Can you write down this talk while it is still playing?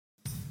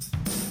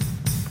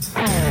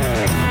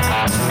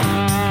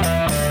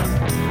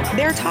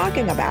They're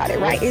talking about it,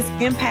 right? It's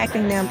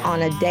impacting them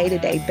on a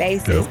day-to-day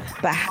basis. Yep.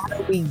 But how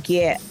do we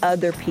get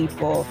other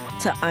people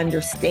to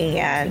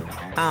understand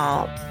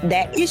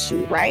that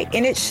issue, right?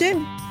 And it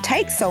shouldn't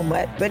take so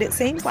much, but it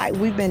seems like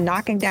we've been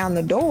knocking down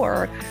the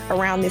door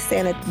around the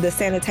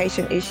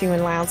sanitation issue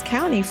in Lowndes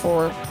County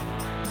for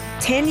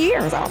 10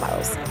 years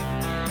almost.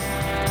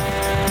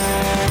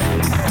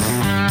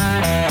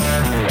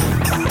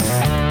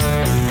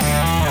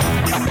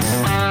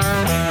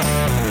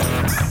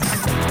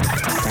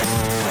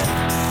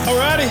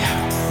 Alrighty,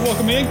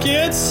 welcome in,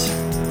 kids.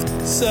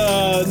 It's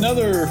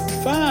another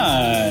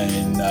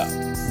fine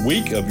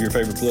week of your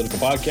favorite political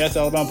podcast,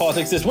 Alabama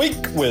Politics This Week,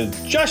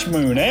 with Josh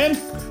Moon and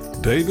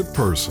David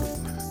Person.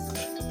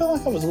 I felt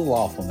like I was a little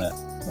off on that.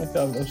 Like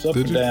I was up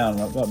and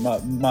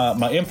down.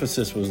 My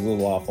emphasis was a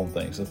little off on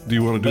things. Do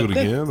you want to do it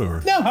again,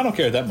 or no? I don't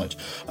care that much.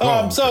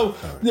 So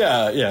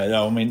yeah.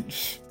 No, I mean,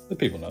 the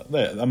people know.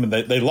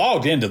 They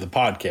logged into the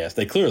podcast.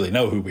 They clearly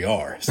know who we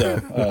are.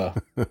 So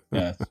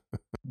yeah.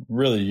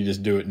 Really, you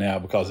just do it now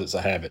because it's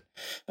a habit,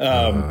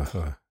 or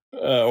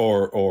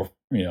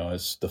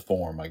it's the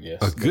form, I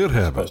guess. A good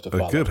habit.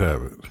 A good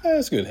habit.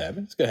 It's a good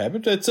habit. It's a good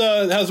habit. It's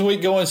how's the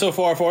week going so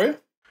far for you?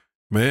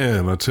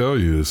 Man, I tell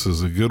you, this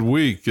is a good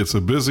week. It's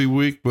a busy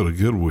week, but a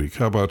good week.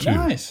 How about you?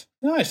 Nice.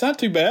 Not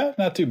too bad.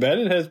 Not too bad.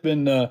 It has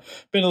been a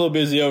little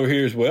busy over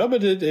here as well,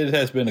 but it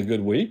has been a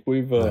good week.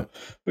 We've done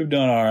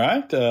all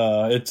right.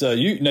 It's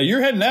you now.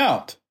 You're heading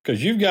out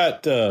because you've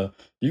got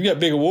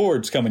big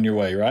awards coming your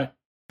way, right?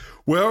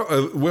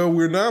 Well,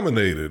 we're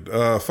nominated.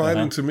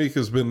 Finding Tamika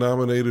has been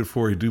nominated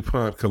for a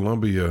DuPont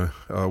Columbia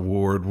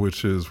Award,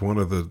 which is one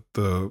of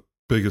the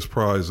biggest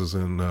prizes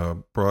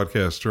in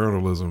broadcast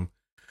journalism.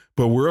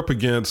 But we're up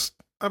against,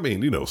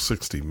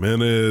 60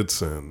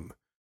 Minutes and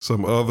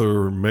some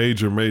other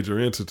major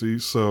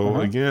entities. So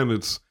again,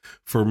 it's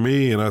for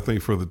me, and I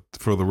think for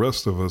the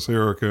rest of us,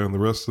 Erica and the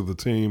rest of the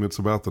team, it's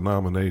about the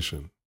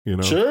nomination.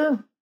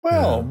 Sure.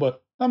 Well,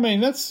 but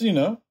that's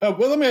well.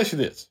 Let me ask you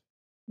this.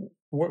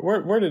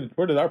 Where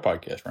did our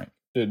podcast rank?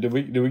 Did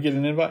we get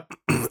an invite?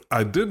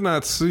 I did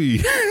not see.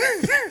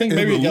 I think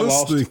maybe it got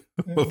lost.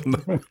 Of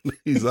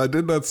nominees. I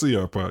did not see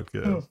our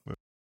podcast. I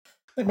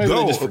think maybe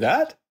they just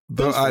forgot.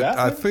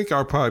 I think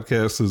our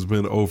podcast has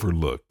been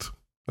overlooked.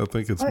 I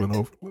think it's been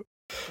overlooked.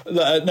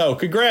 No,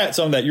 congrats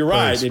on that. You're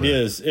right.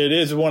 Thanks, It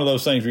is one of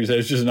those things where you say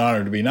it's just an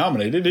honor to be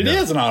nominated. It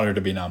is an honor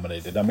to be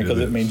nominated. Because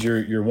it means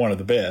you're one of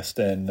the best,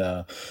 and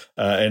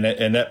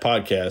that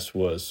podcast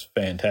was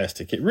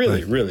fantastic. It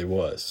really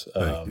was.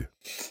 Thank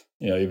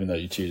you. Even though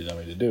you cheated on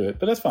me to do it,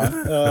 but that's fine.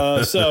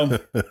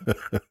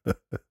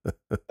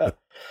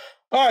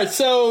 All right.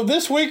 So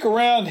this week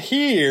around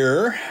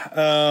here,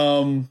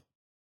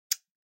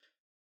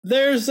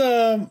 there's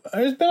been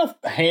a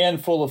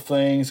handful of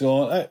things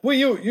going.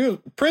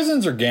 You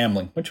prisons or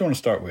gambling? What you want to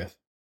start with?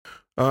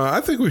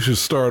 I think we should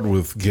start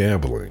with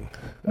gambling.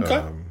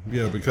 Okay.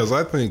 Because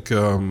I think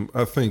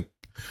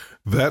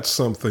that's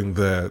something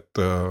that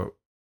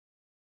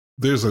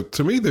there's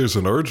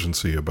an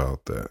urgency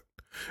about that.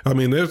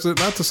 There's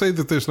not to say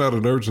that there's not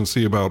an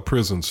urgency about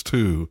prisons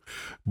too,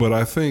 but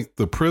I think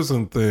the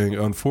prison thing,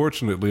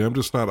 unfortunately, I'm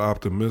just not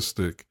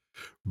optimistic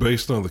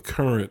based on the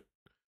current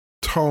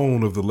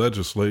tone of the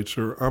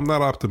legislature. I'm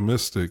not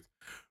optimistic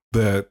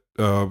that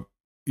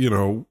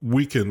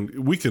we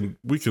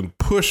can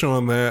push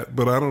on that,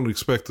 but I don't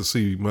expect to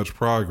see much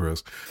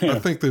progress. I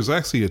think there's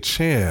actually a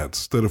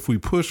chance that if we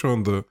push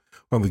on the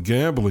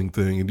gambling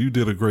thing, and you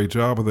did a great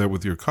job of that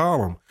with your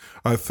column,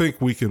 I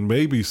think we can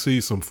maybe see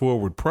some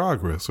forward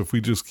progress if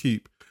we just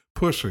keep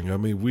pushing.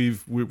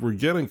 We're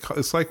getting,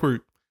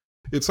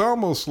 it's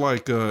almost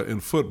like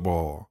in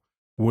football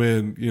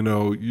when,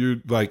 you're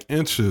like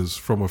inches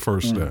from a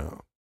first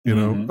down,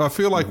 I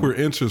feel like we're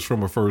inches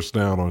from a first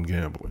down on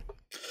gambling.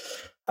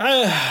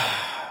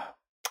 I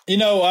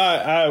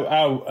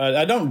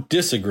don't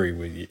disagree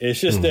with you.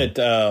 It's just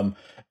that,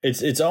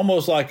 it's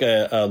almost like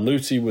a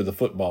Lucy with a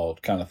football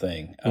kind of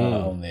thing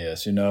on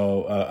this.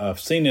 I've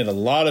seen it a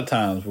lot of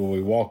times where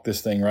we walk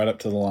this thing right up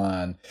to the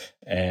line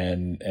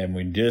and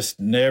we just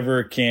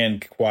never can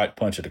quite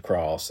punch it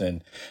across.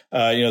 And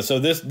so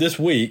this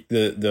week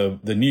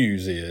the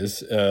news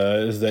is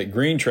that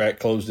Green Track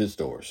closed its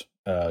doors.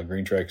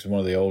 Green Track is one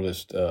of the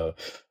oldest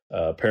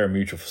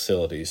pari-mutuel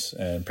facilities,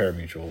 and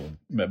pari-mutuel,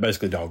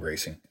 basically dog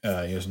racing,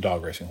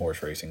 dog racing,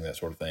 horse racing, that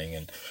sort of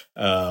thing.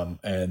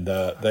 And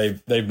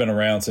they've been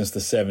around since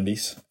the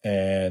 70s,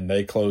 and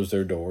they closed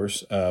their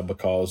doors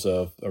because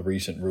of a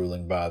recent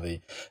ruling by the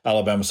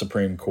Alabama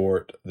Supreme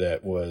Court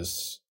that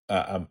was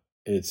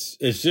it's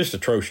just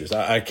atrocious.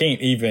 I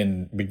can't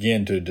even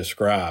begin to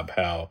describe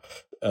how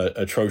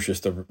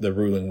atrocious the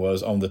ruling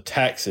was on the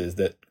taxes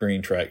that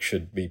Green Track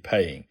should be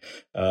paying.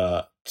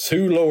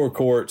 two lower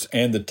courts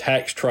and the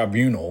tax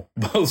tribunal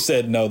both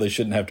said no, they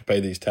shouldn't have to pay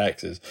these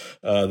taxes.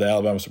 The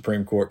Alabama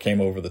Supreme Court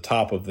came over the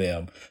top of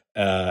them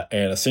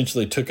and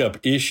essentially took up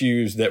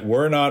issues that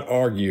were not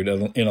argued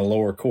in a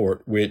lower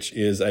court, which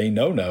is a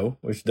no-no,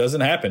 which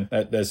doesn't happen.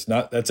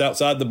 That's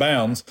outside the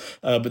bounds.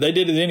 But they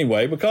did it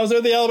anyway because they're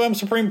the Alabama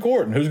Supreme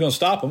Court, and who's going to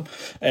stop them?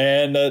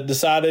 And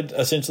decided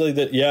essentially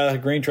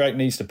that, Green Track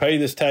needs to pay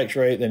this tax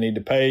rate. They need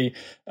to pay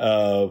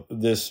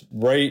this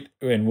rate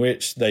in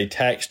which they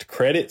taxed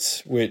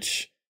credits,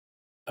 which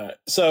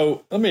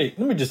so let me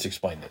just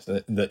explain this,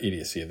 the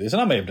idiocy of this.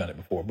 And I may have done it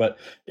before, but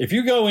if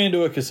you go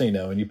into a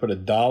casino and you put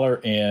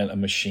 $1 in a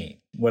machine,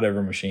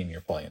 whatever machine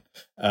you're playing,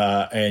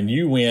 and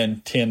you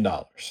win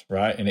 $10,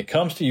 right? And it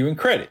comes to you in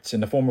credits, in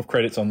the form of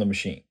credits on the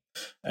machine.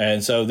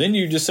 And so then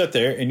you just sit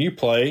there and you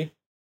play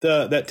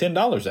that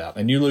 $10 out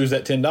and you lose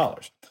that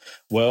 $10.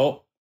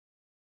 Well,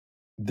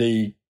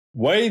 the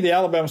way the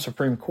Alabama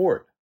Supreme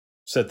Court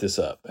set this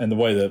up, and the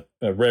way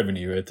the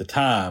revenue at the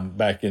time,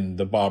 back in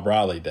the Bob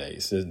Riley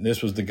days, and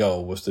this was the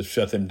goal, was to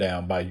shut them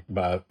down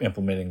by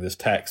implementing this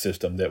tax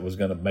system that was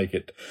going to make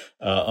it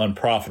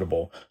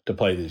unprofitable to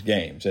play these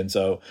games. And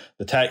so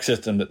the tax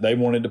system that they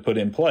wanted to put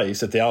in place,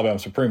 that the Alabama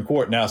Supreme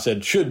Court now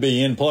said should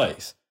be in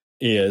place,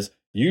 is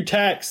you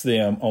tax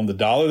them on the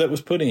 $1 that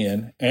was put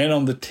in and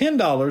on the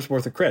 $10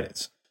 worth of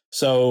credits.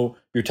 So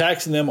you're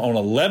taxing them on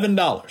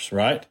 $11,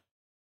 right?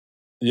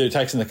 You're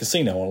taxing the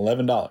casino on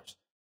 $11.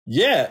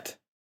 Yet,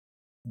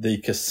 the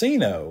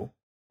casino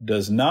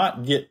does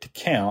not get to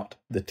count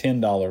the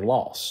 $10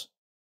 loss.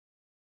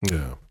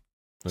 Yeah.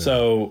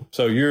 So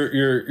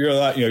you're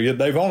like,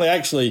 they've only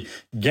actually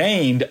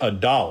gained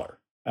 $1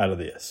 out of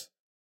this,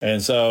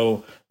 and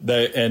so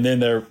they're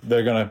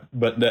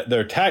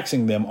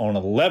taxing them on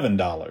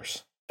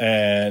 $11,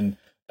 and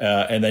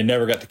they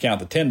never got to count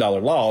the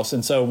 $10 loss.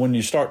 And so when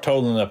you start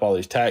totaling up all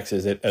these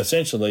taxes, it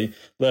essentially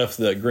left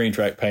the Green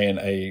Track paying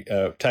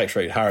a tax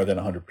rate higher than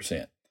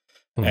 100%.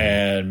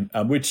 And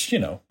which,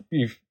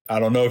 I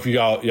don't know if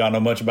y'all know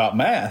much about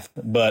math,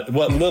 but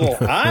what little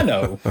I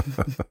know,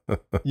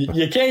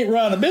 you can't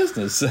run a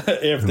business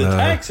if the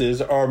taxes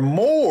are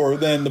more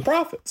than the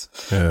profits.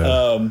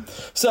 Yeah.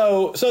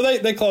 So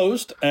they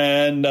closed,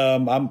 and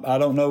I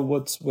don't know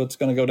what's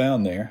going to go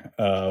down there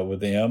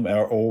with them,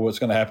 or what's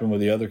going to happen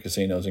with the other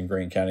casinos in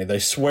Greene County. They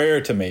swear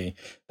to me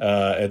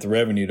at the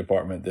revenue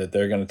department that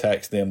they're going to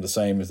tax them the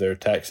same as they're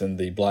taxing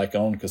the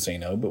black-owned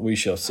casino, but we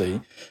shall see.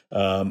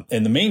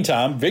 In the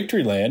meantime,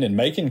 Victoryland in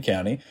Macon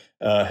County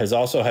has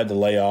also had to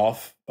lay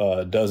off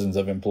dozens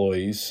of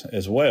employees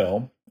as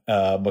well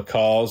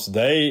because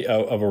they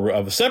of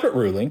a separate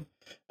ruling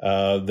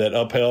that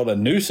upheld a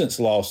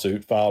nuisance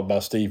lawsuit filed by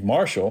Steve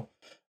Marshall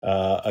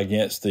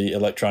against the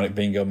electronic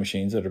bingo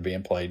machines that are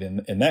being played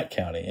in that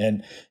county.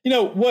 And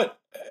what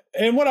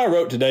I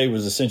wrote today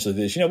was essentially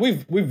this.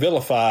 We've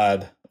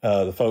vilified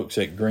the folks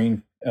at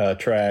Green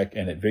Track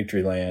and at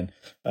Victoryland,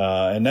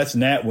 and that's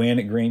Nat Wynn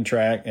at Green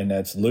Track, and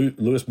that's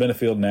Lewis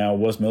Benefield now,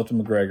 was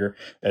Milton McGregor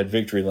at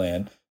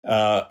Victoryland,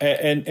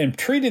 and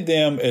treated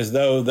them as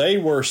though they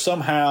were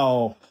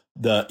somehow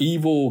the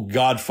evil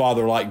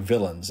Godfather-like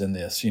villains in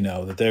this.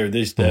 That they're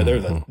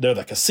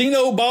the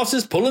casino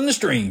bosses pulling the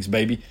strings,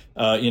 baby.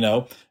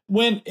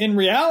 When in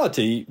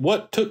reality,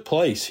 what took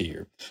place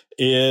here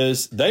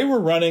is they were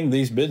running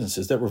these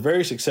businesses that were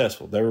very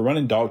successful. They were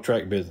running dog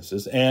track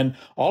businesses. And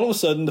all of a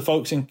sudden, the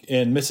folks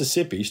in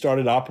Mississippi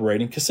started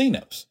operating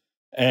casinos.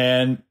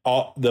 And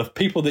the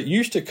people that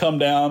used to come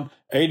down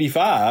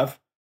 85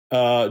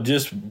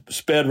 just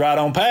sped right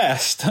on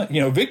past,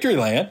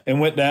 Victoryland, and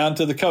went down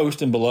to the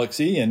coast in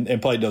Biloxi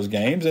and played those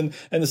games. And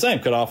the same,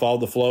 cut off all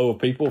the flow of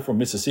people from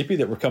Mississippi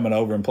that were coming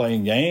over and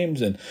playing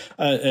games.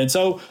 And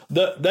so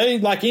they,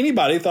 like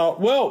anybody,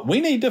 thought, well, we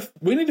need to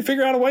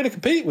figure out a way to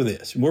compete with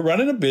this. We're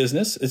running a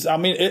business.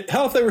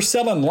 Hell, if they were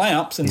selling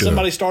lamps and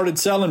somebody started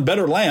selling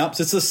better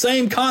lamps, it's the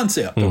same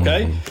concept.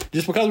 Okay.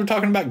 Just because we're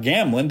talking about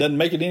gambling doesn't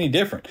make it any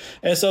different.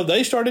 And so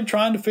they started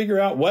trying to figure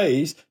out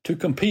ways to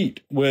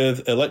compete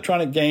with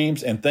electronic games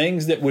and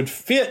things that would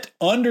fit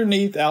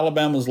underneath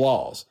Alabama's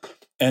laws.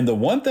 And the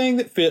one thing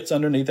that fits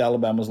underneath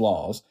Alabama's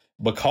laws,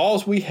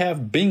 because we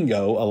have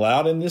bingo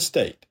allowed in this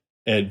state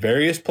at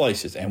various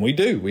places, and we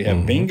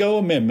have bingo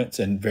amendments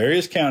in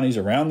various counties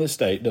around this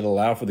state that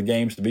allow for the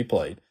games to be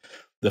played.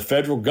 The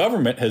federal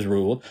government has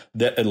ruled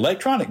that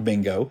electronic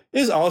bingo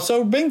is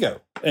also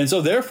bingo. And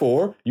so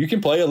therefore, you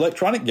can play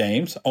electronic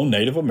games on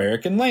Native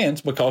American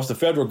lands because the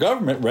federal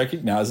government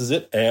recognizes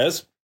it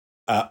as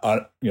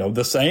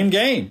the same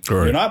game.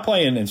 Right. You're not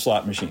playing in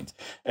slot machines.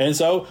 And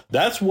so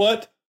that's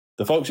what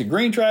the folks at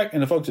Green Track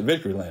and the folks at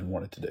Victoryland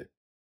wanted to do.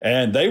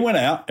 And they went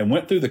out and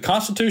went through the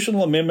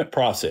constitutional amendment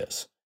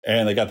process.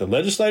 And they got the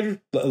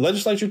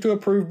legislature to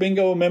approve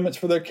bingo amendments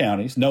for their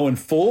counties, knowing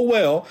full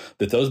well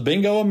that those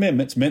bingo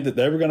amendments meant that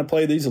they were going to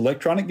play these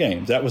electronic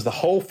games. That was the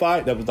whole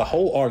fight. That was the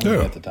whole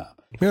argument at the time.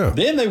 Yeah.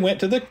 Then they went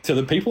to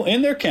the people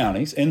in their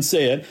counties and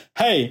said,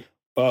 hey,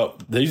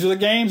 these are the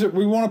games that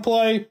we want to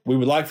play. We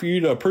would like for you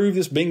to approve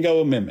this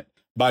bingo amendment.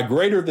 By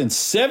greater than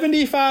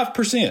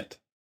 75%,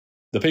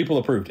 the people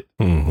approved it.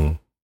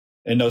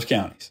 in those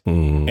counties.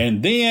 Mm.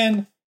 And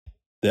then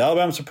the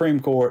Alabama Supreme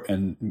Court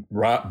and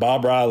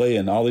Bob Riley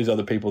and all these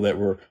other people that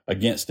were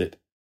against it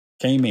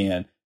came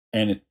in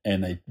and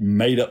they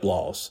made up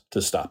laws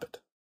to stop it.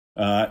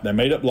 They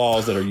made up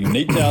laws that are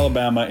unique to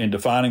Alabama in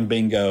defining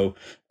bingo,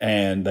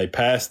 and they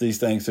passed these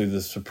things through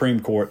the Supreme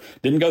Court.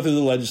 Didn't go through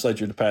the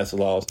legislature to pass the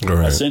laws.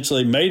 Right.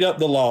 Essentially made up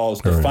the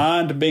laws,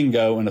 defined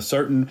bingo in a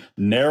certain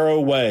narrow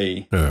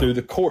way through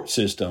the court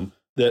system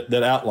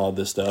that outlawed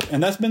this stuff.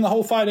 And that's been the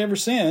whole fight ever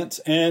since.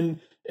 And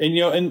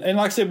like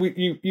I said,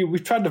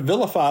 we've tried to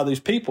vilify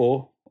these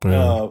people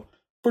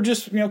for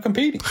just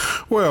competing.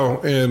 Well,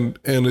 and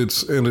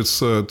it's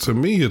to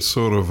me, it's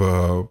sort of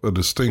a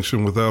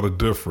distinction without a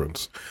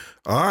difference.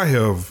 I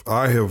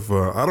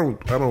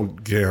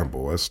don't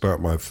gamble. That's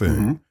not my thing.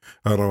 Mm-hmm.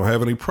 I don't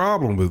have any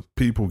problem with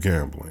people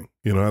gambling.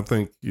 I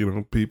think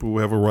people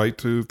have a right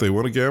to, if they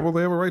want to gamble,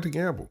 they have a right to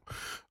gamble.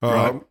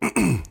 Right.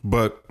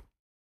 But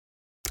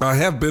I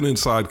have been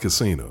inside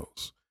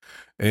casinos.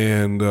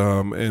 And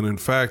in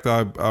fact,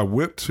 I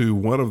went to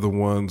one of the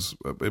ones,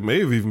 it may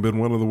have even been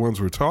one of the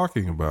ones we're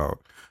talking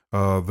about,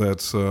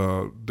 that's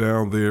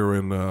down there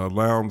in the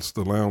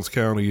Lowndes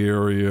County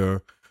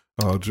area,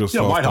 just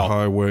off Whitehall. the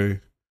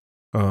highway.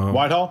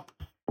 Whitehall?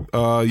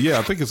 Yeah,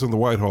 I think it's in the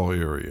Whitehall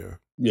area.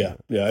 Yeah.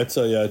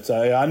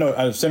 I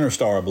know. Center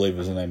Star, I believe,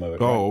 is the name of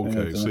it. Oh,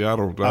 okay. See,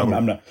 I'm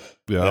not.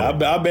 Yeah,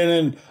 I've been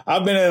in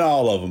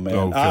all of them, man.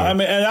 Okay.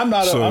 And I'm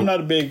not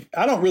a big.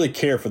 I don't really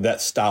care for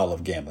that style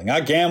of gambling.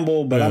 I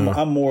gamble, but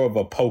I'm more of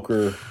a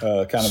poker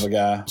kind of a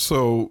guy.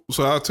 So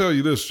I'll tell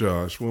you this,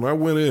 Josh. When I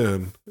went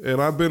in,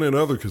 and I've been in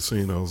other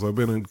casinos. I've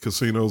been in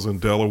casinos in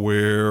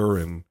Delaware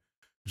and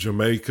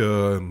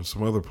Jamaica and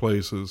some other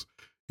places.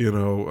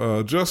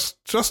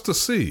 Just to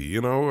see,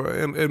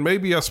 and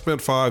maybe I spent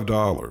 $5,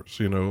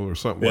 or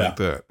something like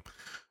that.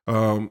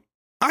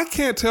 I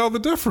can't tell the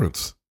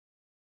difference.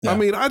 Yeah. I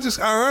mean, I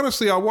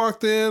honestly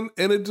walked in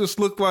and it just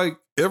looked like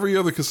every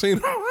other casino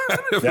I've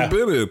ever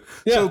been in.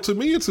 Yeah. So to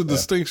me, it's a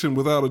distinction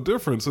without a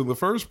difference in the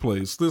first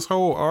place. This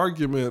whole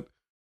argument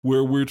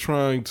where we're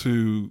trying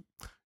to,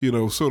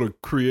 sort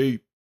of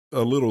create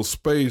a little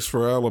space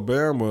for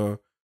Alabama,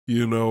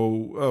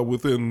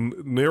 within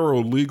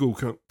narrow legal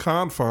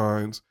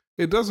confines,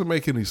 it doesn't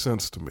make any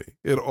sense to me.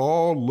 It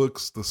all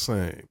looks the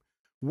same.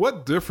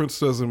 What difference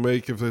does it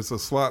make if it's a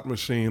slot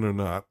machine or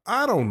not?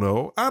 I don't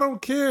know. I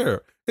don't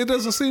care. It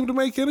doesn't seem to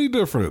make any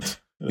difference.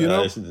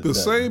 The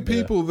same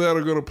people that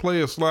are going to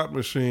play a slot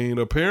machine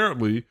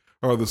apparently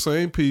are the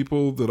same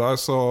people that I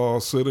saw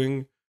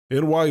sitting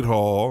in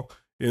Whitehall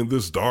in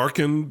this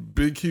darkened,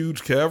 big,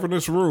 huge,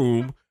 cavernous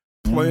room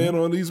playing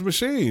on these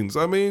machines.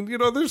 I mean,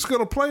 they're just going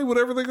to play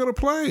whatever they're going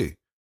to play.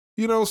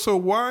 So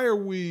why are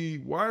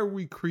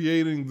we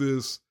creating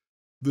this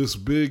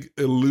big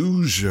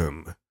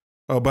illusion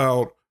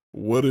about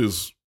what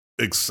is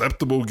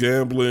acceptable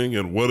gambling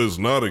and what is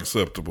not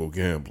acceptable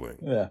gambling?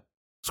 Yeah.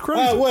 It's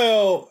crazy.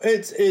 Well,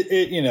 it's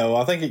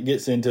I think it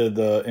gets into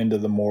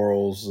the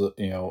morals,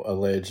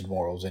 alleged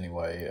morals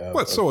anyway.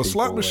 So a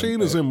slot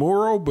machine is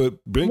immoral, but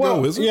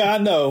bingo isn't? Yeah, I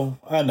know.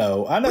 What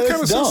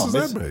kind of sense does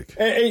that make?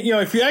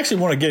 If you actually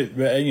want to get,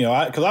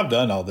 because I've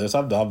done all this,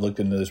 I've looked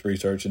into this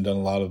research and done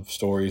a lot of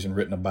stories and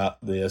written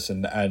about this,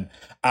 and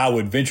I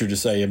would venture to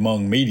say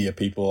among media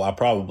people, I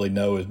probably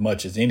know as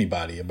much as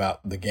anybody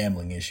about the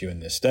gambling issue in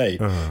this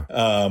state.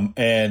 Uh-huh.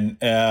 And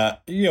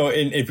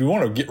if you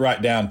want to get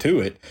right down to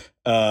it.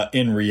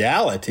 In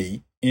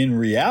reality,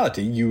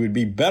 you would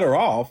be better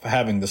off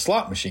having the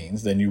slot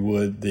machines than you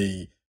would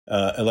the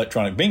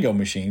electronic bingo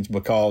machines,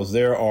 because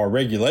there are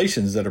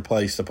regulations that are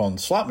placed upon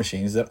slot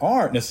machines that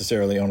aren't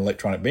necessarily on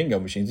electronic bingo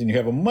machines, and you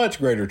have a much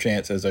greater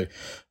chance as a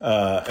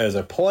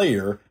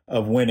player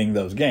of winning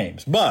those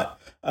games. But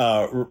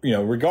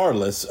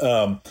regardless,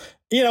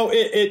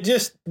 it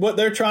just what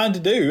they're trying to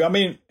do. I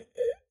mean,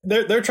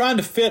 they're trying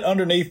to fit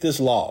underneath this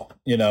law,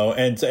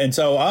 and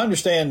so I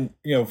understand,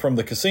 from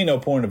the casino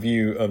point of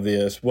view of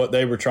this, what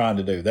they were trying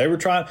to do. They were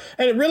trying,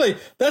 and it really,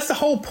 that's the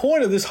whole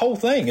point of this whole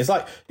thing. It's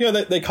like,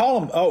 they call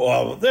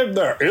them,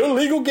 they're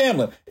illegal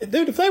gambling.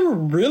 Dude, if they were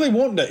really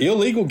wanting to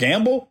illegal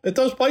gamble at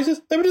those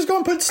places, they would just go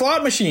and put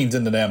slot machines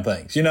in the damn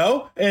things,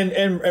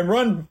 and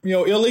run,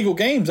 illegal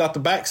games out the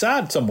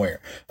backside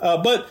somewhere.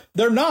 But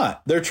they're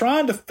not. They're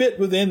trying to fit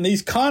within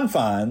these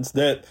confines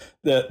that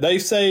they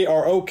say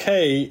are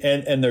okay,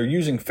 and they're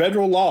using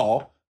federal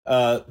law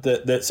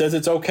that says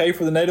it's okay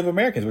for the Native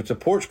Americans, which the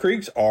Poarch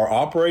Creeks are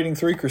operating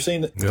three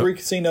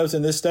casinos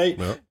in this state,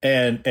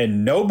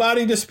 and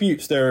nobody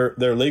disputes their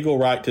legal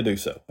right to do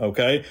so.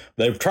 Okay,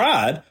 they've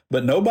tried,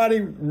 but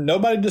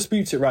nobody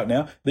disputes it right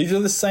now. These are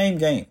the same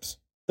games.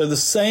 They're the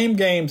same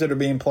games that are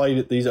being played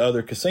at these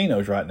other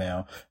casinos right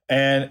now,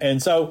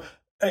 and so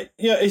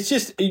it's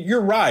just,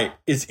 you're right.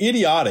 It's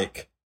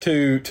idiotic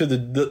to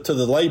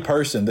the lay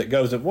person that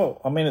goes,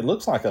 well, I mean, it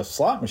looks like a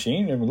slot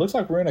machine and it looks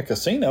like we're in a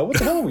casino. What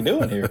the hell are we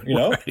doing here?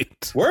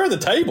 Right. Where are the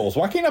tables?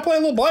 Why can't I play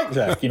a little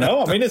blackjack?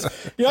 I mean, it's,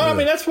 I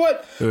mean, that's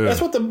what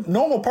the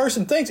normal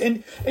person thinks.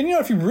 And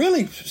if you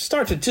really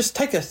start to just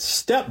take a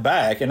step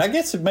back, and I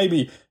guess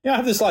maybe, I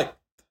have this like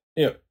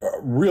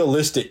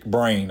realistic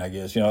brain, I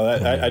guess.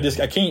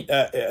 I can't.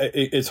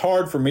 It's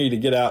hard for me to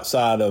get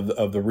outside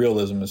of the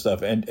realism and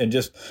stuff, and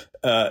just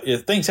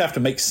things have to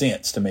make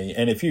sense to me.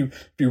 And if you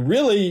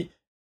really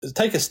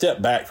take a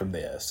step back from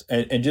this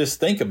and just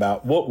think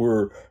about what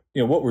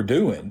we're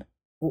doing,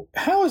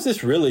 how is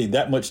this really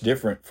that much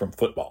different from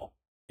football?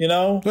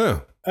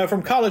 Yeah.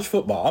 From college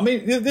football. I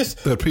mean,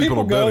 that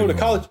people go to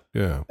college.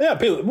 Yeah.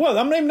 People. Well,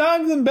 I mean,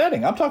 not even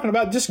betting. I'm talking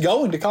about just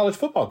going to college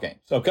football games.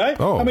 Okay.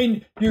 Oh. I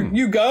mean,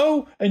 you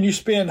go and you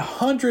spend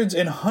hundreds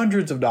and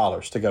hundreds of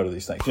dollars to go to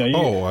these things.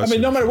 I mean,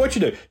 no matter what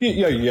you do,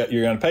 you're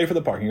going to pay for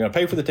the parking. You're going to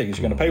pay for the tickets.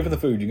 You're going to pay for the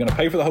food. You're going to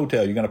pay for the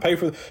hotel. You're going to pay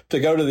to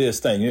go to this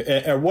thing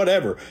or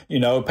whatever.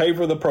 Pay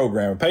for the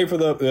program. Pay for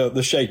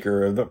the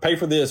shaker. Or pay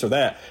for this or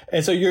that.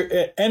 And so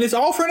and it's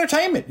all for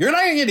entertainment. You're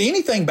not going to get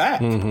anything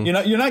back. Mm-hmm.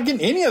 You're not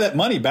getting any of that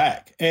money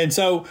back. And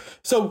so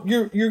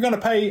you're going to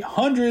pay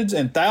hundreds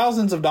and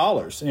thousands of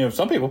dollars,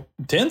 some people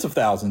tens of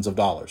thousands of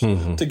dollars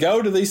to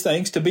go to these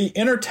things to be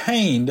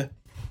entertained.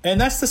 And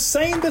that's the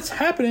same that's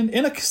happening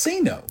in a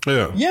casino.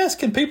 Yeah. Yes.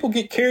 Can people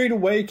get carried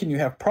away? Can you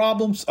have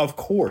problems? Of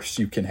course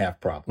you can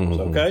have problems.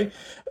 Okay.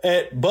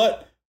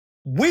 But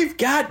we've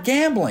got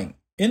gambling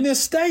in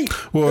this state.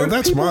 Well,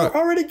 that's people are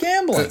already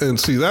gambling. And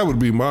see, that would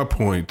be my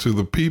point to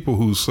the people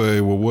who say,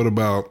 well, what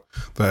about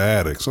the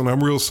addicts? And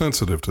I'm real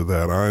sensitive to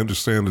that. I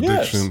understand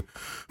addiction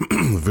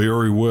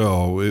very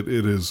well.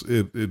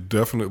 It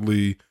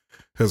definitely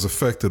has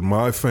affected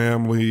my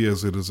family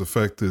as it has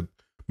affected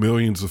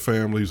millions of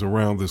families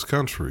around this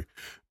country.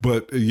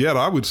 But yet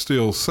I would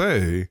still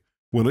say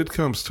when it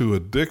comes to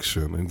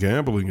addiction and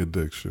gambling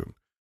addiction,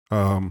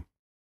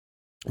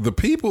 the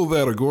people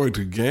that are going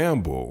to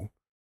gamble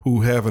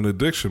who have an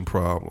addiction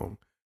problem,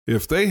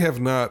 if they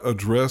have not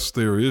addressed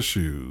their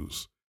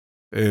issues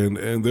and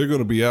they're going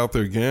to be out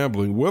there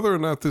gambling, whether or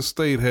not this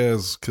state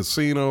has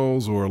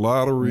casinos or a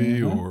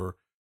lottery or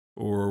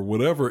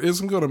whatever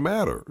isn't going to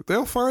matter.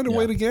 They'll find a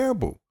way to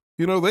gamble.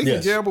 They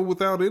can gamble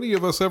without any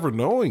of us ever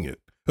knowing it,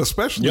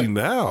 especially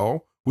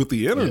now with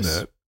the internet.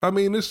 Yes. I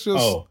mean, it's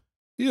just,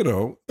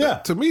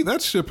 to me,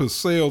 that ship has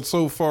sailed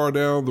so far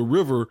down the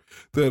river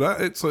that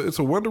it's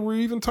a wonder we're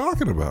even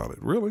talking about it,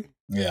 really.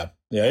 Yeah.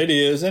 Yeah, it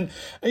is. And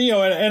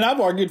I've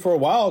argued for a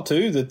while,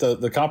 too, that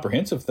the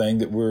comprehensive thing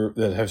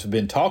that has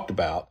been talked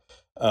about,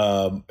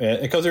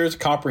 because there is a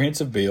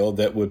comprehensive bill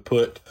that would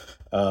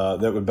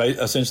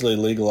essentially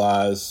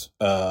legalize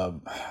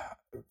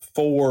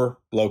 4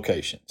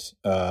 locations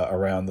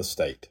around the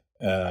state.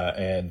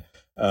 I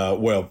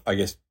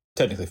guess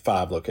technically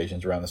 5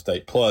 locations around the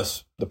state,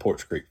 plus the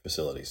Porch Creek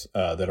facilities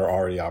that are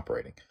already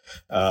operating,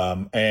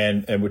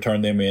 and would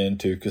turn them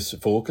into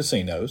full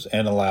casinos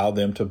and allow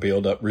them to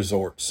build up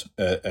resorts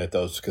at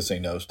those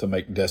casinos to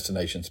make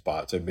destination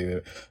spots. It'd be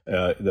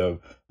the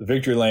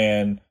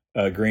Victoryland,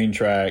 Green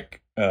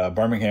Track,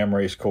 Birmingham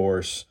Race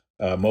Course,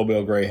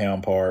 Mobile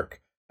Greyhound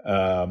Park.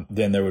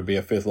 Then there would be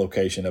a 5th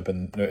location up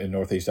in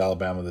Northeast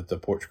Alabama that the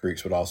Porch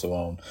Creeks would also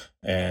own.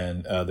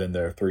 And then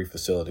there are 3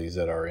 facilities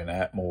that are in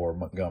Atmore,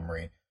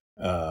 Montgomery,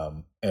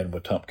 and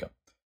Wetumpka.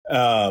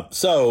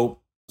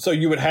 So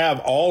you would have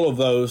all of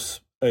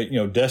those,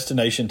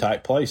 destination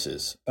type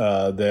places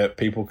that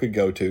people could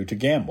go to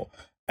gamble.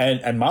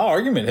 And my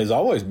argument has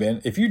always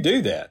been, if you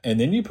do that and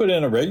then you put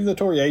in a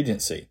regulatory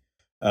agency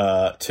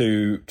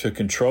to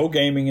control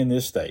gaming in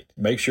this state,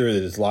 make sure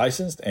that it's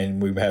licensed,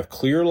 and we have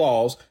clear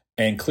laws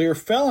and clear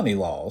felony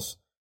laws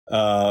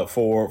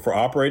for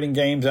operating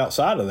games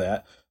outside of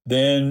that,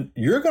 then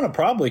you're going to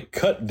probably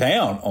cut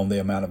down on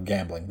the amount of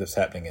gambling that's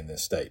happening in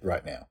this state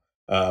right now.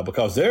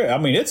 Because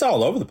it's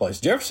all over the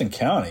place. Jefferson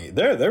County,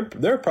 there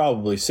are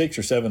probably 6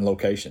 or 7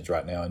 locations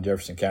right now in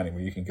Jefferson County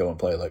where you can go and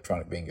play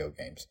electronic bingo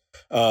games.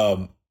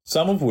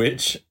 Some of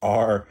which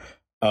are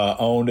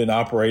owned and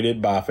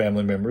operated by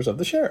family members of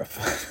the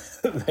sheriff.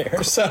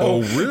 There. So,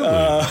 oh, really?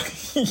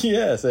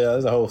 Yes,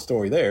 there's a whole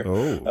story there.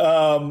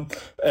 Oh.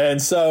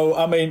 And so,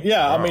 wow.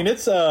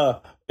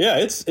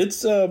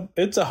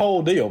 It's a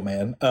whole deal,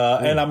 man.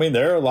 And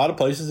there are a lot of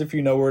places if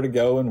you know where to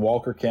go in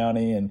Walker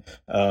County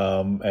there are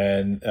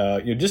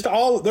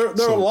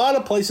a lot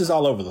of places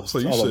all over the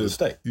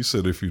state. You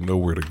said if you know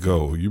where to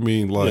go, you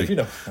mean like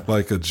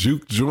like a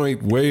juke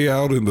joint way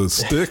out in the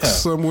sticks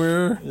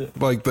somewhere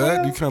like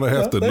that? Well, you kind of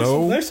have to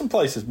know. There's some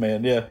places,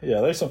 man. Yeah.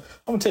 There's some.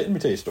 Let me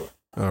tell you a story.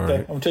 All right.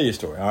 I'm gonna tell you a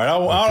story. All right,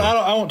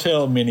 I won't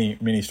tell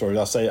many stories.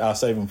 I'll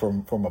save them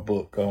from a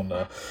book on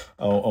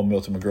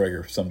Milton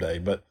McGregor someday.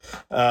 But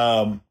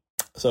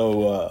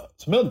so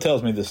Milton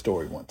tells me this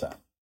story one time,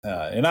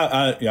 and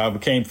I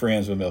became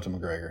friends with Milton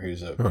McGregor,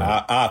 who's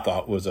I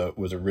thought was a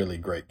really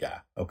great guy.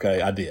 Okay,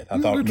 I did. I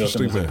thought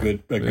Milton was a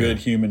good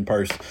human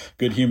person,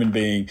 good human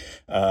being,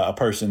 a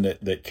person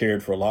that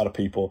cared for a lot of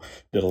people,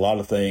 did a lot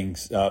of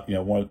things.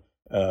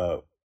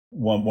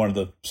 one of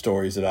the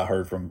stories that I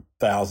heard from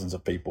thousands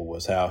of people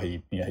was how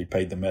he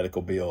paid the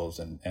medical bills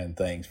and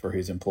things for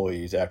his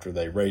employees after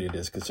they raided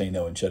his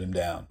casino and shut him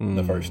down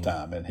the first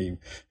time, and he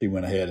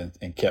went ahead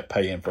and kept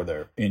paying for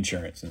their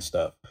insurance and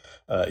stuff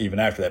even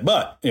after that.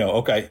 But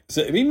okay,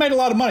 so he made a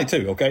lot of money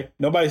too. Okay,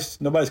 nobody's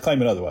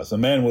claiming otherwise. The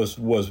man was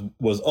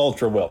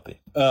ultra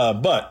wealthy.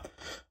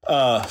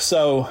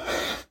 So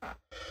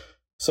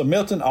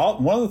Milton,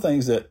 one of the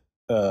things that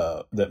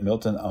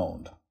Milton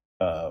owned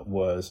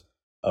was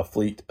a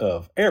fleet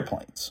of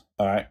airplanes.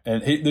 All right,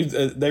 and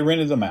they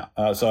rented them out.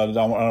 So I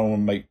don't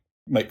want to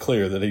make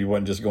clear that he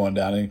wasn't just going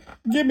down and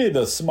give me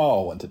the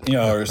small one,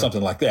 or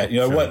something like that.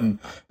 It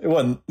wasn't. He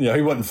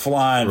wasn't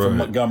flying from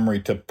Montgomery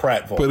to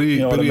Prattville. But he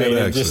had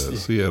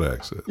access. He had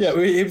access. Yeah.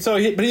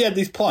 But he had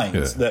these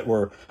planes that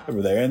were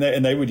over there,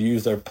 and they would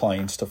use their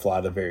planes to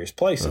fly to various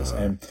places.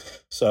 And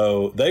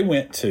so they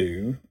went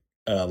to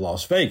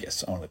Las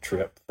Vegas on a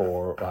trip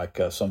for like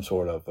some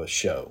sort of a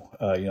show,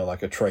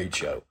 like a trade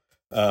show.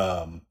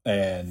 And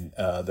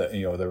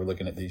they were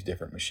looking at these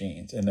different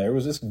machines, and there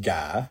was this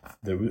guy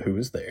who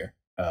was there,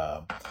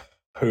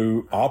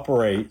 who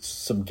operates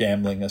some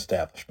gambling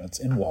establishments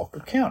in Walker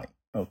County.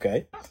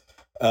 Okay.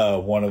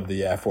 One of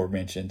the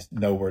aforementioned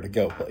nowhere to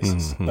go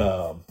places.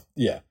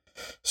 Yeah.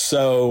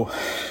 So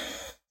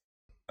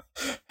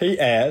he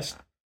asked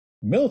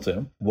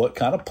Milton what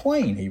kind of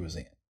plane he was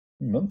in.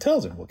 Milton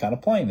tells him what kind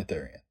of plane that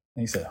they're in.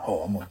 And he said,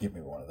 "Oh, I'm going to get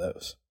me one of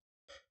those."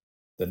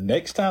 The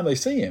next time they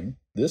see him,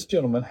 this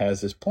gentleman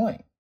has his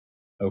plane.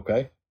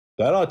 Okay.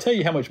 That ought to tell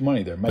you how much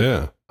money they're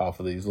making off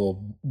of these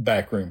little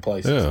backroom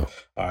places. Yeah.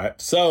 All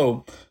right.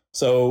 So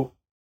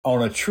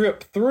on a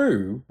trip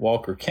through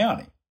Walker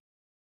County,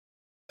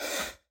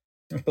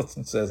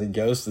 Milton says he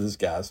goes to this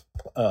guy's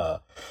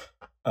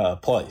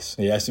place.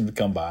 He asked him to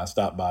come by and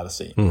stop by to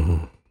see him.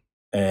 Mm-hmm.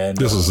 And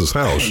this is his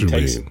house, you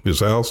mean?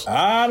 His house?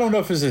 I don't know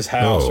if it's his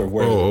house or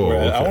where.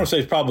 Okay. I want to say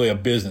it's probably a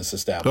business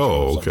establishment.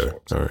 Oh, okay.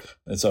 All right.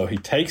 And so he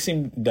takes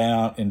him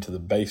down into the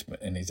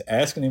basement, and he's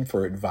asking him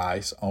for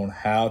advice on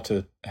how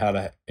to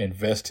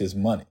invest his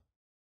money.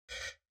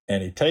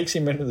 And he takes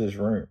him into this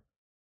room,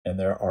 and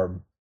there are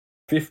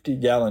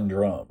 50-gallon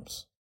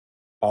drums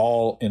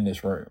all in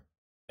this room,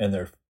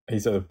 and he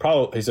said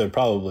probably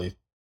 300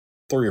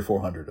 or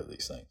 400 of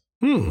these things,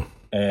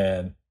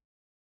 and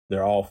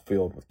they're all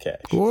filled with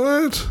cash.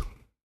 What?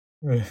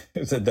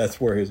 He said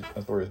that's where his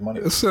money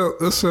was.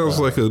 That sounds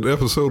like an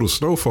episode of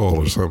Snowfall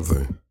or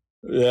something.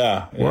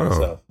 Yeah. Wow.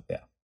 So, yeah.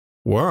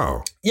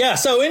 Wow. Yeah.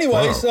 So,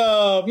 anyways,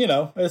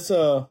 it's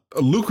a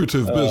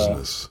lucrative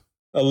business.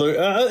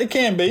 It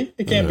can be.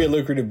 It can be a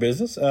lucrative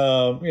business.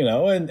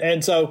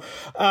 And so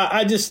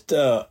I just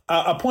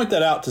I point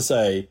that out to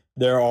say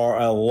there are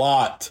a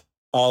lot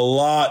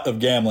of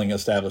gambling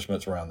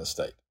establishments around the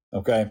state.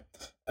 Okay.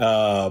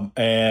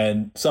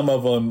 And some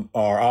of them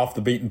are off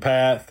the beaten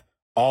path.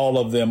 All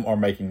of them are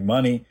making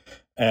money.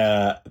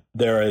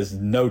 There is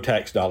no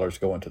tax dollars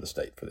going to the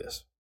state for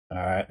this. All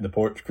right. The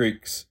Port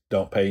Creeks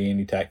don't pay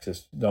any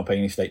taxes, don't pay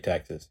any state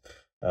taxes.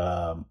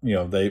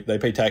 They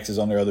pay taxes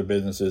on their other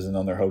businesses and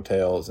on their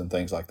hotels and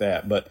things like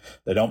that, but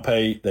they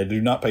do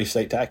not pay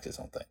state taxes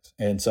on things.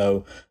 And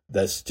so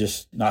that's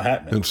just not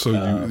happening. And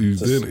so you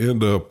then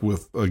end up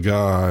with a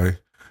guy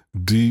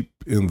deep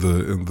in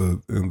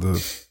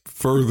the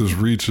furthest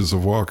reaches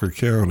of Walker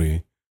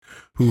County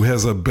who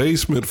has a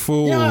basement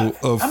full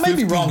of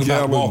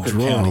 50-gallon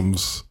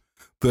drums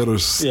that are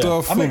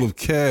stuffed full of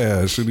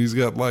cash, and he's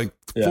got like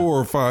 400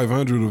 or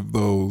 500 of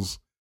those.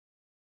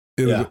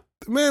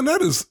 Man,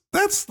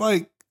 that's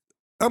like,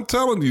 I'm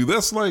telling you,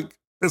 that's like,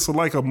 it's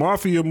like a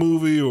mafia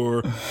movie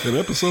or an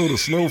episode of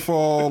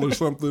Snowfall or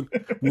something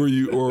where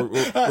or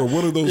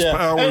one of those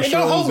power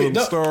shows on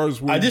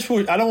Stars. I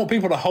don't want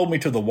people to hold me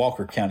to the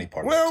Walker County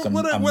part. Well,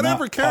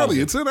 whatever county,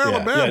 it's in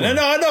Alabama. Yeah.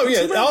 No, I know.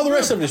 Yeah, all the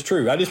rest of it is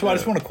true. I just want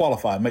to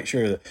qualify and make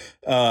sure that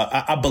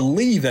I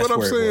believe that's where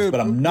it was,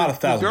 but I'm not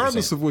 1,000%.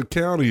 Regardless of what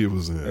county it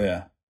was in.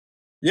 Yeah.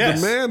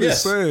 Yes, the man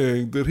is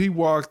saying that he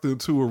walked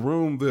into a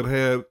room that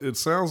had, it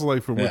sounds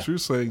like from what you're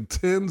saying,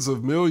 tens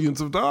of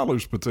millions of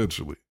dollars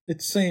potentially.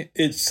 It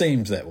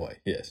seems that way.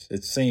 Yes,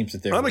 it seems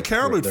that they're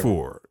unaccounted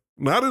for,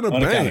 not in a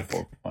bank.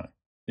 For money.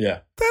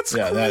 Yeah, that's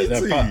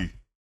crazy.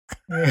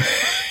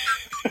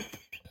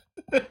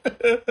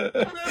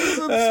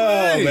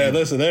 Oh man,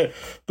 listen, there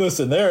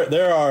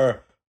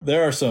are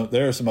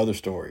some other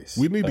stories.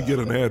 We need to get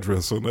an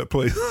address on that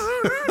place.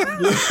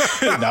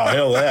 No,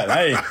 hell that.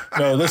 Hey,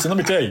 no, listen, let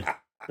me tell you.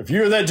 If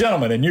you're that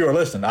gentleman and you are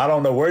listening, I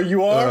don't know where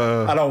you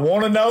are. I don't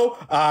want to know.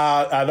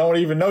 I don't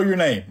even know your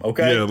name.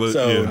 Okay,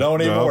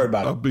 don't even worry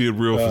about it. I'm being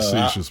real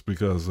facetious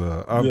because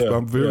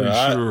I'm very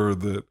sure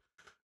that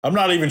I'm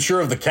not even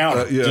sure of the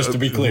county. Just to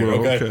be clear.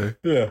 Well, okay.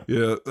 Yeah.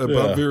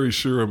 I'm very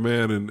sure a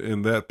man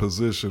in that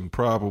position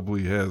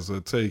probably has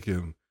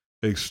taken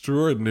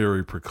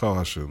extraordinary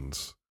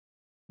precautions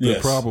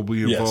that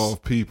probably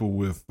involve people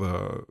with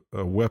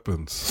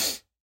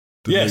weapons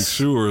to make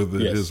sure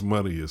that his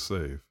money is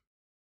safe.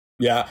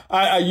 Yeah,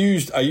 I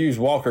used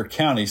Walker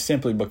County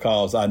simply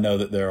because I know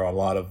that there are a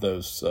lot of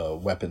those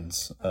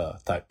weapons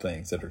type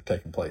things that are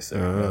taking place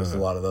there. There's a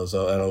lot of those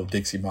that old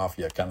Dixie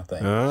Mafia kind of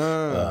thing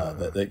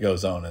that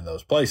goes on in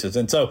those places.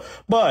 And so,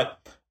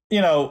 but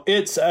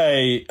it's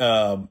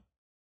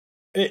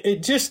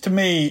it just, to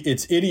me,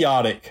 it's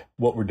idiotic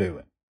what we're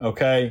doing.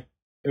 Okay,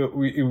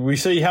 we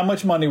see how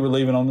much money we're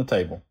leaving on the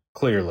table.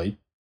 Clearly,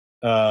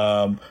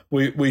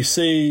 we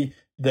see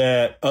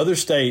that other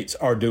states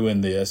are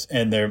doing this,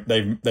 and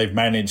they've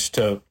managed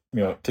to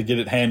to get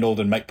it handled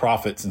and make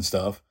profits and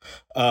stuff.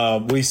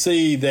 We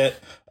see that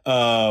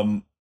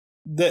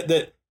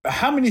that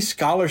how many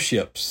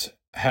scholarships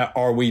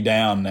are we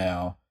down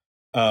now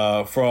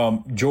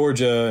from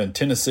Georgia and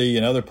Tennessee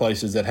and other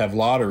places that have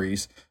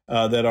lotteries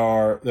that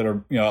are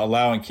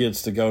allowing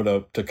kids to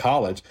go to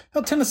college.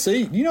 Hell,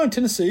 Tennessee, in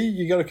Tennessee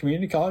you go to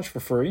community college for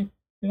free.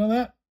 You know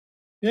that?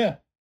 Yeah,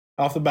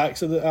 off the back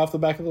of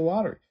the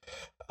lottery.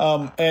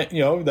 And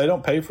they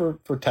don't pay for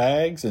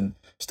tags and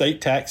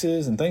state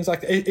taxes and things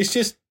like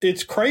that.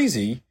 It's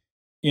crazy,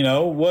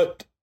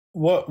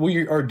 what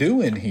we are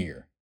doing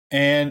here,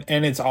 and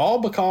it's all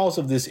because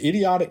of this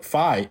idiotic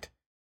fight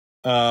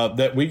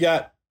that we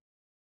got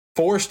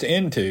forced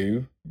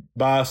into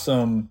by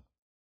some.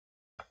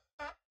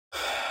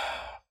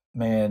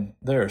 Man,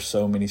 there are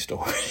so many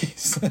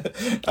stories.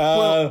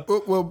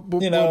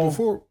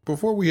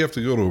 Before we have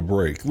to go to a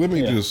break, let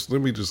me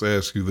just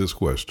ask you this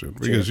question,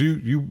 because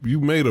you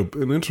made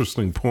an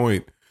interesting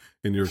point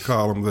in your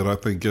column that I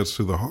think gets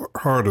to the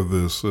heart of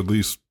this, at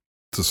least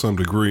to some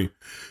degree.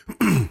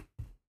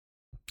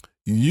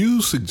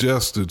 You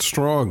suggested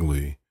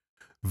strongly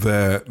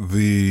that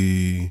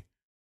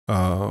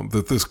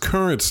that this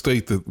current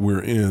state that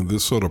we're in,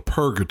 this sort of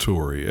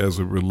purgatory as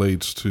it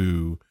relates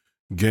to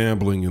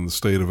gambling in the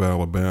state of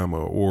Alabama,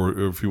 or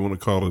if you want to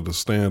call it a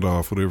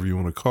standoff, whatever you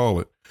want to call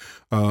it,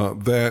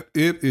 that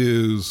it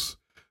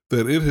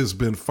has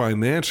been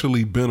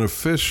financially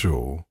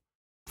beneficial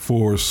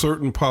for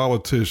certain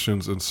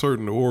politicians and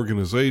certain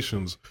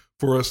organizations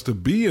for us to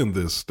be in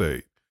this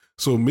state.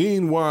 So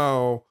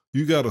meanwhile,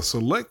 you got a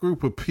select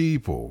group of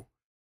people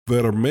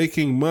that are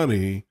making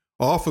money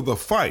off of the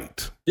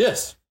fight.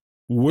 Yes.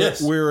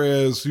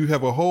 Whereas you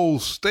have a whole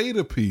state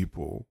of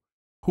people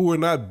who are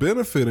not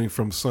benefiting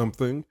from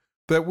something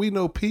that we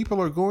know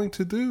people are going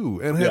to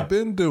do and have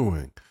been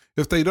doing.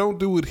 If they don't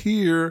do it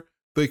here,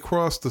 they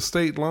cross the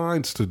state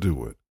lines to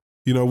do it.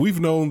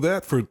 We've known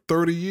that for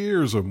 30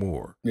 years or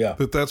more. Yeah.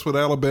 That's what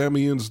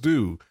Alabamians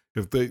do.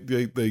 If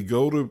they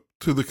go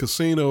to the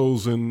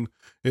casinos in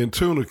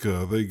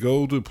Tunica, they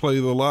go to play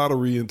the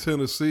lottery in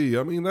Tennessee.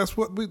 I mean, that's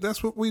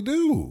what we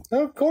do.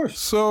 Of course.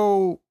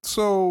 So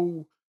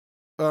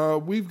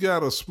we've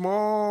got a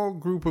small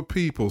group of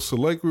people,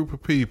 select group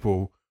of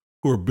people,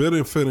 who are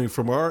benefiting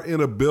from our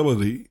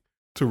inability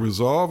to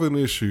resolve an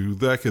issue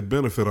that could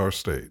benefit our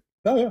state.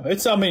 Oh yeah,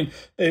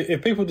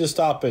 if people just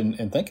stop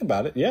and think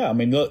about it, yeah.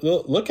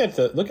 Look at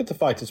the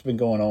fight that's been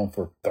going on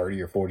for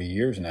 30 or 40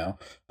 years now,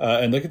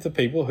 and look at the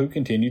people who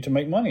continue to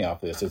make money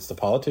off this. It's the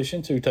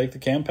politicians who take the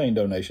campaign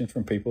donations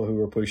from people who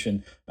are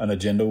pushing an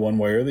agenda one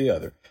way or the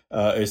other.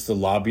 It's the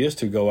lobbyists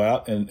who go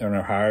out and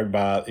are hired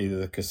by either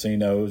the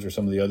casinos or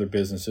some of the other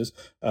businesses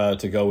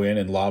to go in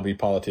and lobby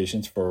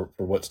politicians for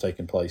what's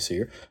taking place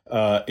here.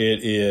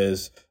 It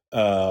is.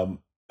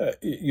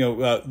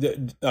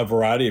 A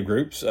variety of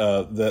groups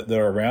that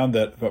are around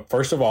that.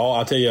 First of all,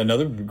 I'll tell you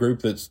another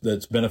group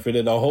that's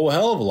benefited a whole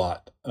hell of a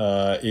lot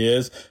are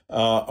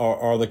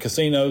the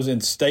casinos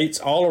in states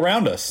all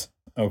around us.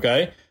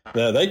 Okay,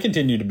 they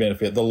continue to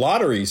benefit. The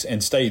lotteries in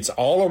states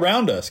all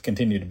around us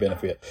continue to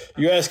benefit.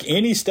 You ask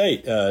any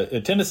state,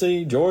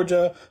 Tennessee,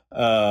 Georgia,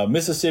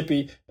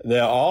 Mississippi,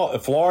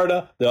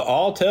 Florida, they'll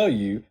all tell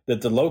you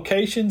that the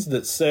locations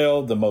that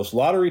sell the most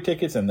lottery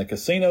tickets and the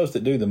casinos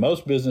that do the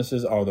most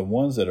businesses are the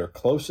ones that are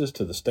closest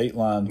to the state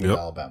lines with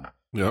Alabama.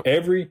 Yep.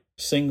 Every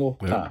single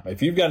time.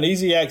 If you've got an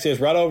easy access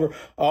right over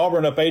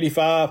Auburn up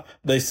 85,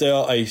 they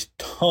sell a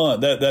ton.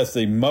 That's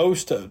the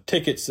most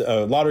tickets,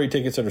 lottery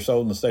tickets that are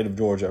sold in the state of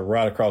Georgia,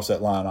 right across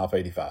that line off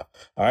 85.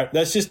 All right,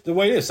 that's just the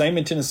way it is. Same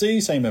in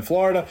Tennessee, same in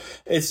Florida.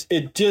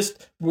 It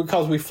just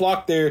because we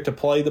flock there to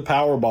play the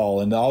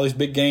Powerball and all these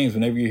big games.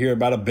 Whenever you hear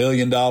about $1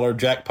 billion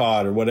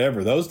jackpot or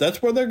whatever,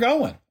 that's where they're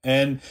going,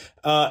 and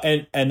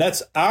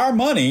that's our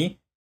money.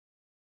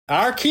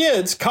 Our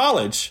kids'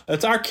 college,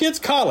 that's our kids'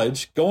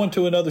 college going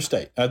to another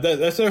state.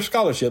 That's their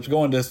scholarships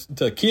going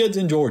to kids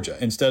in Georgia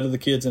instead of the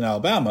kids in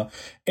Alabama.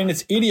 And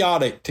it's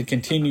idiotic to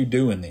continue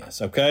doing this,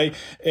 okay?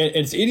 And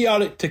it's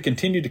idiotic to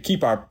continue to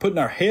keep putting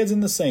our heads in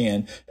the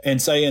sand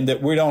and saying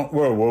that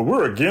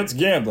we're against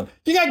gambling.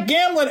 You got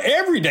gambling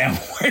every damn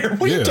where.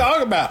 What are you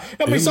talking about?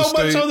 So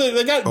much so that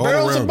they got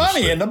barrels of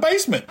money in the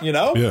basement,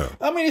 Yeah.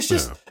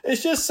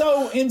 It's just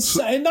so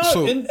insane.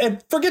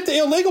 And forget the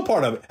illegal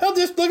part of it. Hell,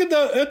 just look at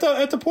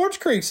the Porch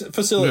Creek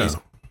facilities. Yeah.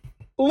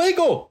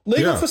 legal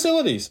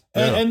facilities.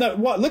 And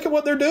look at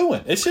what they're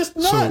doing. It's just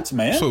nuts,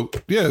 man. So,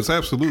 yeah, it's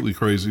absolutely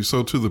crazy.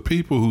 So to the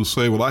people who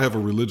say, well, I have a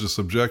religious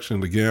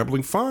objection to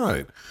gambling,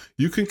 fine.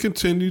 You can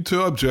continue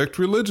to object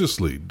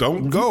religiously.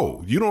 Don't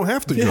go. You don't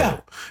have to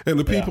go. And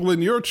the people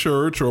in your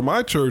church or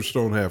my church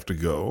don't have to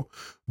go.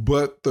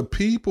 But the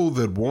people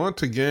that want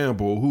to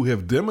gamble, who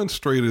have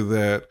demonstrated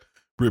that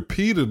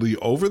repeatedly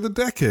over the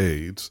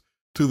decades,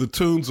 to the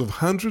tunes of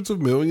hundreds of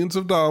millions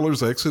of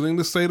dollars exiting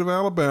the state of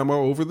Alabama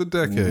over the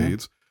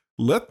decades,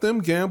 let them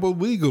gamble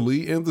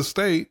legally in the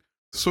state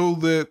so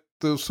that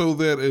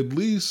at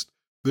least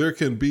there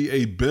can be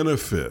a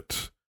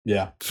benefit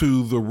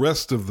to the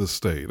rest of the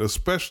state,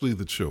 especially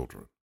the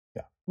children.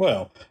 Yeah.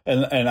 Well,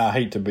 and I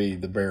hate to be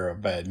the bearer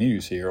of bad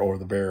news here, or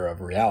the bearer of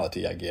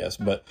reality, I guess,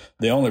 but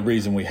the only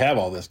reason we have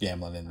all this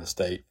gambling in the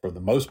state, for the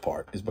most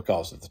part, is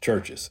because of the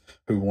churches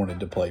who wanted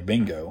to play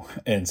bingo.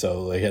 And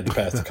so they had to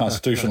pass the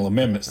constitutional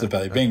amendments to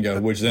play bingo,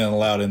 which then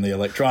allowed in the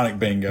electronic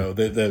bingo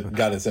that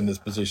got us in this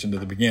position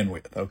to begin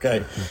with.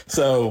 Okay.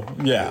 So,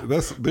 yeah.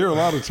 There are a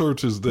lot of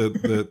churches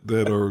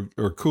that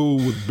are cool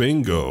with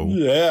bingo.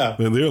 Yeah.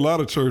 And there are a lot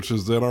of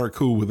churches that aren't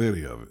cool with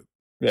any of it.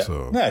 Yeah,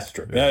 so, that's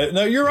true.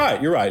 No, you're right.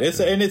 You're right.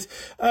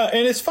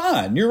 It's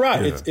fine. You're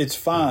right. Yeah. It's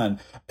fine.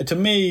 To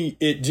me,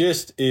 it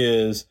just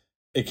is.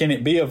 Can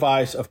it be a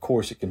vice? Of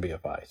course, it can be a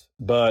vice.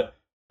 But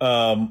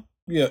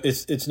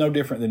it's no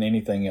different than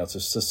anything else.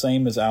 It's the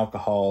same as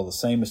alcohol, the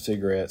same as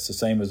cigarettes, the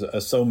same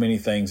as so many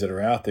things that are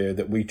out there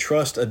that we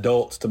trust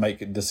adults to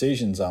make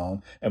decisions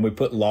on, and we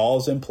put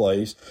laws in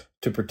place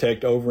to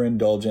protect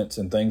overindulgence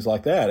and things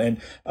like that,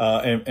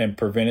 and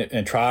prevent it,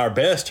 and try our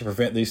best to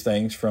prevent these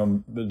things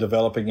from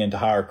developing into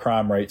higher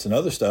crime rates and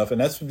other stuff. And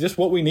that's just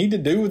what we need to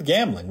do with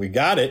gambling. We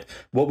got it.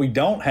 What we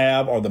don't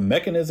have are the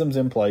mechanisms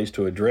in place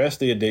to address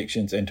the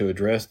addictions and to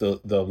address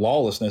the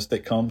lawlessness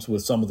that comes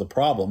with some of the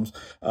problems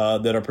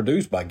that are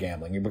produced by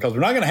gambling. Because we're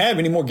not going to have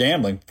any more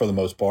gambling for the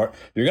most part.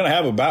 You're going to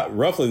have about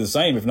roughly the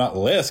same, if not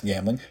less,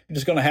 gambling. You're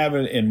just going to have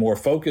it in more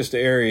focused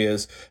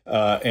areas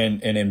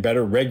and in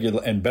better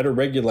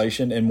regulation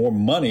and more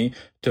money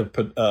to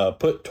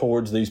put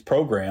towards these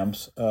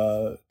programs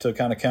to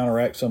kind of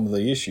counteract some of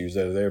the issues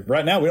that are there.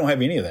 Right now, we don't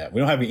have any of that. We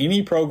don't have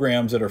any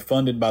programs that are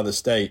funded by the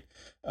state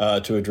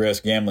to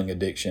address gambling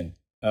addiction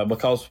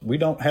because we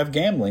don't have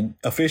gambling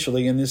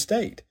officially in this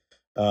state.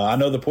 I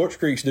know the Porch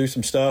Creeks do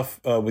some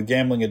stuff with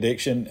gambling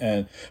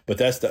addiction, but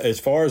that's as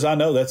far as I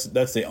know, that's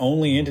the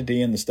only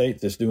entity in the state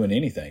that's doing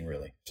anything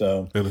really.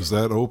 So, and is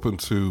that open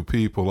to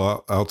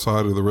people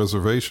outside of the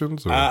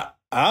reservations? Or?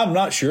 I'm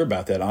not sure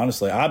about that,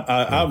 honestly.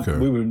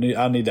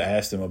 I need to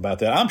ask them about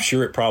that. I'm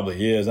sure it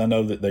probably is. I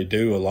know that they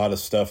do a lot of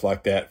stuff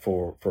like that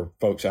for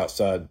folks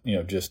outside,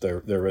 just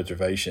their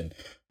reservation.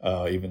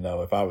 Even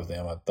though if I was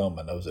them, I'd thumb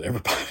my nose at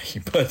everybody.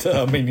 But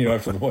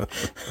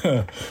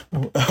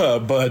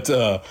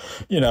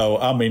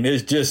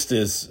it's just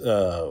as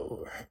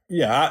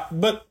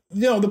but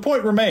the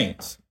point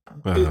remains.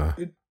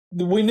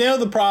 We know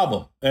the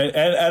problem,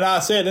 and I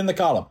said in the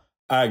column,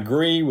 I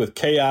agree with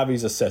Kay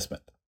Ivey's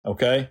assessment.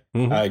 Okay,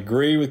 I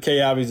agree with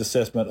Kay Ivey's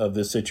assessment of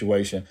this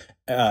situation.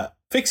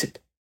 Fix it.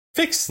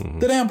 Fix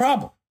the damn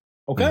problem.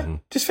 Okay,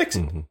 just fix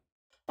it.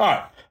 All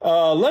right,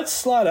 let's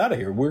slide out of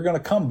here. We're going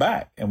to come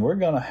back, and we're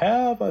going to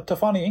have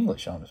Tafani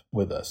English on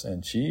with us,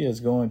 and she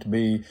is going to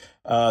be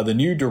the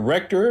new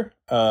director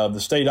of the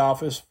state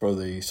office for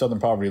the Southern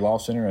Poverty Law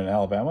Center in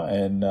Alabama.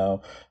 And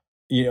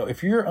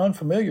if you're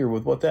unfamiliar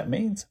with what that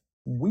means,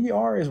 we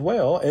are as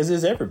well, as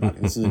is everybody.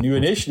 This is a new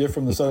initiative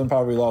from the Southern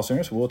Poverty Law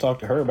Center, so we'll talk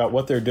to her about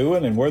what they're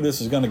doing and where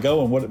this is going to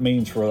go and what it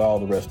means for all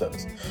the rest of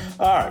us.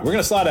 All right, we're going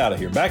to slide out of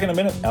here. Back in a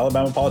minute,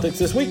 Alabama Politics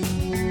This Week.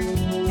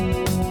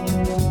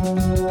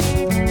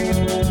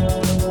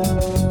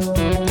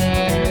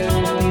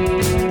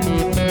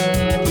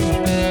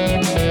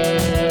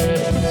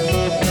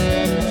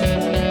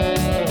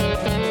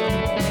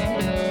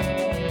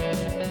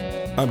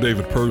 I'm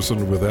David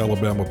Person with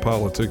Alabama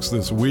Politics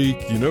This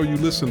Week. You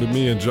listen to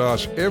me and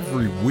Josh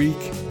every week,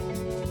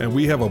 and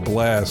we have a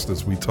blast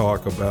as we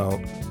talk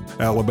about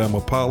Alabama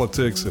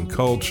politics and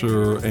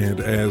culture, and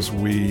as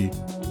we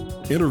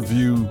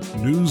interview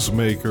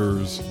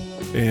newsmakers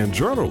and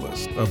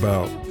journalists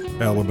about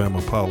Alabama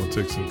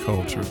politics and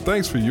culture.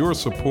 Thanks for your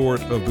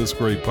support of this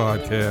great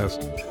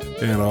podcast,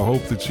 and I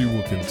hope that you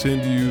will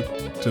continue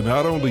to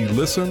not only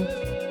listen,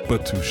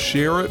 but to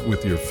share it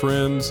with your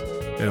friends,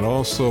 and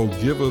also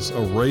give us a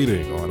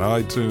rating on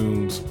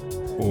iTunes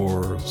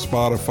or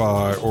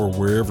Spotify or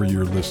wherever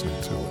you're listening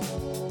to it.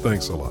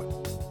 Thanks a lot.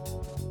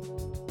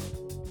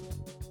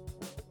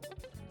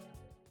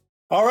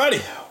 All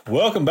righty.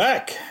 Welcome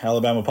back.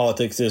 Alabama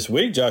Politics This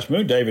Week. Josh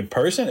Moon, David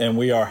Person, and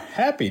we are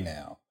happy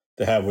now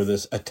to have with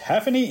us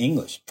Tafani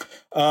English,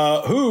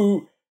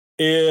 who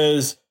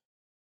is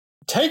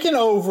taking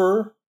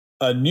over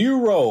a new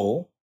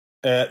role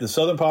at the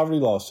Southern Poverty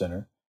Law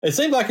Center. It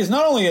seems like it's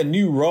not only a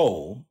new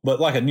role, but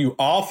like a new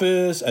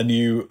office, a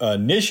new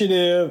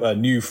initiative, a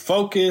new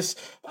focus.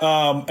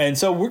 And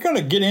so we're going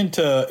to get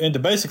into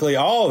basically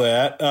all of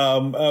that.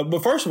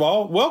 But first of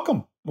all,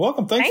 welcome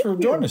Welcome. Thanks for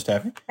joining us,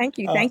 Taffy. Thank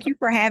you. Thank you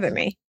for having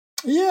me.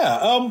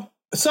 Yeah.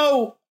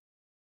 So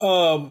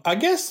I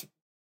guess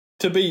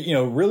to be,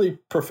 really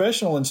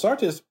professional and start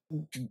this,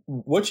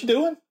 what you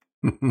doing?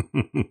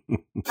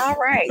 All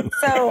right.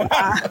 So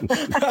I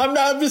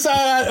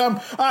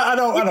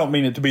don't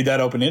mean it to be that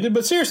open ended,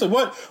 but seriously,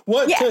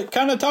 to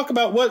kind of talk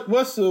about what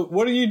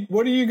are you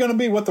going to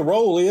be, what the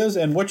role is,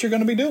 and what you're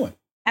going to be doing.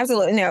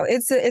 Absolutely. No,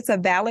 it's a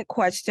valid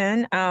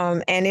question.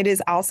 And it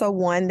is also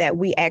one that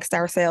we asked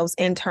ourselves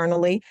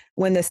internally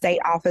when the state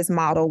office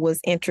model was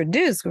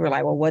introduced. We were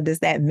like, well, what does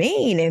that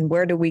mean? And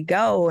where do we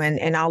go?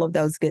 And all of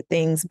those good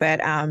things.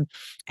 But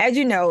as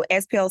you know,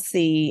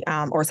 SPLC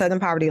or Southern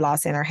Poverty Law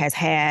Center has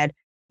had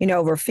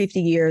over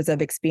 50 years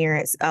of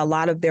experience. A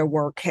lot of their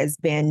work has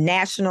been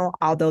national,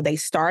 although they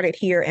started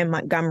here in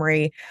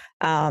Montgomery,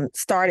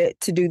 started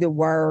to do the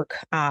work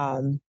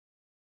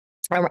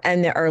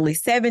in the early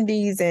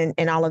 70s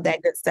and all of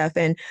that good stuff.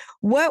 And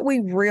what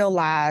we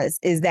realized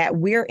is that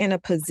we're in a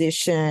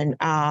position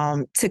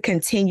to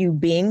continue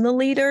being the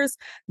leaders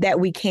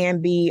that we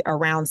can be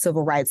around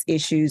civil rights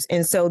issues.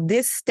 And so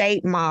this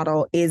state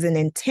model is an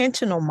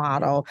intentional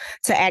model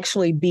to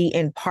actually be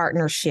in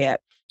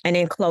partnership and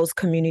in close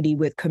community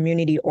with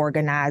community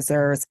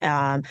organizers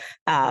and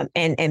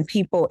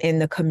people in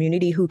the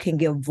community who can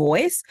give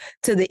voice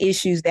to the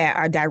issues that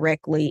are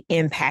directly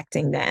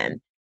impacting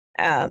them.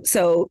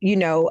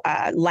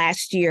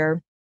 Last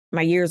year,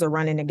 my years are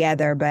running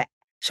together, but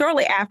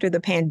shortly after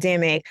the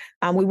pandemic,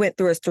 we went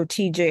through a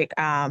strategic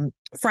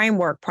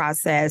framework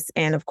process.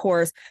 And of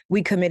course,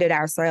 we committed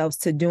ourselves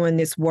to doing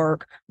this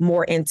work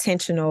more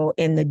intentional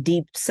in the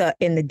deep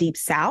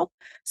South.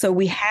 So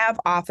we have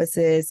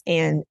offices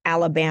in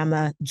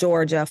Alabama,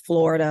 Georgia,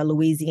 Florida,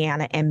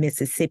 Louisiana, and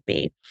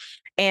Mississippi.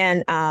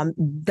 And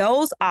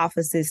those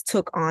offices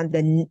took on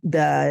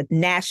the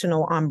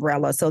national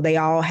umbrella. So they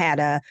all had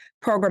a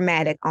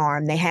programmatic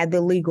arm. They had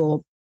the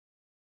legal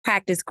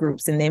practice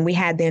groups, and then we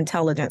had the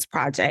intelligence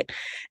project.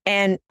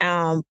 And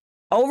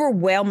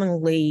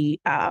overwhelmingly,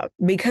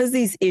 because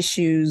these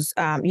issues,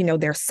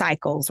 they're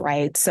cycles,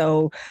 right?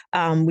 So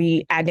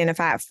we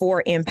identified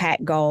 4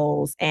 impact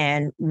goals,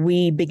 and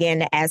we began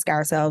to ask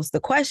ourselves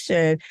the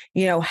question,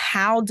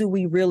 how do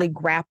we really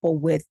grapple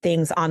with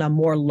things on a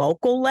more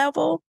local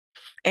level?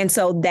 And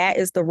so that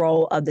is the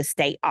role of the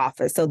state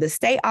office. So the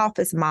state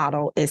office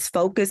model is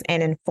focused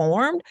and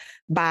informed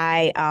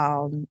by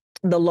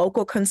the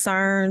local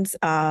concerns,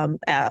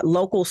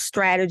 local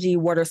strategy,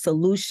 what are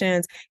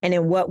solutions, and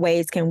in what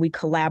ways can we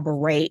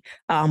collaborate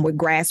with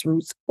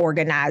grassroots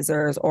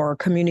organizers or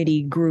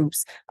community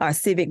groups,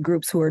 civic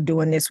groups who are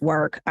doing this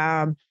work.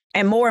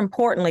 And more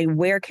importantly,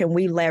 where can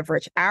we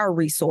leverage our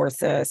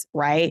resources,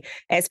 right?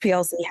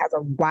 SPLC has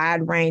a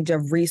wide range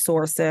of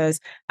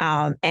resources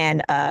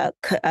and a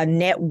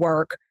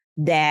network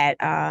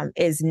that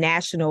is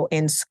national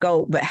in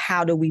scope, but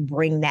how do we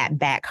bring that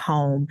back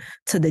home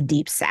to the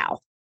Deep South?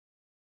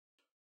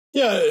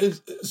 Yeah,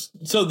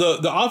 so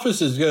the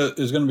office is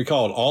going to be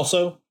called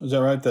ALSO, is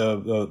that right? The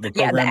program?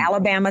 Yeah, the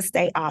Alabama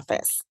State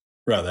Office.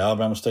 Right, the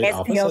Alabama State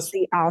Office.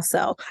 SPLC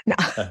also. No.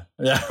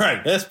 Yeah,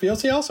 right.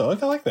 SPLC also.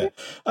 Okay, I like that.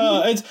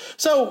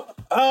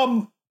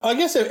 I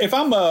guess if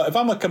I'm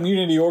a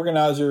community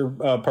organizer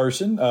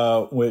person,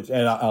 which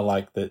I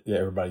like that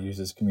everybody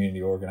uses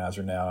community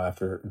organizer now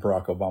after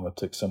Barack Obama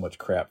took so much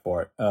crap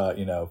for it,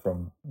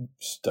 from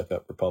stuck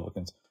up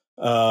Republicans.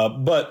 I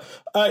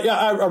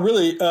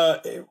really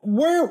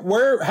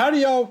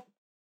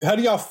how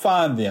do y'all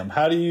find them?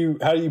 How do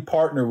you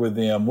partner with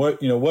them?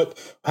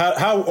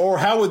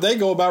 How would they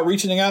go about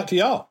reaching out to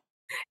y'all?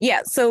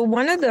 Yeah. So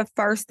one of the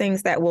first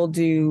things that we'll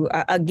do,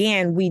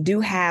 again, we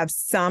do have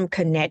some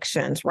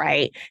connections,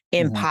 right,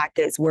 in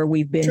pockets where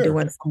we've been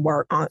doing some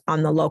work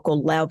on the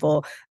local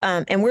level.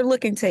 And we're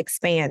looking to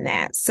expand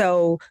that.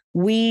 So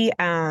we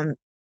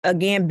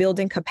again,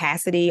 building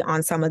capacity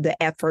on some of the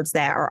efforts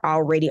that are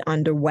already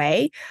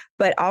underway.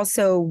 But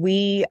also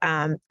we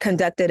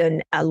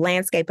conducted a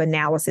landscape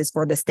analysis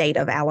for the state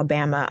of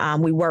Alabama.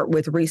 We worked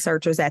with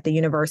researchers at the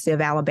University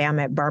of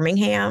Alabama at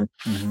Birmingham.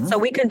 So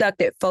we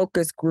conducted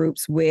focus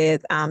groups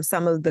with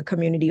some of the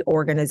community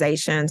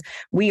organizations.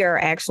 We are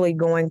actually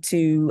going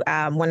to,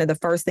 one of the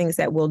first things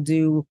that we'll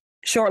do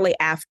shortly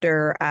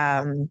after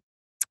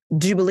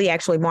Jubilee,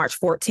 actually March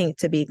 14th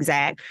to be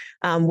exact,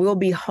 we'll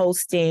be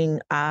hosting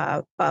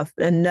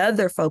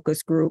another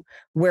focus group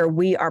where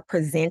we are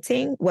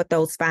presenting what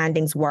those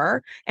findings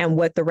were and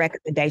what the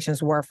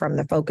recommendations were from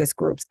the focus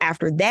groups.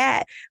 After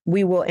that,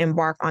 we will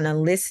embark on a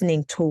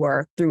listening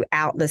tour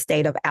throughout the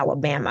state of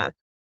Alabama.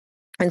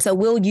 And so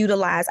we'll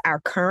utilize our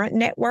current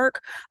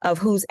network of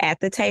who's at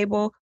the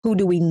table, who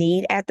do we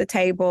need at the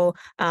table,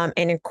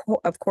 and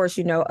of course,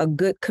 a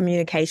good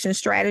communication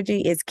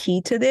strategy is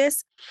key to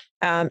this.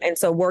 And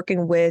so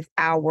working with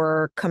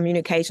our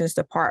communications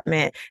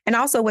department and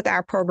also with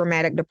our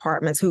programmatic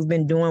departments who've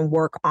been doing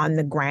work on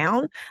the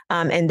ground.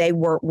 And they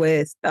work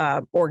with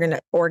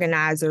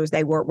organizers,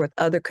 they work with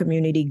other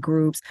community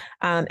groups,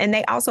 and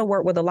they also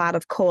work with a lot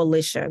of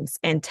coalitions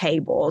and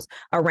tables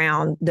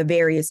around the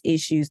various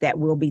issues that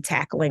we'll be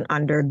tackling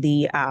under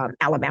the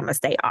Alabama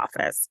State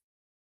Office.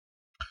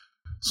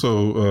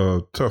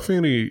 So,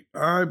 Tafini,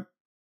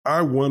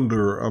 I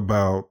wonder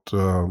about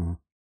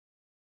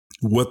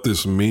what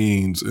this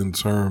means in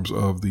terms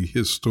of the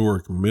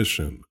historic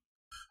mission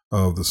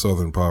of the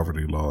Southern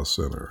Poverty Law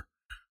Center.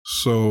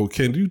 So,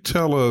 can you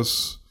tell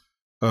us?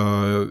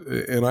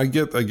 And I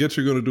get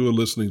you're going to do a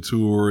listening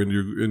tour, and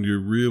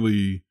you're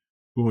really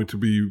going to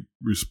be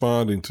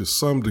responding to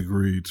some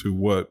degree to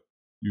what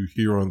you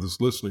hear on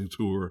this listening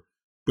tour.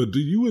 But do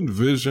you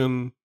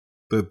envision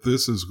that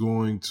this is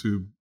going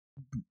to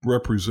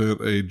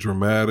represent a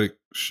dramatic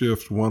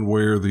shift one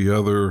way or the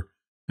other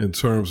in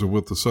terms of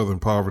what the Southern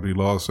Poverty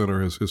Law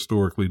Center has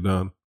historically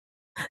done?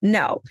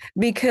 No,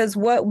 because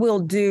what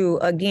we'll do,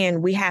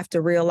 again, we have to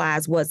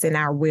realize what's in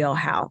our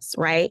wheelhouse,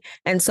 right?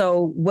 And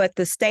so what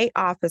the state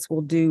office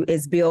will do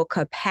is build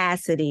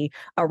capacity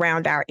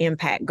around our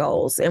impact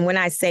goals. And when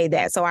I say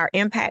that, so our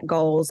impact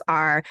goals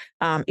are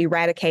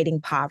eradicating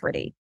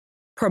poverty,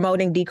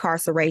 promoting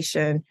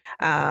decarceration,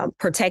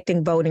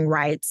 protecting voting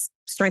rights,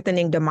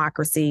 strengthening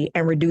democracy,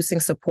 and reducing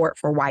support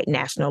for white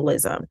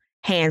nationalism.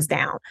 Hands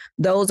down.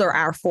 Those are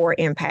our 4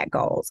 impact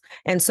goals.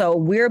 And so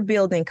we're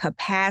building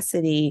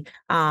capacity,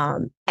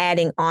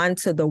 adding on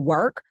to the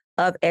work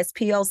of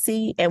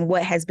SPLC. And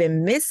what has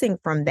been missing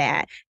from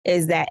that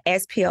is that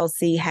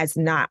SPLC has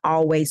not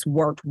always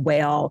worked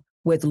well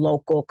with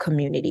local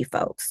community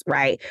folks,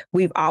 right?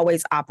 We've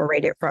always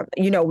operated from,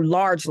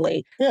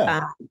 largely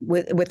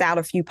without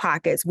a few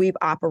pockets, we've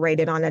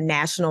operated on a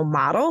national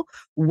model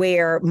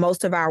where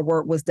most of our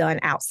work was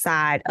done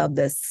outside of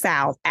the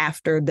South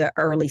after the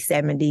early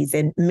 70s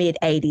and mid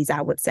 80s,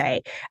 I would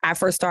say. I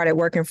first started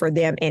working for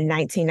them in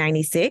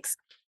 1996.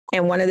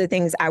 And one of the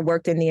things, I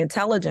worked in the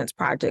intelligence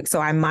project. So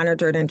I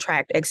monitored and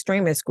tracked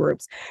extremist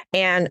groups.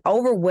 And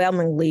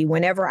overwhelmingly,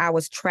 whenever I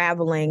was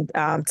traveling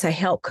to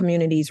help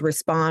communities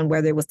respond,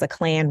 whether it was the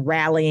Klan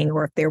rallying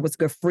or if there was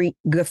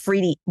graffiti,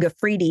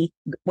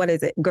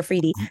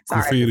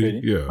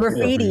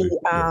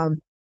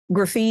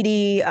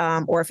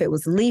 or if it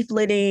was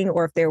leafleting,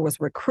 or if there was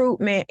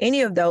recruitment,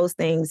 any of those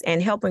things,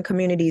 and helping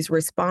communities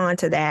respond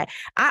to that,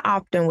 I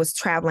often was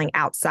traveling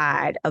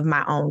outside of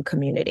my own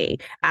community.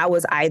 I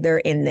was either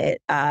in the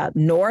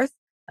North,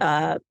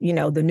 the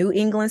New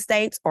England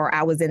states, or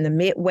I was in the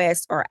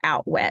Midwest or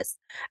out West.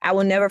 I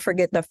will never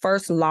forget the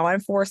first law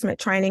enforcement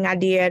training I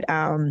did.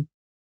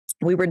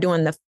 We were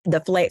doing the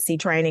FLETC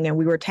training, and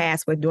we were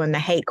tasked with doing the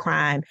hate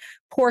crime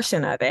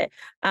portion of it.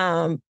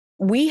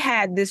 We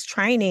had this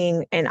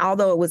training, and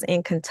although it was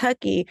in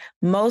Kentucky,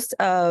 most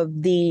of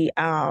the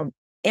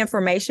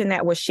information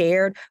that was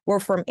shared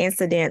were from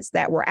incidents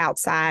that were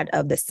outside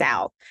of the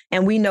South.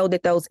 And we know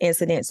that those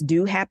incidents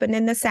do happen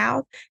in the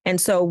South.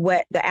 And so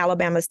what the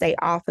Alabama State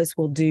Office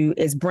will do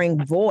is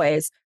bring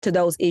voice to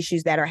those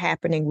issues that are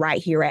happening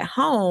right here at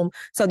home,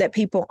 so that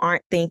people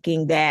aren't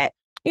thinking that,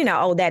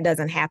 that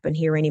doesn't happen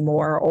here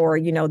anymore, or,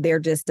 they're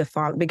just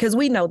defunct, because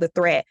we know the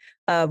threat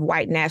of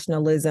white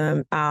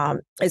nationalism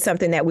is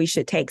something that we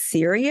should take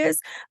serious.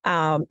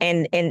 And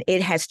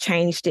it has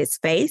changed its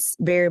face,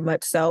 very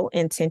much so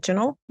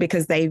intentional,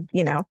 because they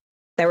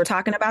were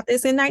talking about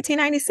this in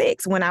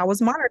 1996 when I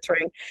was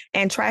monitoring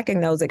and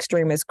tracking those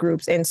extremist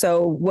groups. And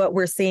so what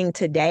we're seeing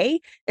today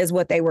is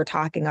what they were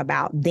talking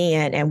about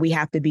then. And we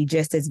have to be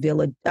just as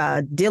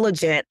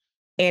diligent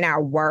in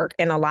our work.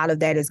 And a lot of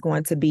that is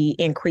going to be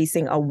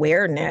increasing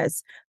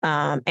awareness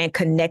and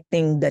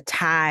connecting the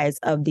ties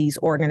of these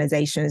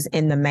organizations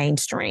in the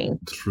mainstream.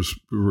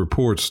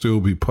 Reports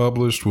still be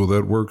published? Will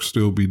that work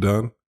still be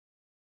done?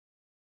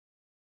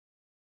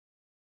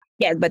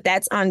 Yeah, but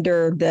that's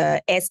under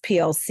the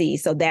SPLC.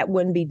 So that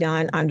wouldn't be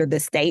done under the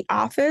state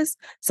office.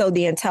 So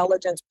the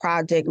Intelligence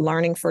Project,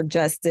 Learning for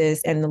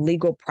Justice, and the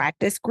legal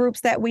practice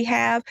groups that we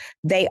have,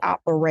 they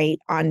operate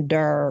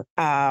under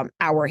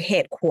our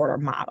headquarter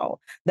model.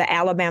 The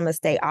Alabama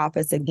State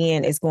Office,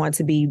 again, is going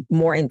to be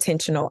more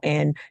intentional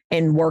in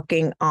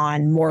working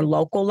on more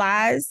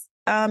localized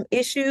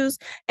issues.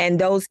 And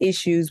those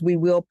issues, we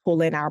will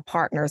pull in our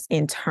partners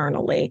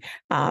internally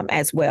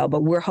as well.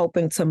 But we're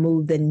hoping to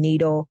move the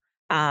needle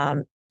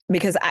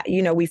because,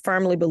 we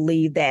firmly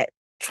believe that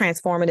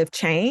transformative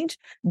change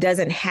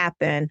doesn't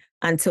happen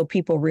until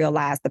people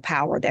realize the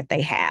power that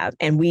they have.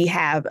 And we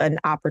have an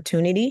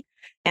opportunity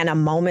and a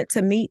moment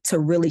to meet to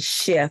really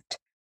shift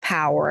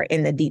power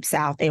in the Deep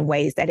South in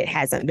ways that it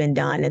hasn't been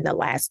done in the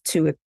last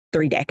 2 or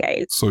 3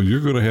 decades. So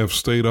you're going to have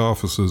state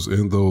offices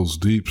in those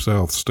Deep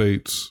South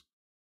states,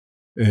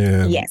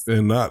 and yes,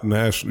 and not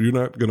national. You're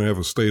not going to have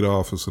a state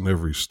office in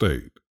every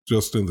state,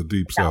 just in the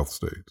Deep South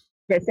states.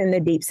 Just in the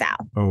Deep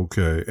South.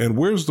 Okay. And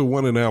where's the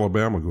one in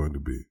Alabama going to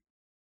be?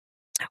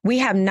 We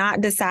have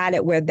not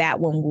decided where that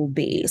one will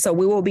be. So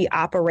we will be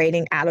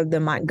operating out of the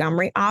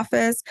Montgomery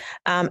office.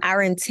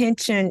 Our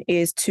intention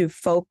is to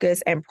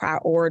focus and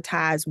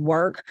prioritize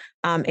work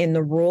in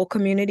the rural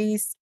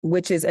communities,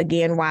 which is,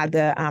 again, why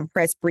the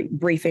press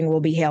briefing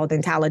will be held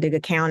in Talladega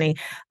County.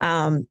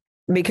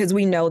 Because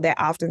we know that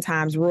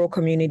oftentimes rural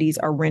communities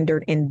are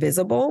rendered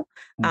invisible,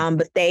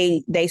 but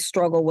they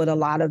struggle with a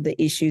lot of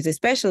the issues,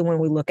 especially when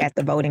we look at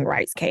the voting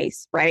rights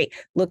case, right?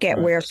 Look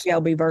at where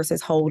Shelby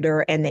versus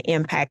Holder and the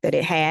impact that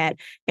it had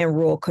in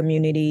rural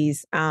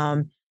communities.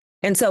 And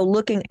so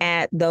looking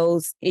at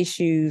those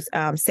issues,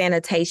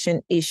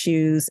 sanitation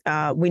issues,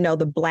 we know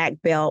the Black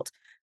Belt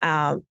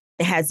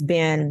has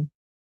been,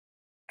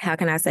 how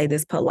can I say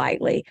this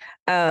politely?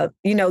 There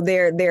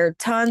are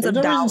tons of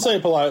dollars. Say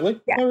it politely.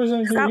 Yeah.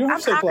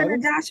 I'm talking to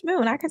Josh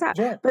Moon. I can talk,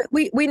 right. But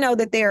we know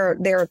that there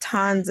are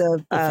tons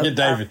of. Forget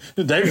David.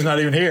 David's not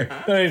even here.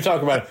 Don't even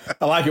talk about it.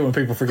 I like it when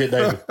people forget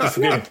David. Just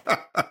forget him.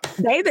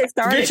 David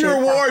started. Get your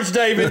awards,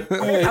 David.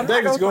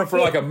 David's going for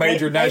like a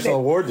major national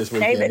award this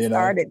weekend. David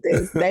started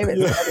this.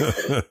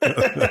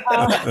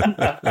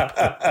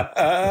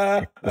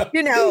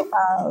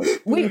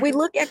 We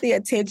look at the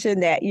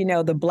attention that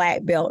the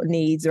Black Belt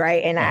needs,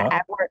 right? And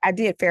I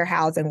did fair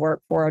housing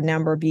work for a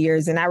number of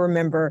years, and I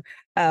remember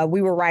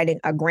we were writing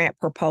a grant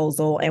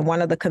proposal, and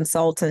one of the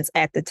consultants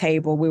at the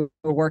table, we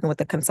were working with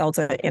a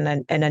consultant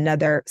in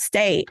another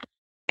state,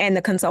 and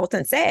the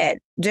consultant said,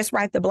 "Just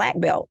write the Black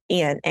Belt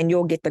in, and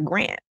you'll get the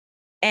grant."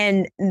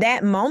 And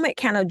that moment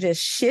kind of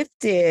just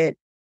shifted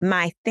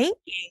my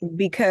thinking,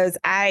 because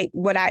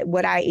what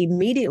I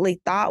immediately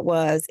thought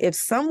was, if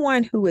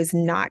someone who is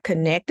not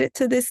connected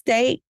to this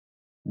state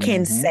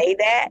can say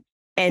that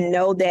and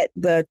know that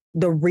the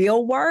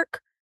real work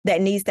that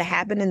needs to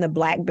happen in the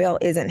Black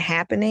Belt isn't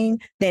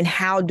happening, then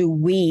how do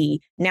we,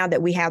 now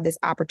that we have this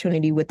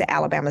opportunity with the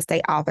Alabama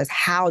State Office,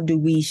 how do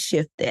we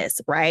shift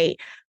this, right?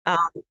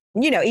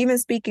 Even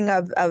speaking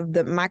of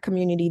my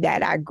community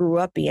that I grew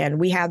up in,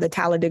 we have the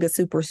Talladega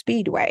Super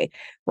Speedway,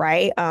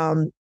 right?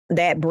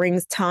 That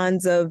brings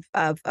tons of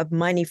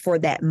money for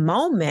that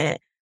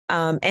moment.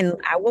 And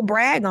I will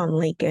brag on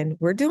Lincoln.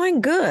 We're doing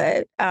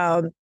good.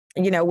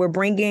 We're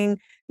bringing,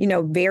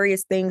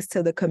 various things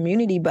to the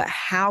community, but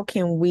how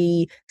can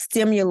we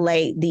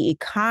stimulate the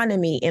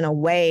economy in a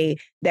way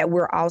that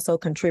we're also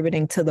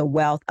contributing to the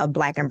wealth of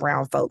Black and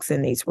brown folks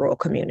in these rural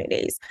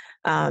communities?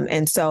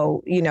 And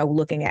so,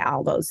 looking at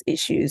all those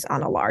issues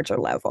on a larger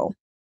level.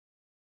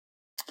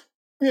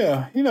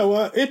 Yeah.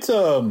 It's,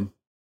 I've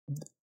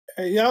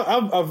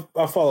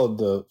followed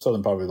the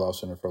Southern Poverty Law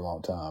Center for a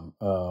long time.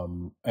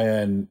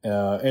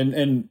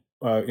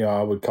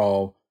 I would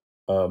call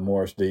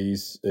Morris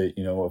Dees,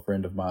 a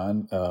friend of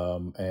mine,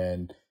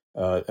 and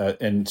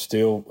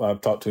still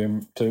I've talked to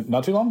him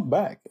not too long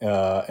back,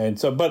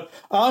 but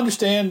I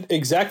understand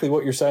exactly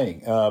what you're saying,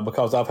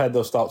 because I've had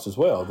those thoughts as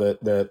well.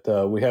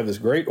 That we have this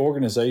great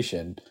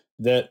organization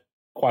that,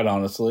 quite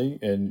honestly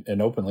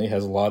and openly,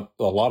 has a lot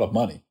of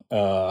money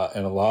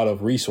and a lot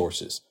of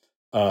resources,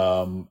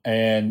 and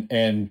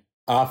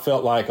I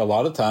felt like a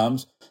lot of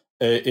times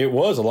it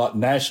was a lot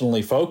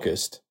nationally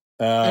focused.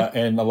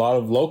 And a lot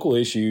of local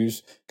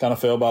issues kind of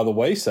fell by the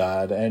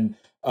wayside. And,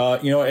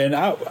 and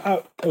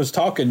I was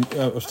telling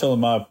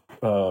my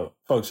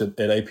folks at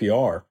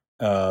APR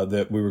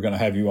that we were going to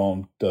have you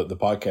on the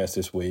podcast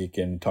this week,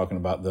 and talking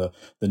about the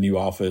new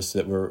office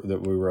that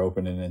we were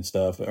opening and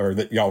stuff, or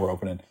that y'all were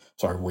opening.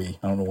 Sorry,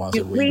 I don't know why I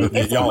said we,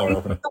 but y'all are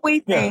opening.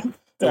 Yeah.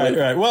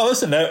 Right. Well,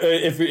 listen,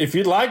 if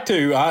you'd like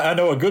to, I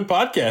know a good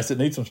podcast that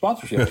needs some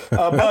sponsorship,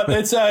 but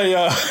it's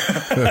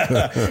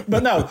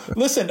but no,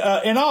 listen,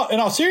 in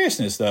all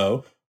seriousness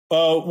though,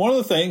 one of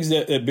the things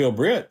that Bill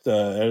Britt,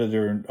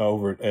 editor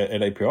over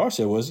at APR,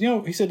 said was,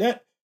 he said,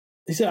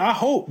 I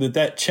hope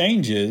that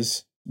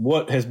changes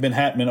what has been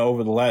happening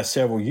over the last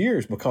several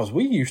years, because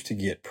we used to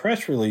get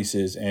press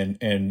releases and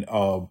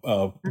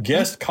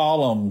guest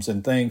columns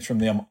and things from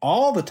them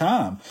all the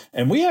time,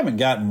 and we haven't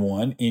gotten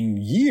one in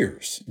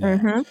years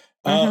now.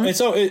 And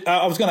so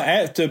I was going to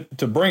ask,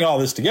 to bring all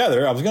this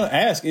together, I was going to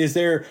ask, is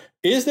there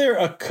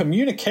a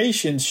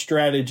communication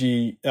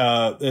strategy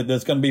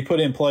that's going to be put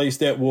in place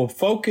that will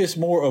focus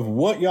more of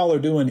what y'all are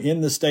doing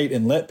in the state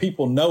and let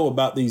people know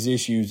about these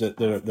issues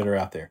that are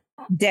out there?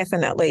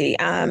 Definitely.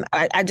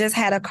 I just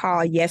had a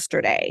call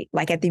yesterday,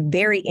 like at the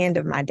very end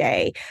of my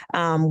day,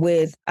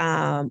 with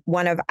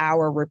one of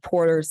our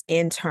reporters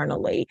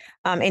internally.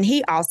 And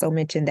he also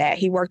mentioned that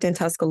he worked in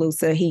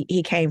Tuscaloosa.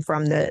 He came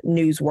from the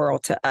news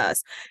world to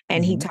us.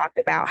 And he talked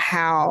about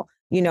how,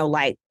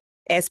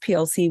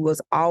 SPLC was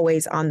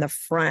always on the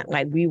front,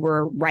 like we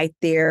were right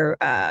there,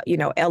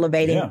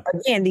 elevating,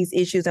 again, these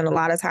issues, and a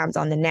lot of times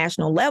on the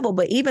national level,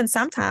 but even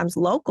sometimes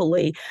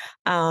locally,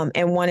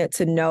 and wanted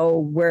to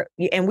know where,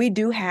 and we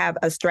do have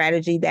a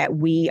strategy that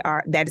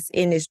is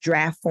in this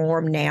draft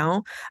form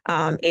now.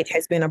 It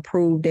has been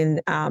approved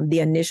in the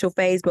initial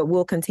phase, but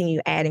we'll continue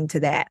adding to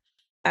that.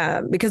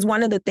 Because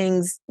one of the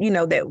things,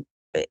 that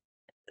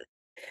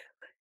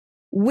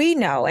we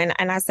know, and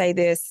I say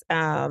this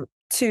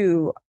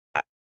too,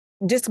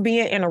 just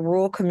being in a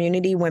rural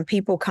community, when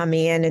people come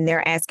in and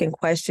they're asking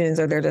questions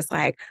or they're just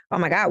like, oh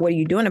my God, what are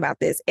you doing about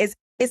this? It's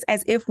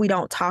as if we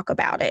don't talk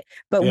about it.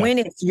 But when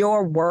it's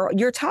your world,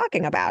 you're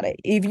talking about it.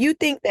 If you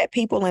think that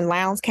people in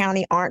Lowndes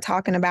County aren't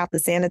talking about the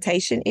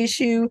sanitation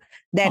issue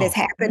that is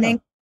happening,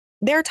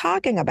 they're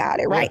talking about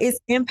it, right? It's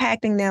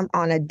impacting them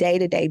on a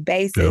day-to-day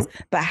basis.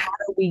 But how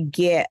do we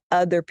get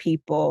other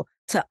people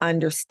to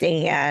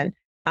understand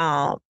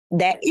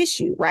that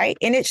issue, right?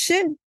 And it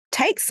shouldn't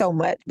take so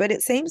much, but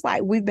it seems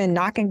like we've been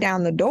knocking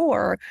down the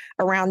door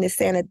around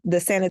the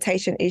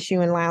sanitation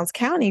issue in Lowndes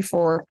County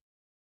for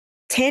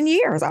 10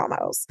 years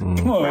almost.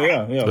 Oh,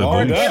 right?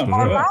 Long time.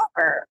 Or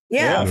longer.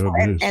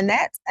 And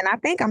I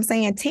think I'm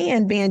saying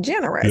 10 being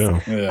generous.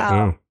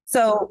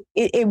 So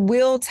it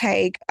will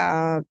take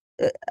a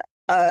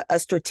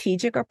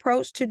strategic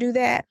approach to do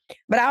that.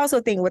 But I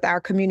also think with our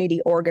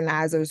community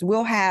organizers,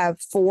 we'll have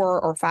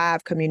 4 or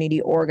 5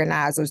 community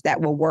organizers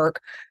that will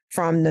work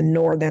from the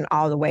northern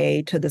all the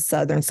way to the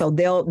southern. So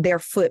their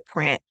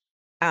footprint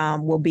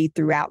will be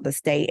throughout the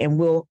state, and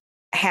we'll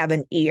have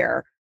an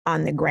ear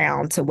on the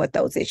ground to what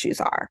those issues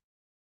are.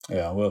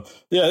 Yeah, well,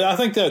 I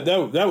think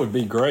that would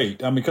be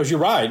great. I mean, because you're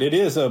right, it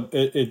is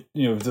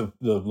the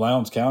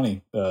Lowndes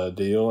County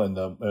deal, and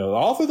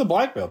all through the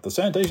Black Belt, the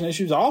sanitation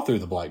issues all through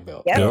the Black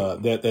Belt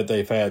that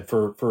they've had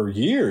for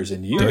years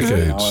and years,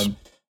 decades.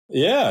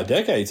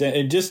 Decades,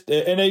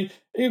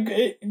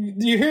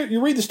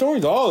 you read the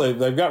stories. Oh,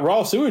 they've got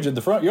raw sewage in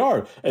the front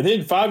yard, and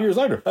then 5 years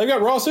later, they've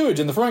got raw sewage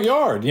in the front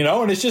yard.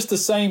 And it's just the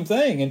same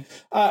thing. And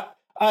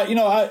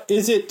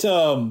is it?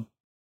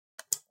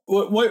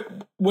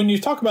 When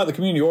you talk about the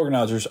community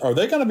organizers, are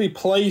they going to be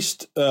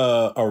placed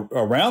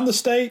around the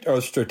state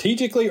or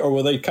strategically, or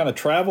will they kind of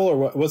travel,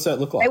 or what's that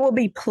look like? They will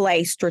be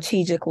placed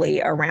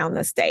strategically around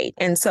the state.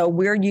 And so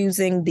we're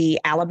using the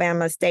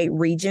Alabama State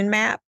Region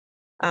map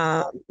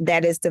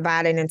that is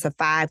divided into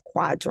 5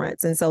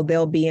 quadrants. And so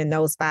they'll be in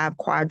those 5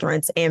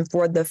 quadrants. And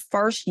for the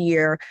first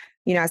year,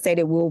 I said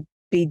it will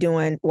be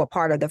doing,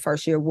 part of the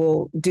first year,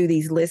 we'll do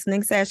these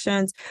listening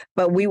sessions,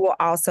 but we will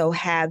also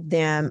have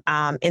them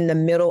in the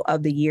middle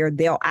of the year.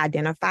 They'll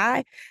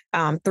identify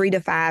 3 to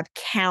 5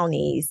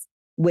 counties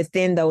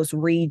within those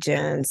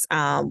regions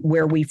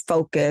where we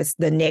focus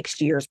the next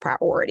year's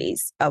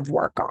priorities of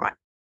work on.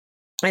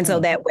 And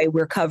so that way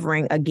we're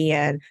covering,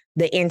 again,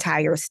 the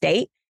entire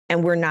state,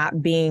 and we're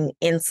not being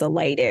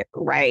insulated,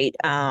 right?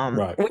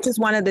 Which is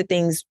one of the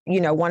things,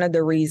 one of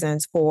the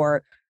reasons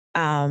for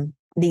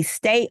the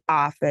state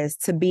office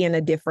to be in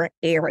a different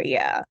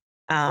area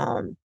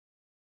per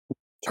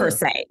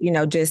se,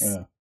 just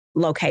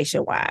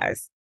location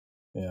wise.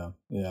 It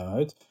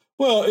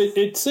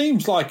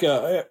seems like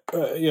a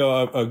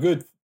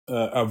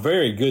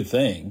very good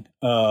thing.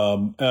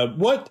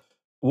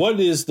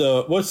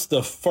 What's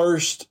the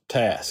first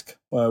task?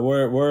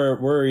 Where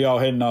are y'all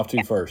heading off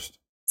to first?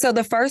 So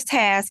the first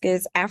task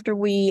is after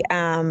we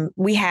have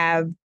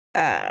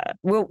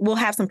we'll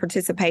have some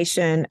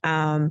participation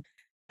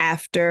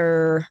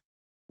after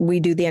we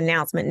do the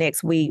announcement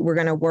next week. We're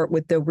going to work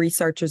with the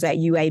researchers at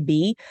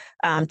UAB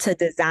to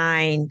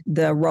design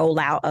the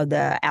rollout of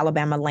the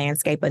Alabama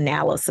landscape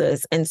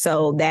analysis. And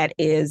so that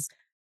is,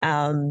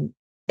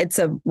 it's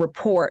a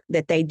report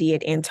that they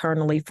did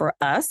internally for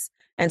us.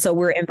 And so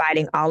we're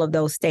inviting all of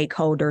those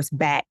stakeholders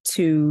back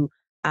to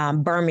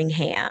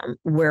Birmingham,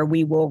 where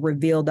we will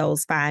reveal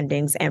those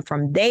findings. And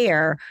from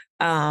there,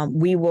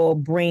 we will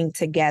bring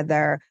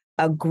together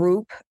a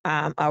group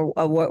of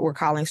what we're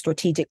calling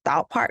strategic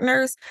thought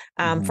partners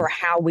for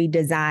how we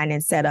design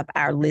and set up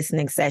our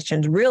listening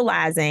sessions,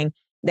 realizing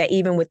that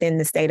even within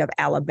the state of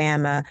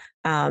Alabama,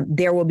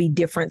 there will be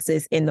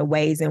differences in the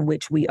ways in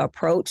which we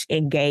approach,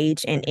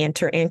 engage, and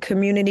enter in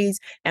communities.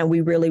 And we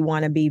really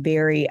want to be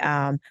very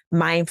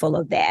mindful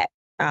of that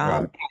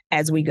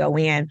as we go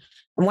in.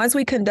 Once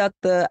we conduct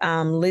the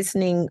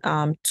listening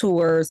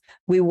tours,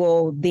 we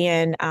will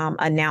then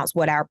announce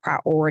what our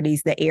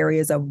priorities, the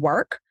areas of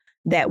work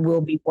that we'll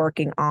be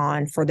working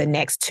on for the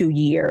next 2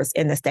 years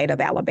in the state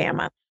of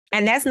Alabama.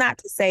 And that's not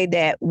to say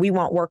that we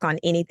won't work on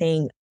any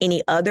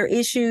other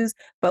issues,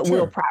 but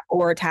we'll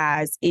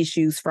prioritize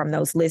issues from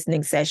those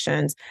listening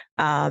sessions.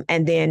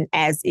 And then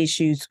as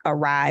issues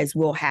arise,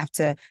 we'll have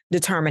to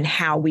determine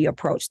how we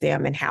approach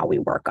them and how we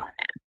work on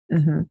them.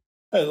 Mm-hmm.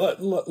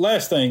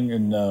 Last thing,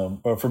 and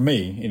for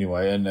me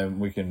anyway, and then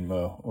we can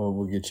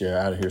we'll get you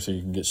out of here so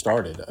you can get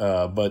started.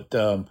 But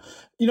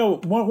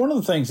one of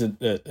the things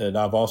that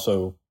I've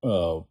also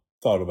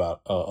thought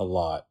about a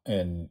lot,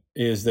 and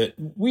is that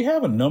we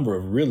have a number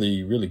of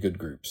really, really good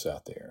groups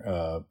out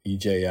there.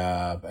 EJI,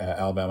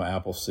 Alabama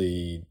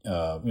Appleseed.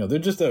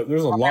 There's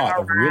a lot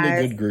of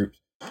really good groups.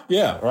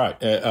 Yeah, right.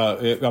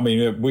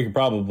 We could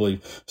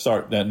probably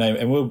start that name,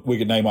 and we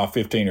could name off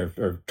 15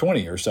 or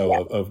 20 or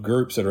so of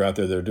groups that are out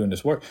there that are doing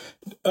this work.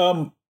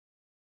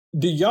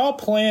 Do y'all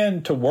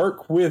plan to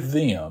work with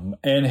them?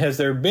 And has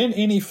there been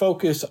any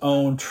focus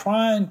on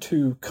trying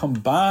to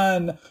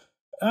combine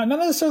not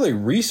necessarily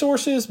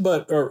resources,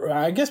 but or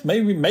I guess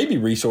maybe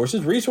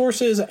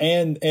resources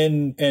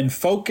and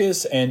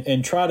focus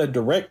and try to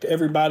direct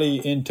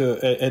everybody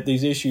into at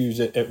these issues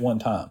at one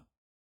time.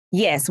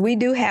 Yes, we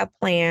do have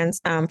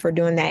plans for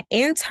doing that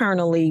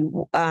internally.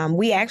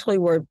 We actually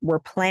were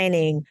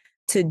planning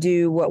to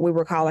do what we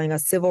were calling a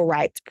civil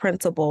rights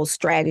principles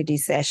strategy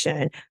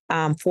session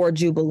for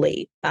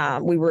Jubilee.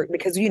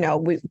 Because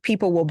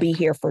people will be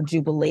here for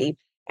Jubilee,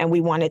 and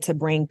we wanted to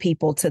bring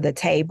people to the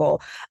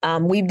table.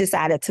 We've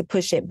decided to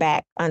push it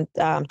back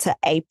to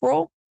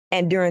April.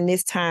 And during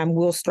this time,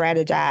 we'll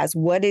strategize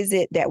what is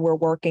it that we're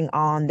working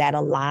on that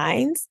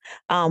aligns?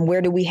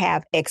 Where do we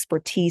have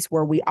expertise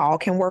where we all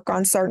can work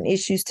on certain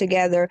issues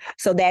together?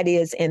 So that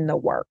is in the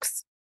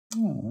works.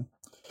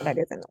 That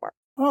is in the works.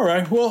 All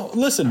right. Well,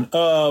 listen,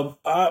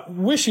 I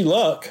wish you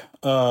luck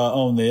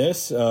on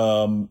this.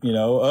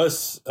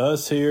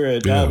 Us here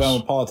at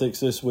Alabama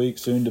Politics This Week,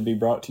 soon to be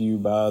brought to you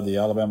by the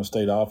Alabama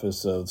State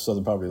Office of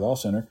Southern Poverty Law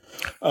Center.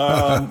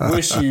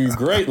 Wish you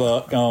great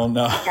luck on.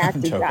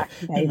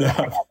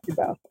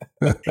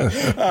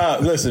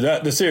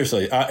 Listen,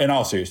 seriously, in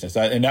all seriousness,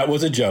 and that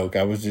was a joke.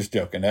 I was just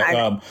joking.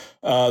 The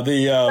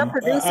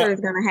producer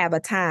is going to have a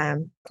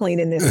time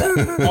cleaning this up.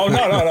 Oh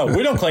no,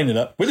 we don't clean it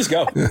up. We just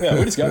go. Yeah,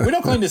 we just go. We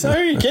don't clean this up.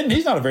 Are you kidding?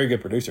 He's not a very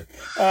good producer.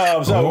 We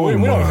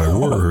don't.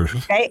 Word.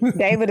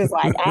 David is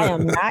like,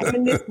 I'm not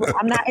in this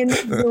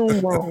Zoom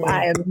room.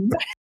 I am.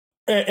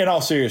 In all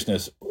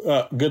seriousness,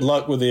 good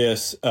luck with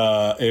this.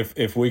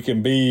 If we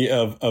can be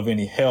of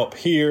any help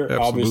here,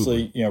 Absolutely.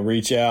 obviously,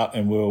 reach out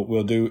and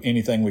we'll do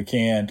anything we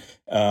can.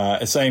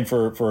 Same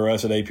for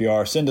us at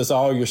APR. Send us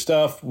all your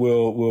stuff.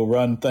 We'll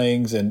run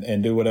things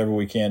and do whatever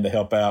we can to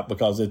help out,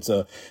 because it's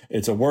a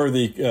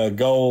worthy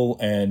goal,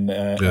 and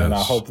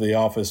I hope the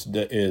office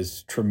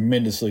is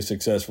tremendously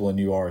successful, and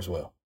you are as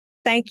well.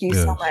 Thank you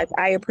so much.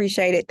 I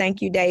appreciate it.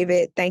 Thank you,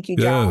 David. Thank you,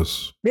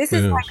 Josh. This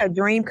is like a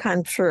dream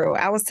come true.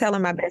 I was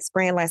telling my best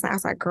friend last night, I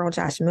was like, girl,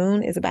 Josh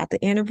Moon is about to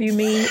interview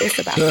me. It's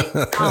about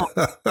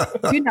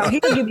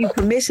he'll give you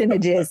permission to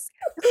just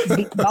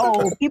be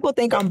bold. People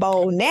think I'm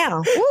bold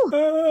now.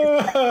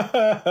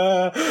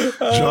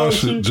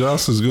 Josh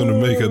is going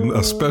to make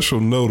a special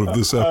note of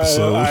this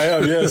episode. I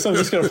am, yes. I'm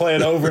just going to play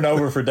it over and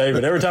over for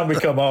David. Every time we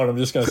come on, I'm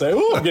just going to say,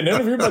 I'm getting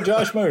interviewed by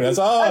Josh Moon. That's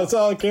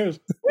all it cares.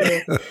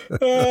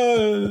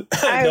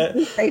 I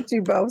appreciate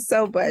you both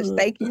so much.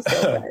 Thank you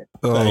so much.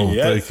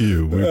 Thank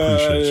you. We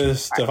appreciate you.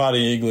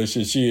 Stefani English,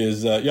 she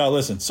is. Y'all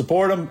listen,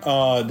 support them.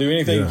 Do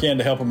anything you can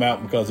to help them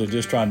out, because they're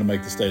just trying to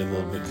make the state a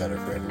little bit better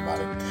for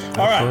everybody.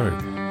 All right.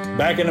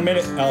 Back in a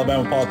minute.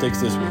 Alabama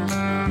Politics This Week.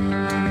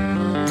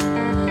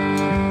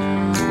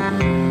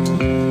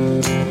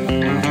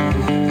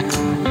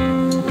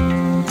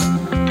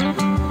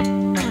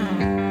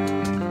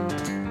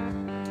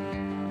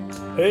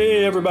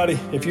 Hey, everybody.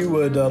 If you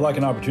would like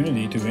an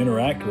opportunity to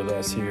interact with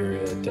us here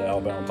at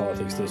Alabama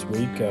Politics This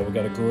Week, we've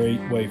got a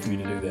great way for you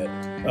to do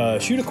that.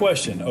 Shoot a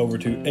question over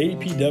to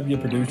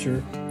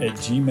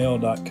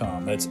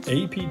apwproducer@gmail.com. That's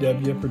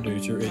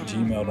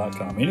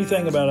apwproducer@gmail.com.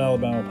 Anything about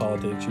Alabama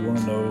politics you want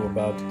to know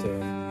about,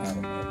 I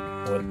don't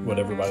know, what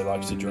everybody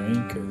likes to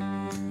drink, or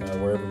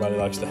where everybody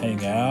likes to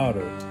hang out,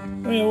 or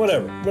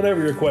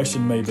whatever your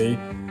question may be.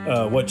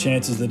 What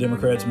chances the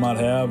Democrats might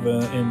have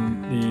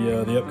in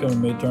the upcoming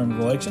midterm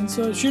elections,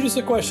 shoot us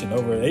a question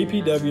over at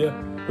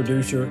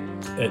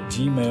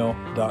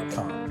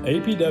apwproducer@gmail.com.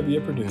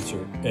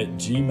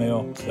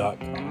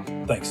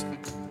 apwproducer@gmail.com. Thanks.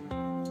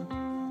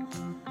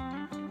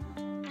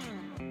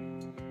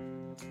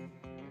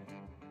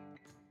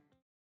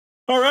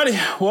 Alrighty,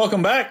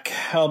 welcome back.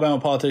 Alabama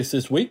Politics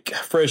This Week,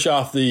 fresh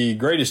off the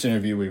greatest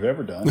interview we've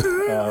ever done with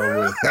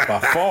by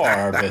far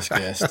our best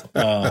guest,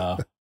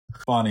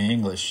 Bonnie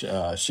English.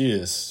 She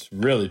is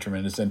really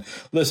tremendous. And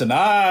listen,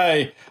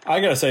 I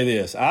gotta say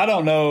this. I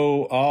don't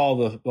know all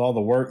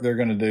the work they're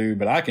gonna do,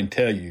 but I can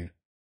tell you,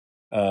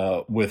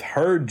 with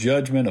her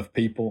judgment of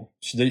people,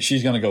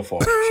 she's gonna go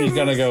far. She's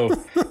gonna go.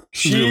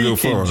 She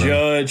can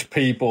judge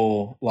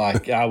people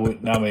like I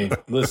would. I mean,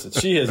 listen,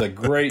 she is a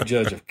great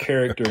judge of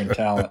character and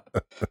talent.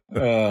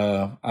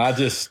 I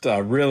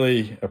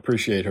really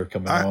appreciate her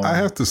coming on. I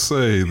have to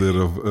say that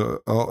of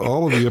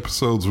all of the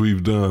episodes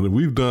we've done,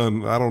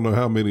 I don't know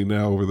how many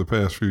now over the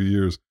past few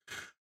years,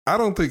 I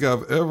don't think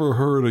I've ever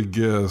heard a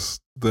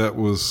guest that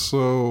was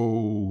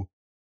so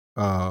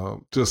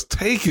just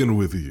taken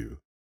with you.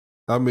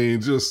 I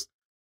mean, just,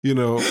 I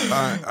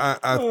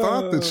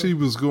thought that she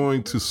was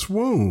going to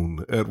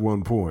swoon at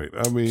one point.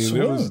 I mean,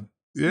 swoon.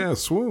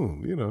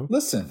 Swoon,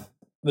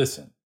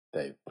 Listen,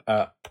 Dave,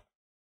 I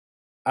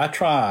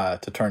try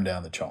to turn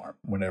down the charm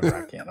whenever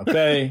I can.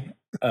 Okay.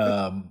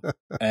 And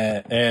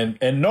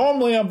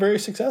normally I'm very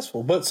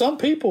successful, but some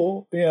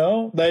people,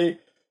 she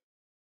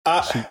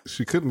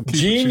couldn't keep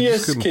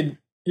genius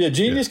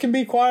Genius can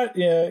be quite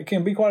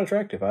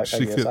attractive. I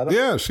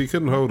guess. She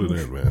couldn't hold it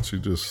in, man.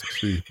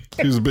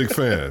 She's a big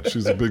fan.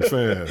 She's a big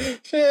fan.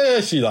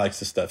 Yeah, she likes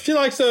the stuff. She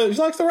likes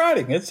the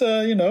writing. It's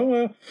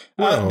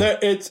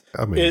it's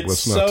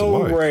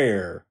so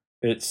rare.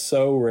 It's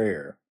so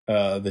rare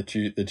that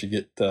you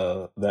get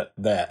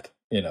that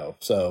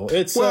So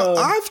it's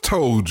I've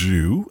told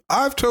you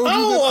that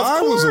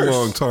I was a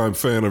longtime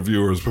fan of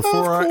yours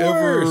before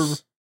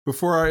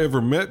I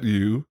ever met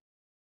you,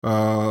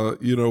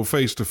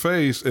 face to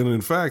face. And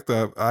in fact,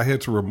 I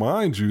had to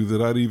remind you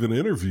that I'd even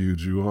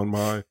interviewed you on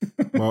my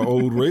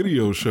old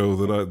radio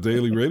show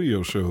daily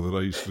radio show that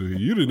I used to do.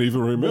 You didn't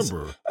even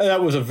remember.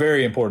 That was a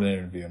very important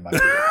interview in my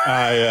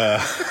career.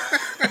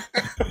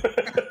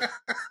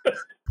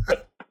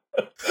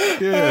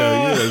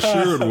 Yeah,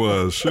 sure it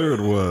was. It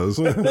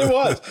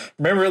was.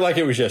 Remember it like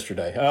it was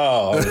yesterday.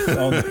 Oh,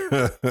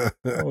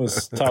 I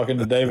was talking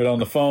to David on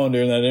the phone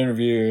during that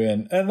interview,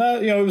 and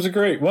that, it was a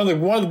great one of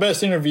the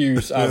best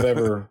interviews I've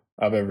ever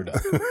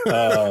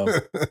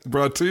done.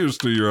 Brought tears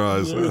to your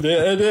eyes. Huh?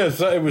 It is.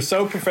 It was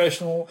so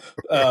professional,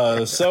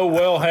 so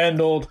well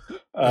handled.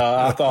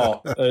 I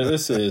thought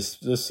this is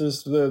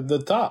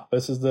the top.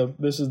 This is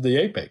the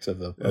apex of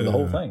the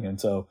whole thing. And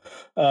so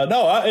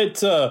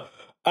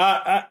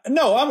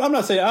I'm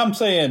not saying. I'm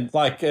saying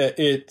like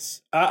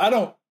it's. I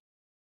don't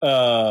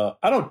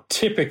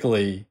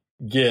typically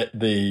get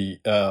the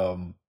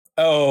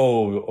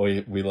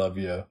we love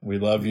you. We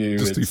love you.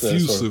 Just it's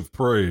effusive sort of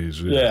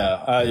praise.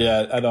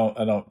 I don't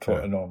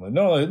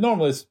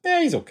normally it's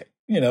he's okay.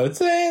 It's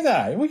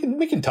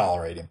we can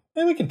tolerate him.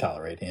 We can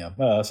tolerate him.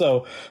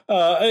 So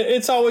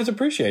it's always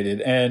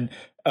appreciated. And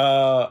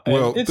now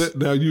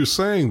you're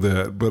saying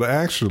that, but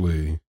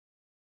actually,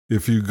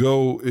 if you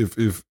go,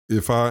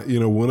 if I,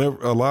 whenever,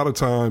 a lot of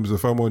times,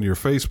 if I'm on your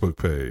Facebook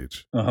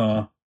page,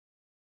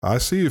 I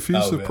see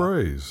effusive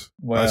praise.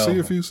 Well, I see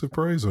effusive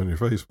praise on your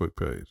Facebook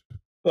page.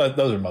 But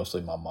those are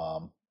mostly my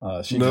mom.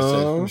 She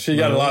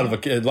got a lot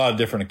of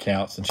different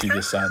accounts, and she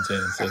just signs in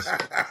and says.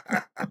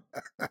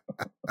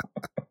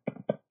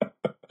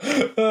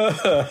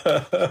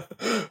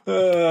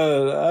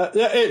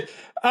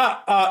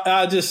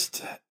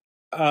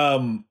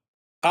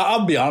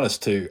 I'll be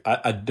honest too.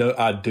 I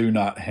do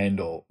not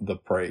handle the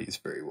praise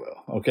very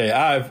well. Okay,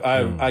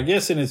 I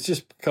guess, and it's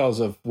just because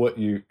of what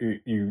you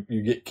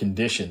get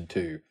conditioned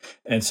to,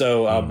 and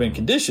so I've been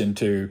conditioned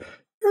to.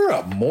 You're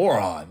a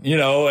moron,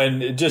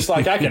 and just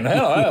like I can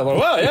handle that.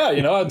 Well, yeah,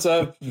 it's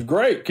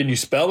great. Can you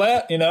spell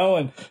that?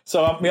 And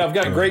so I've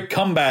got great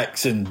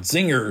comebacks and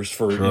zingers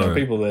for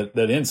people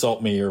that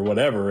insult me or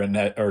whatever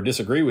or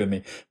disagree with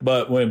me.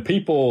 But when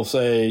people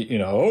say,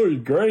 oh, he's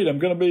great, I'm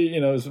going to be,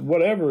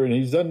 whatever, and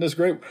he's done this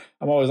great,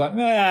 I'm always like,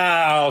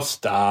 I'll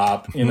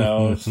stop.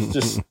 It's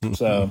just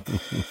so.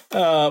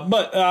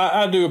 But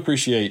I do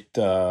appreciate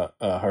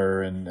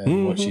her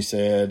and what she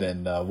said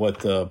and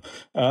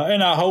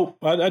and I hope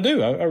I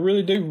do. I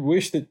really do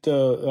wish that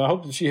I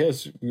hope that she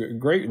has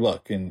great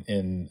luck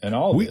in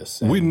all this.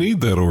 We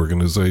need that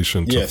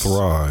organization to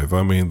thrive.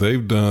 I mean,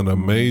 they've done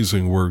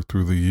amazing work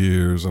through the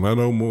years, and I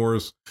know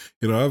Morris.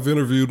 I've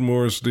interviewed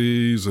Morris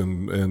Dees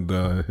and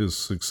his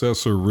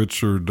successor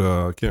Richard.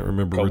 I can't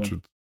remember Cohen.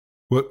 Richard.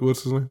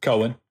 What's his name?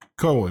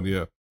 Cohen,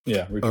 yeah.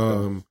 Yeah, Richard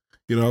Cohen.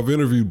 I've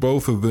interviewed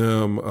both of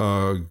them,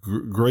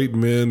 great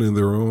men in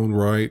their own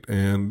right,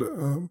 and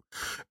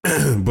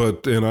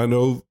I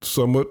know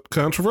somewhat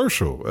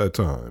controversial at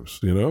times,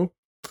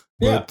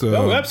 But,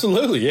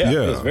 absolutely, yeah.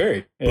 It's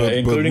very,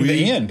 including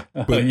the end,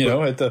 at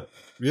the.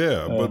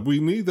 Yeah, but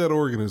we need that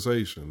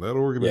organization. That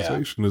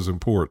organization is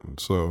important,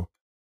 so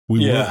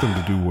we want them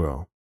to do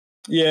well.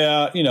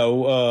 Yeah,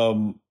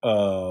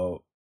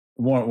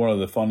 one of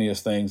the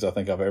funniest things I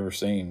think I've ever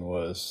seen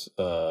was.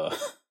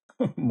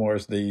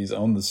 Morris Dees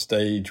on the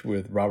stage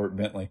with Robert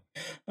Bentley,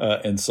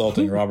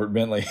 insulting Robert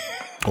Bentley.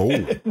 Oh,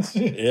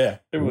 yeah,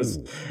 it was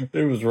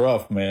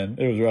rough, man.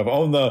 It was rough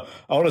on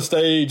a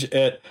stage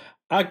at.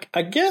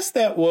 I guess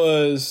it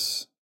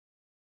was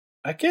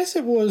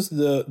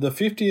the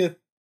 50th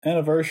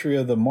anniversary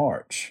of the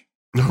march.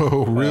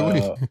 Oh,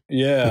 really?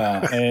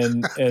 Yeah,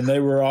 and they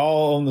were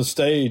all on the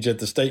stage at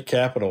the state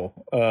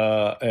capitol,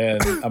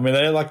 and I mean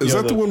they had like is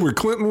that the one where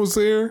Clinton was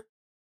there?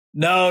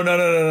 No.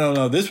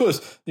 This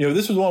was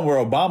one where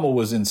Obama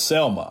was in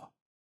Selma.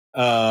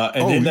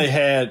 Then they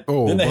had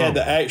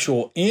the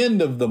actual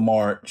end of the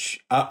march.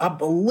 I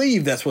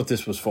believe that's what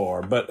this was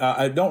for, but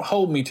I don't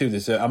hold me to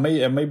this. I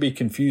may be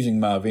confusing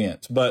my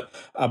events, but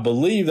I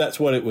believe that's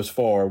what it was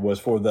for. Was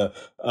for they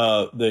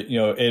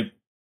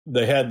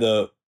had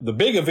the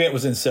big event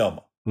was in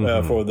Selma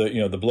for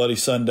the Bloody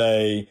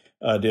Sunday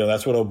deal.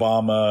 That's what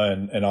Obama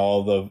and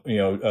all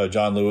the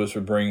John Lewis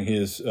would bring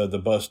his the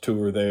bus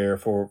tour there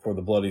for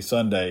the Bloody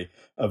Sunday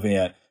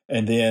event.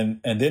 And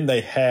then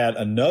they had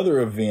another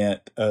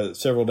event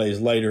several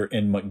days later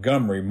in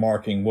Montgomery,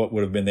 marking what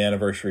would have been the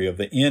anniversary of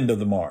the end of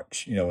the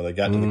march. Where they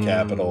got to the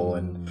Capitol,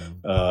 and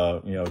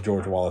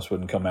George Wallace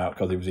wouldn't come out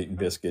because he was eating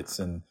biscuits,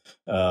 but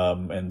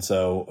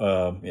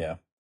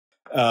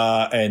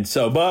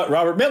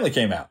Robert Bentley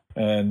came out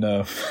and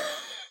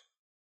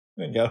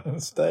got on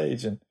the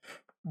stage, and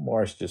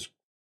Morris just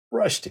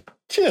crushed him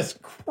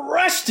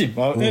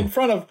in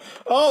front of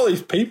all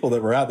these people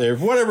that were out there.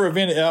 Whatever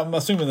event, I'm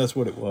assuming that's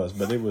what it was,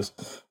 but it was,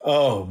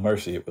 oh,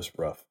 mercy, it was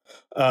rough.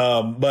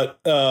 You're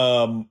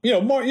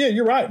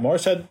right.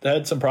 Morris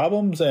had some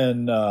problems,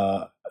 and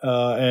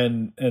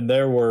and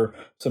there were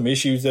some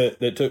issues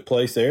that took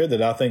place there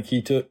that I think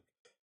he took.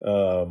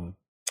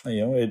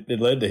 It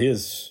led to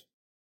his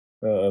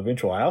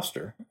eventual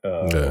ouster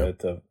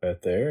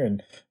at there,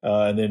 and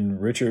then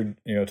Richard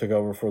took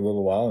over for a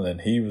little while, and then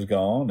he was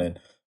gone, and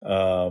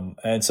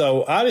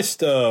so I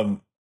just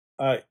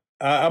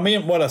I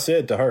mean what I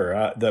said to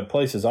her. The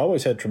place has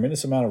always had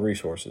tremendous amount of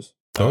resources.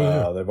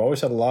 They've always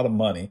had a lot of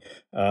money,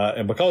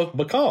 and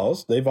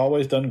because they've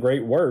always done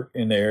great work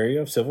in the area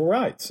of civil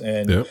rights,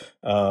 and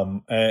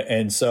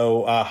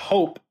so I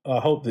hope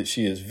that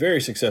she is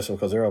very successful,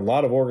 because there are a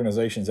lot of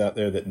organizations out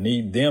there that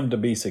need them to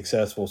be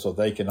successful so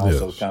they can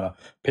also kind of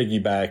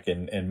piggyback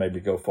and maybe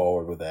go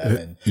forward with that.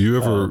 And you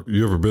ever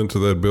been to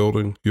that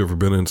building? You ever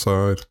been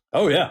inside?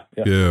 Oh yeah,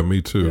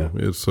 me too.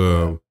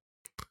 Yeah.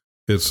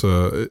 It's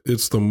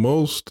the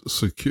most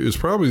secure. It's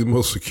probably the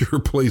most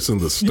secure place in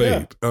the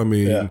state. I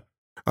mean.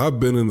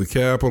 I've been in the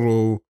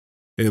Capitol,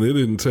 and it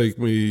didn't take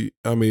me.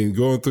 I mean,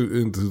 going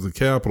into the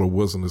Capitol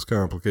wasn't as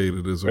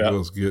complicated as it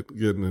was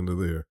getting into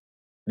there.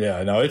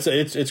 Yeah, no,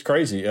 it's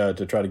crazy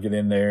to try to get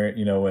in there,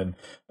 and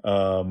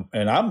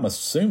I'm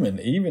assuming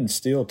even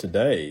still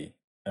today,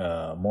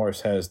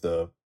 Morris has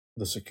the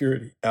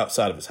security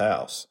outside of his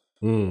house,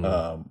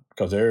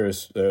 because there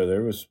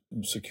was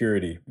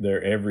security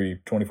there every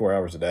 24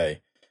 hours a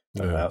day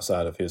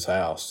outside of his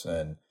house,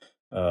 and.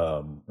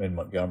 In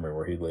Montgomery,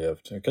 where he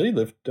lived, because he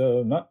lived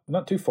not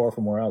too far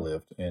from where I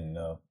lived in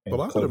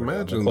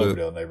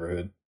Cloverdale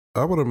neighborhood.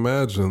 I would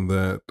imagine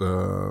that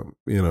the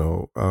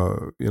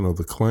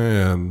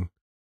Klan,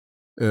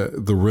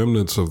 the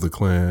remnants of the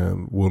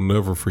Klan, will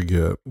never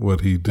forget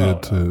what he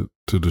did to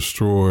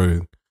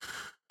destroy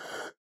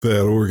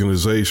that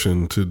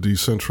organization, to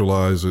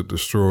decentralize it,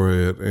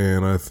 destroy it,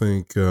 and I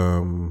think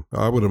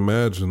I would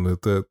imagine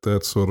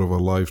that's sort of a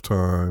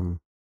lifetime.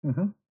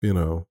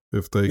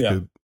 If they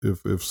could.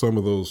 If some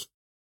of those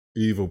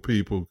evil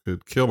people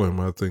could kill him,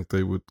 I think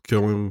they would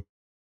kill him.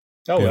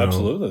 Oh,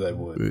 absolutely, they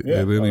would.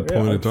 At any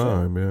point in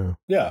time,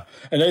 yeah.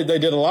 And they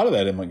did a lot of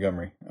that in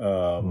Montgomery.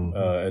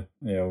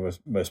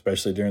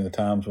 Especially during the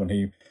times when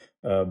he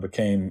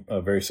became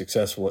very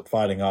successful at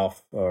fighting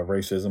off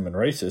racism and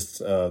racists.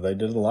 They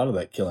did a lot of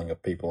that killing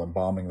of people and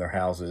bombing their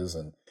houses,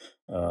 and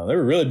they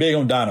were really big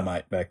on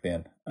dynamite back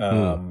then.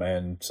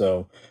 And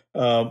so.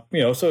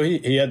 So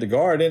he had the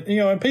guard,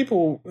 and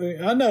people.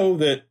 I know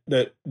that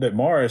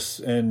Morris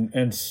and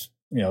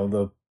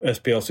the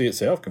SPLC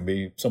itself can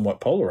be somewhat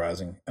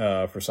polarizing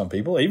for some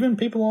people, even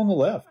people on the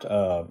left.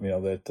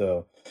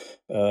 That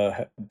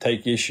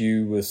take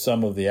issue with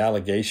some of the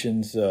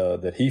allegations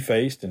that he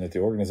faced and that the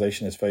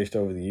organization has faced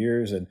over the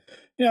years, and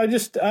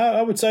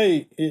I would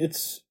say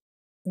it's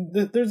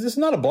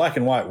not a black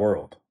and white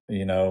world,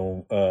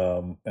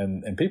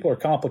 and people are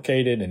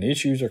complicated and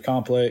issues are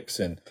complex,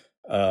 and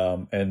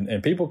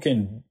people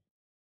can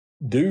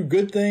do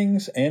good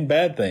things and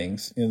bad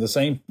things, the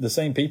same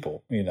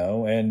people,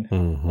 and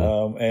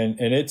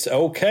it's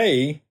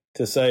okay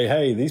to say,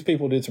 hey, these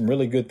people did some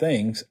really good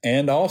things,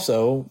 and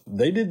also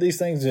they did these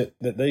things that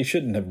they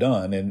shouldn't have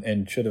done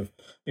and should have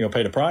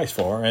paid a price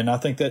for. And I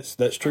think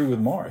that's true with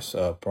Morris,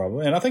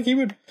 probably, and I think he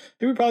would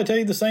probably tell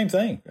you the same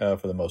thing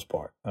for the most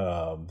part,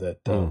 that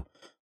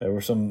there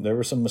were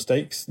some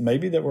mistakes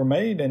maybe that were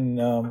made,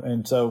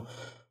 and so.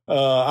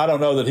 I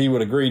don't know that he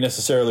would agree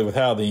necessarily with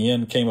how the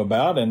end came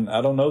about, and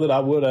I don't know that I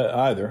would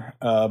either.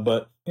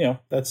 But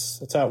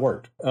that's how it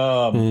worked.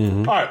 All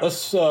right,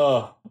 let's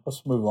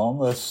move along.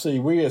 Let's see.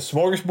 We have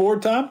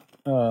smorgasbord time.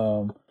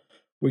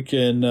 We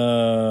can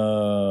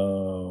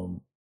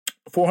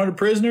 400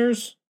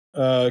 prisoners,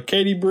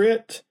 Katie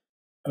Britt,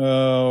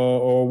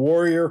 or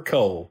Warrior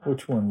Cole.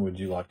 Which one would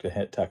you like to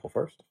tackle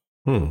first?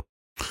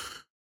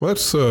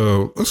 Let's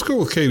go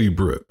with Katie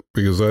Britt,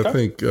 because I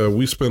think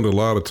we spend a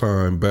lot of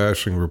time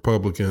bashing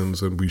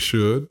Republicans, and we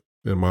should,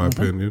 in my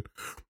opinion.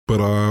 But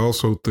I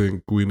also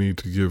think we need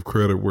to give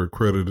credit where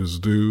credit is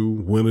due,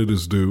 when it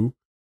is due.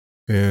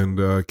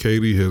 And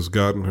Katie has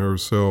gotten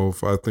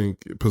herself, I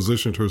think,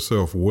 positioned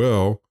herself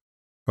well.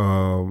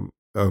 I'm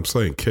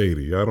saying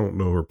Katie. I don't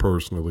know her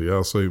personally.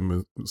 I'll say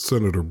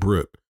Senator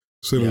Britt.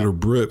 Senator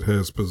Britt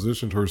has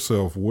positioned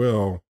herself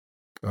well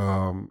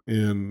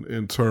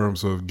in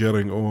terms of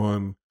getting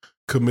on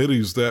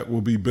committees that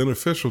will be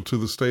beneficial to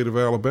the state of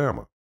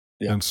Alabama.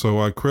 Yeah. And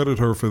so I credit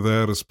her for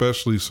that,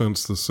 especially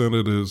since the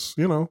Senate is,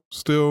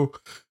 still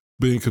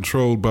being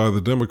controlled by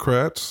the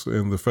Democrats,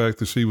 and the fact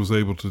that she was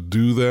able to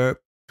do that,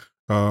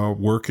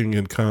 working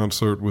in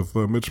concert with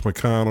Mitch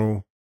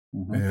McConnell.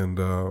 And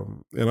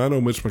I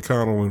know Mitch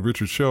McConnell and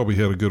Richard Shelby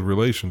had a good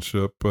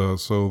relationship,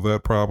 so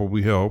that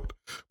probably helped.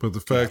 But the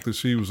fact that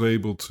she was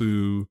able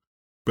to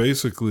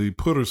basically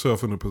put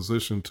herself in a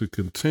position to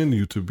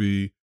continue to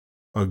be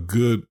a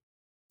good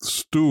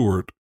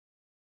steward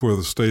for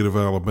the state of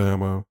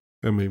Alabama.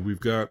 I mean, we've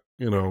got,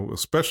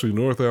 especially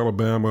North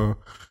Alabama,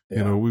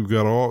 we've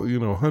got all,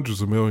 hundreds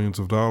of millions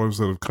of dollars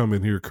that have come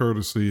in here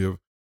courtesy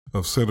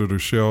of Senator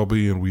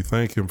Shelby, and we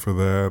thank him for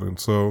that. And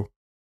so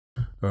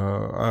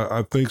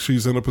I think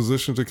she's in a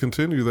position to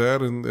continue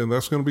that, and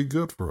that's going to be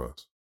good for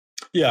us.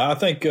 Yeah, I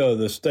think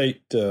the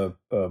state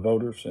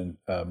voters and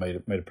made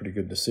a pretty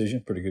good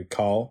decision, pretty good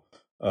call.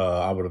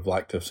 I would have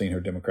liked to have seen her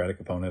Democratic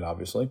opponent,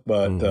 obviously,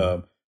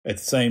 but at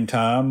the same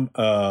time,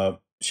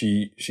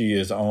 she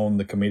is on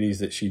the committees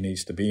that she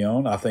needs to be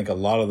on. I think a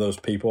lot of those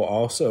people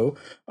also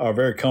are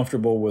very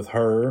comfortable with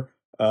her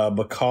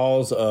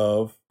because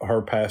of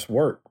her past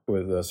work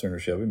with Senator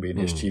Shelby, being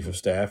his chief of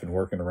staff and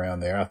working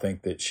around there. I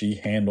think that she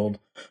handled,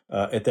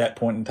 at that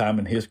point in time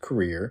in his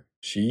career,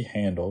 she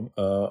handled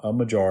a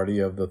majority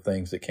of the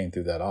things that came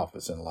through that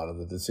office and a lot of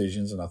the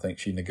decisions. And I think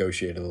she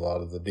negotiated a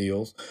lot of the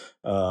deals.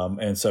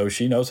 And so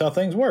she knows how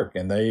things work,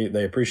 and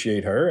they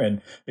appreciate her.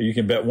 And you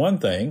can bet one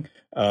thing,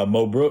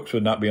 Mo Brooks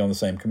would not be on the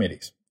same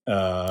committees.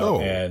 So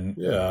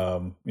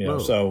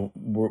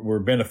we're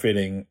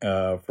benefiting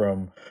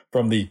from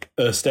the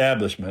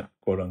establishment,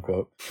 quote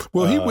unquote.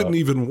 Well, he wouldn't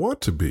even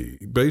want to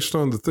be, based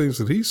on the things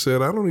that he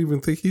said. I don't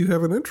even think he'd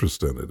have an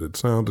interest in it. It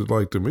sounded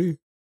like to me.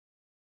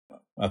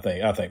 I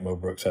think Mo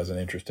Brooks has an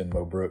interest in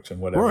Mo Brooks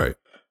and whatever,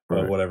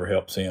 whatever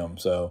helps him.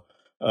 So,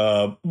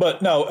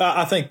 but no,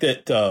 I think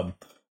that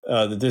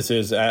that this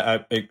is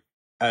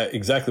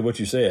exactly what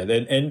you said,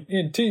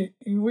 and to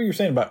what you're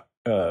saying about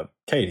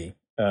Katie.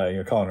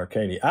 You're calling her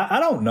Katie. I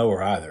don't know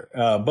her either,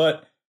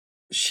 but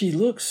she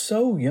looks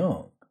so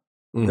young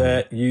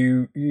that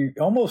you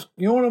almost,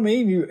 you know what I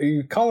mean?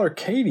 You call her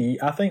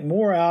Katie, I think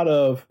more out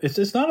of,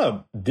 it's not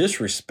a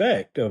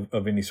disrespect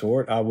of any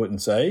sort, I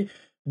wouldn't say,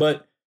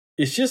 but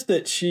it's just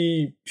that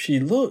she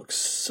looks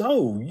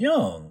so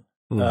young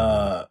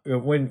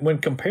when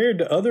compared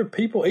to other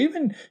people,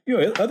 even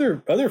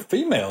other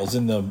females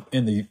in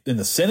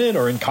the Senate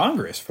or in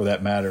Congress for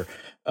that matter.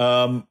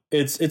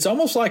 It's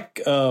almost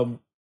like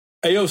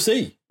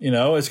AOC,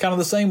 it's kind of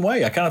the same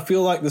way. I kind of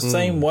feel like the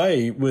same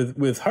way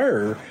with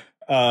her.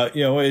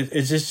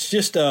 It's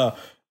just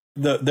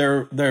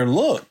their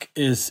look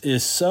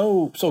is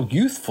so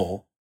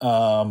youthful.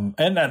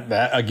 And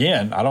that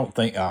again, I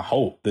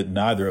hope that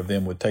neither of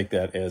them would take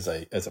that as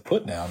a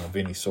put down of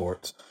any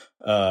sorts.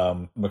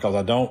 Because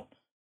I don't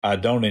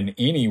in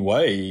any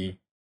way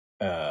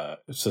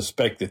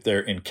suspect that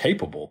they're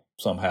incapable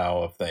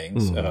somehow of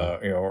things,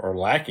 or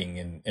lacking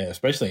in,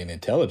 especially in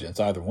intelligence,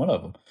 either one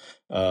of them.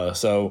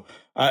 So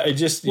I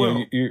just,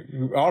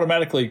 you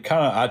automatically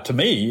kind of, to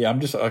me,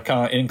 I'm just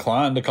kind of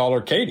inclined to call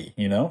her Katie,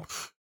 Yeah.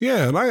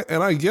 And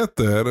I get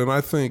that. And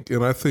I think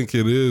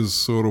it is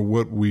sort of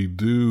what we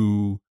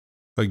do,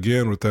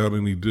 again, without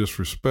any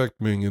disrespect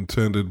being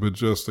intended, but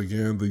just,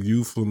 again, the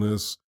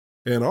youthfulness.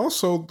 And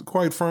also,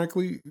 quite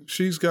frankly,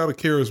 she's got a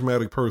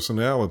charismatic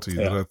personality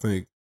that I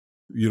think,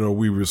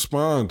 we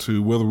respond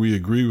to, whether we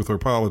agree with her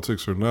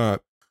politics or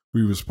not,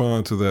 we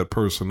respond to that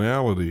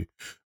personality.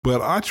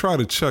 But I try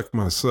to check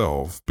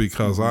myself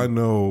because I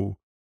know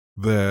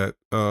that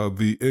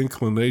the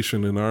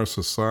inclination in our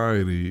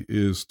society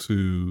is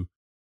to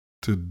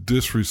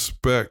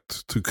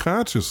disrespect, to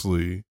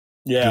consciously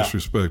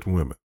disrespect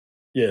women.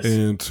 Yes.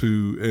 And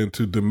to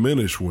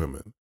diminish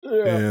women.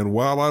 Yeah. And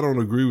while I don't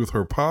agree with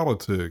her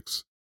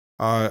politics,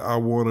 I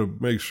want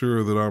to make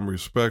sure that I'm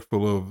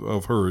respectful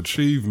of her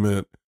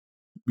achievement,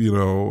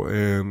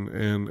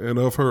 and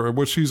of her,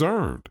 what she's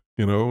earned,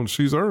 and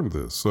she's earned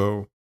this.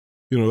 So,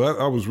 that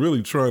I was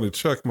really trying to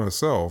check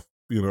myself,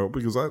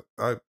 because I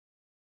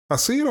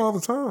see it all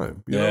the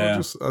time.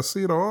 I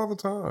see it all the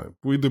time.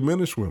 We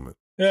diminish women.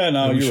 Yeah,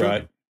 no, you're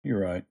right. You're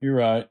right.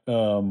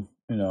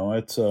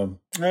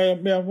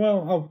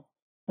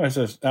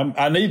 It's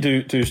I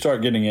need to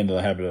start getting into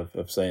the habit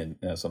of saying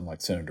something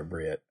like Senator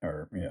Britt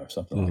or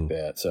something like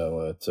that.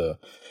 So it's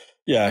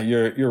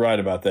you're right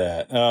about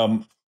that.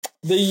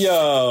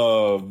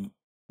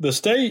 The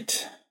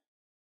state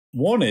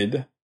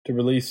wanted to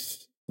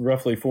release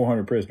roughly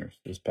 400 prisoners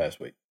this past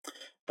week.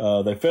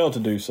 They failed to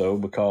do so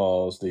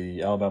because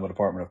the Alabama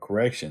Department of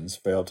Corrections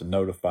failed to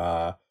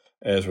notify,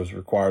 as was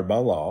required by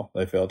law,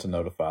 they failed to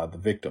notify the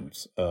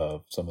victims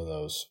of some of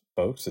those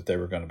folks that they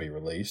were going to be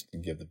released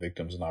and give the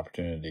victims an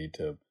opportunity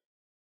to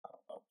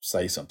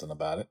say something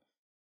about it.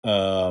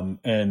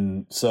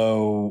 And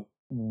so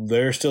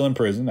they're still in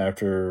prison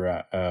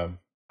after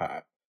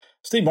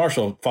Steve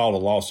Marshall filed a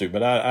lawsuit,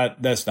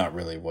 but that's not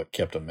really what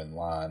kept them in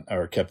line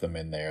or kept them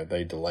in there.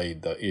 They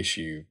delayed the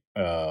issue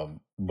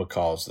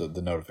because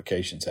the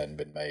notifications hadn't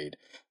been made.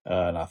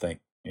 And I think,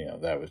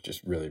 that was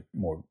just really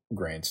more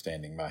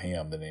grandstanding by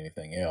him than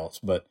anything else.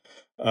 But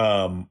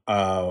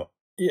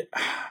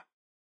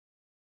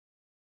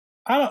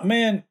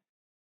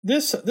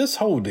this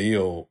whole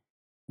deal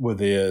with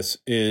this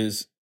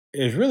is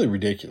really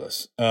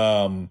ridiculous.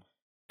 And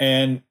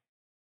let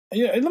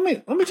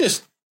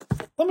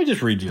me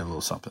just read you a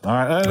little something. All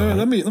right,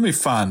 let me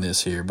find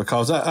this here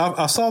because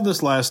I saw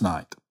this last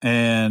night,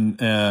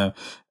 and I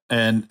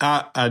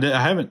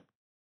haven't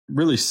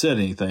really said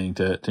anything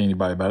to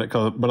anybody about it,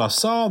 but I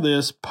saw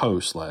this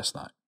post last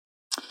night,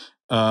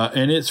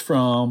 and it's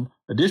from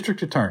a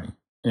district attorney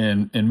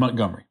in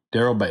Montgomery,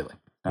 Darrell Bailey.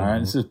 All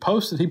right, it's a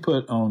post that he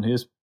put on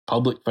his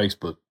public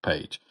Facebook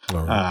page.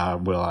 Right.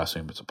 Well, I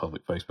assume it's a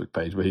public Facebook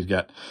page, but he's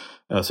got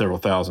several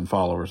thousand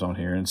followers on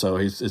here, and so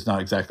it's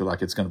not exactly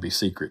like it's going to be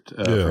secret.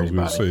 I was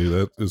going to say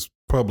that is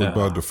public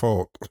by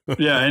default.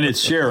 Yeah, and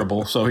it's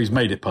shareable, so he's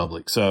made it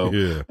public. So,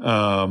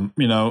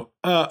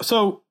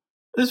 so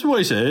this is what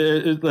he said.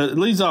 It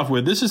leads off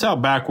with, this is how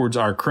backwards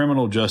our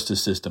criminal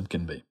justice system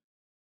can be.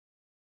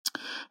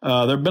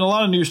 There have been a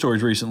lot of news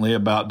stories recently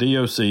about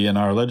DOC and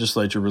our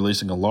legislature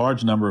releasing a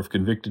large number of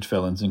convicted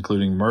felons,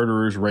 including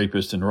murderers,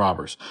 rapists, and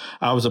robbers.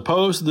 I was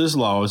opposed to this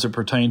law as it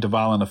pertained to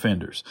violent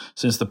offenders.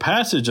 Since the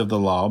passage of the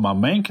law, my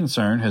main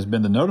concern has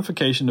been the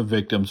notification of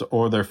victims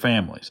or their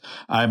families.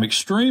 I am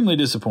extremely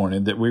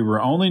disappointed that we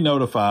were only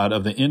notified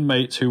of the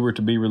inmates who were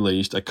to be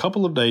released a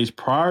couple of days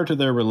prior to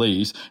their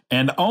release,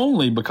 and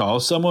only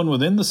because someone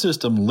within the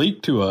system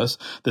leaked to us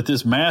that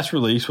this mass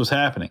release was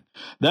happening.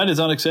 That is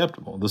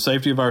unacceptable. The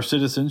safety of our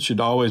citizens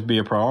should always be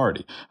a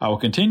priority. I will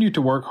continue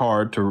to work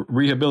hard to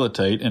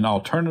rehabilitate and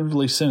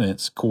alternatively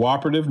sentence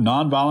cooperative,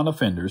 nonviolent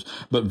offenders,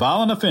 but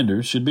violent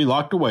offenders should be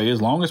locked away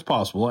as long as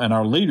possible, and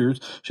our leaders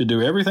should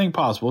do everything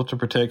possible to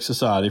protect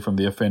society from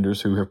the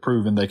offenders who have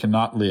proven they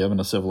cannot live in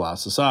a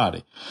civilized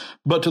society.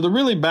 But to the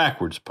really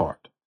backwards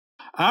part,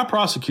 I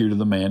prosecuted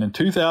the man in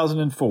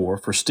 2004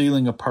 for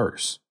stealing a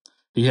purse.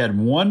 He had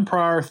one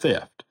prior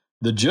theft.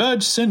 The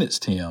judge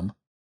sentenced him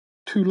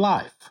to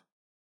life.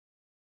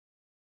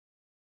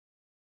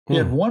 He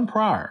had one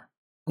prior.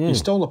 He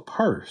stole a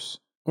purse.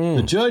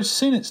 The judge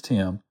sentenced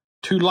him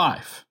to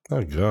life.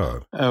 My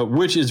God.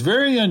 Which is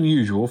very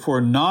unusual for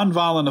a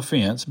nonviolent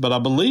offense, but I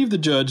believe the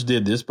judge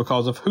did this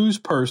because of whose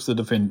purse the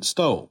defendant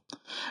stole.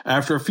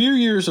 After a few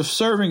years of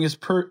serving his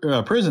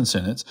prison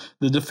sentence,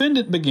 the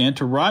defendant began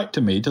to write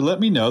to me to let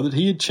me know that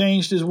he had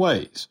changed his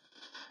ways.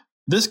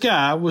 This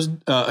guy was,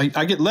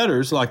 I get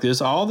letters like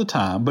this all the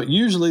time, but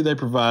usually they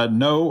provide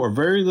no or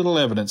very little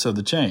evidence of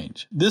the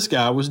change. This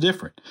guy was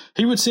different.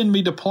 He would send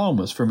me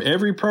diplomas from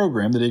every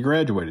program that he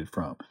graduated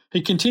from.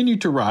 He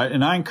continued to write,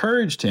 and I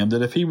encouraged him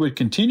that if he would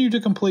continue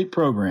to complete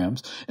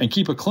programs and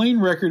keep a clean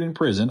record in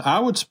prison, I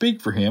would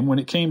speak for him when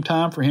it came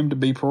time for him to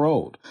be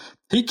paroled.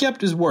 He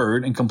kept his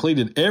word and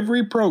completed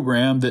every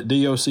program that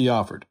DOC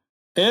offered.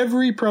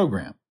 Every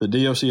program that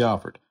DOC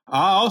offered.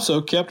 I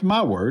also kept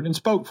my word and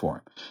spoke for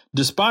him.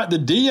 Despite the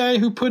DA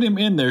who put him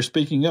in there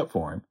speaking up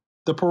for him,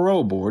 the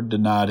parole board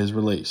denied his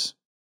release.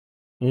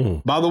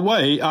 By the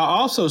way, I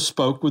also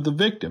spoke with the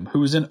victim, who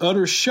was in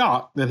utter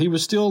shock that he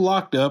was still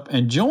locked up,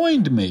 and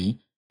joined me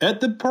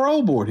at the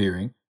parole board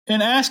hearing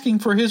in asking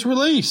for his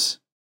release.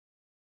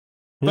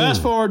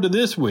 Fast forward to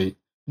this week,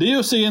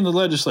 DOC and the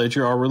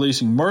legislature are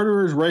releasing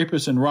murderers,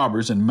 rapists, and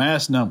robbers in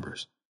mass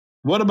numbers.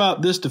 What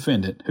about this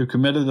defendant who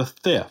committed a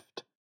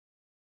theft?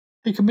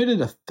 He committed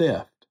a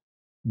theft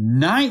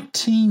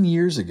 19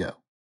 years ago,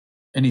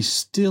 and he's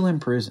still in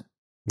prison.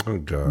 Oh,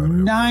 God.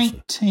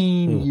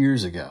 19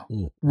 years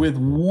ago with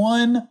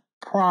one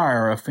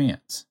prior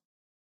offense.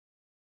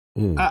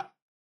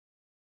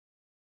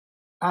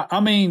 I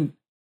mean,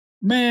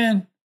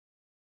 man,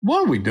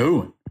 what are we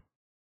doing?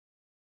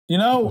 You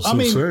know, That's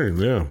insane.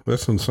 Yeah,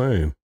 that's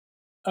insane.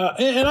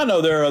 And I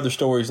know there are other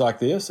stories like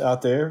this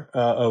out there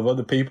of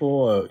other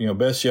people.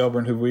 Beth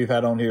Shelburne, who we've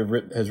had on here,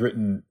 has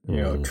written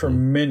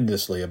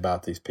tremendously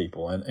about these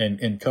people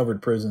and covered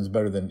prisons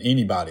better than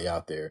anybody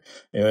out there.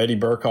 Eddie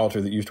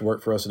Burkhalter, that used to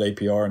work for us at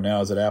APR and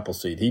now is at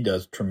Appleseed, he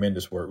does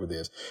tremendous work with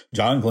this.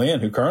 John Glenn,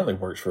 who currently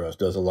works for us,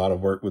 does a lot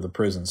of work with the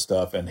prison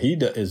stuff, and he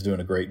is doing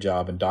a great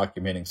job in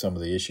documenting some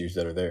of the issues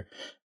that are there.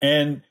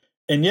 And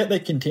yet they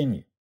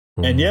continue.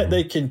 And yet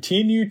they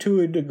continue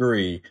to a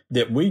degree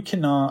that we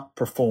cannot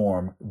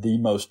perform the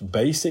most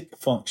basic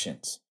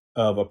functions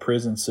of a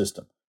prison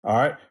system. All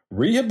right.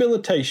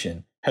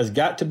 Rehabilitation has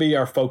got to be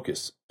our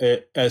focus,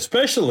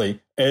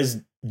 especially,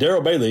 as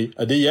Daryl Bailey,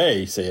 a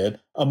DA,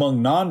 said,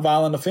 among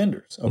nonviolent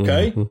offenders.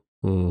 Okay.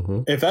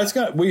 If that's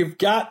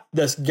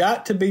that's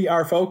got to be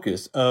our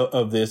focus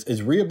of this,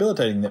 is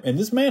rehabilitating them. And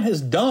this man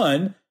has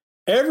done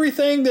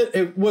everything that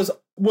it was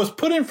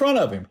put in front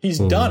of him. He's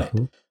done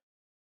it.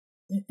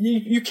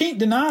 You can't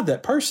deny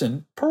that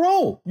person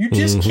parole. You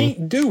just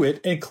can't do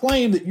it and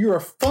claim that you're a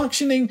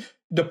functioning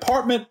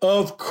Department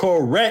of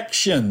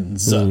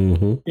Corrections.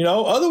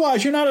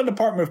 Otherwise you're not a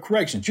Department of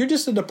Corrections. You're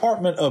just a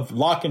department of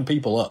locking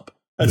people up.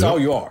 That's all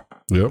you are.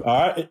 Yep. All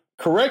right.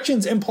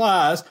 Corrections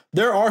implies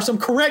there are some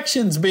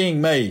corrections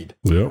being made.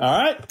 Yep.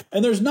 All right.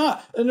 And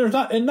not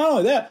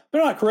only that,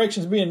 there are not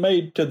corrections being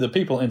made to the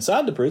people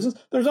inside the prisons.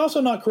 There's also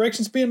not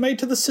corrections being made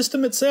to the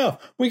system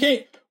itself. We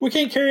can't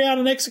carry out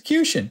an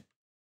execution.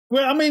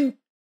 Well, I mean,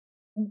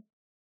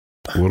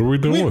 what are we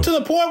doing? To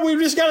the point we've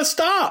just got to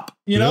stop.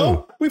 We've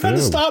had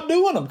to stop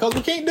doing them because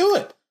we can't do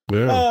it.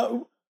 Yeah.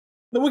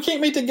 We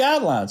can't meet the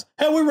guidelines.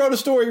 Hell, we wrote a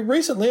story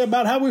recently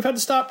about how we've had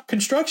to stop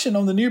construction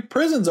on the new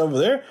prisons over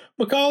there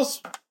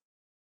because,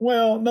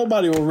 well,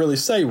 nobody will really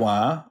say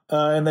why,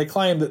 and they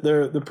claim that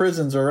the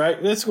prisons are right.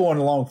 It's going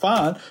along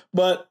fine,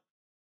 but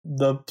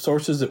the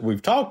sources that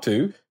we've talked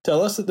to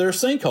tell us that there are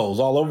sinkholes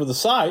all over the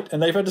site, and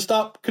they've had to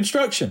stop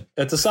construction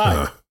at the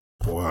site.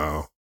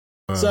 Wow.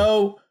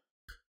 So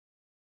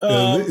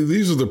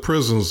These are the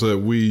prisons that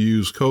we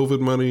use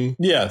COVID money.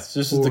 Yes,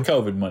 this is the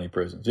COVID money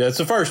prisons. Yeah, it's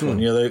the first one.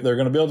 They're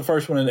going to build the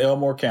first one in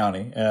Elmore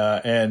County,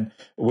 and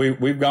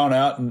we've gone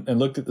out and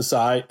looked at the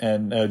site.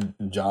 And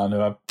John, who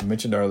I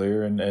mentioned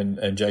earlier,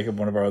 and Jacob,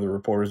 one of our other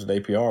reporters at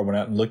APR, went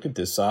out and looked at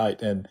this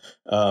site, and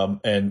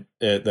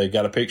they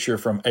got a picture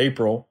from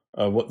April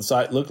of what the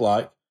site looked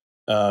like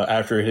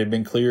after it had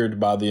been cleared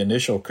by the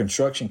initial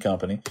construction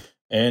company,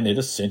 and it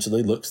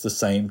essentially looks the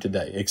same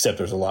today, except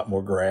there's a lot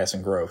more grass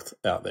and growth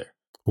out there.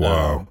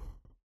 Wow.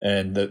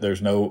 And there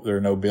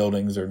are no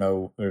buildings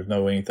or there's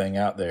no anything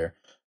out there.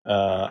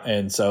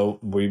 And so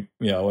we've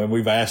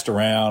asked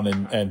around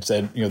and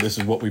said, this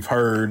is what we've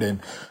heard.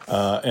 And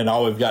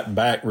all we've gotten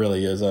back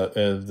really is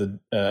the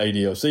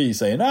ADOC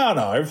saying,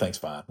 no, everything's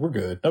fine. We're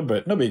good. No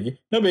biggie.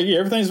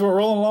 Everything's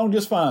rolling along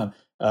just fine.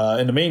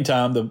 In the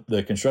meantime,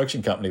 the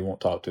construction company won't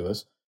talk to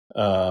us,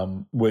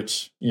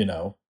 which,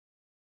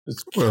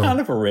 it's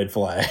kind of a red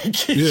flag.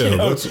 Yeah,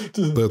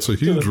 that's a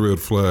huge red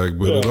flag.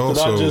 But it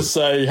also to not just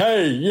say,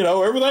 "Hey,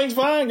 everything's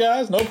fine,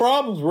 guys. No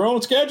problems. We're on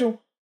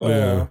schedule."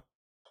 Yeah.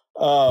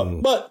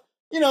 But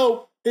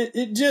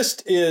it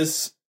just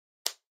is.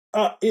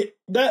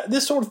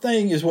 This sort of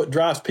thing is what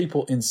drives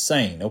people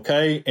insane.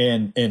 Okay,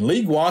 and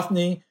Lee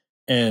Gwathney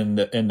and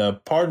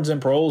the Pardons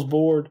and Paroles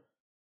Board,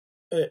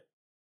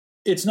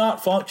 it's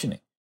not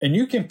functioning. And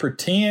you can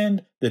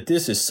pretend that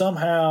this is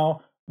somehow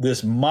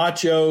this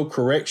macho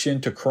correction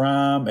to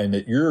crime and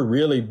that you're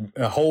really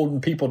holding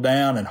people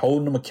down and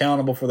holding them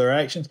accountable for their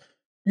actions.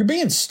 You're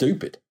being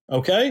stupid,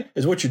 okay,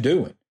 is what you're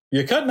doing.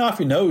 You're cutting off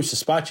your nose to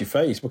spite your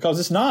face because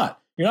it's not.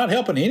 You're not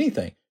helping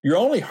anything. You're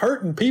only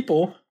hurting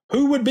people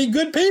who would be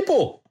good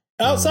people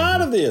outside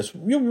of this.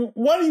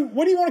 What do you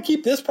want to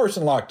keep this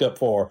person locked up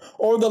for?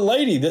 Or the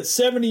lady that's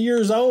 70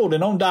 years old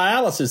and on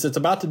dialysis that's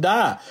about to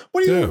die.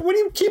 What are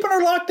you keeping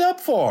her locked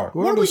up for?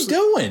 What are we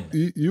doing?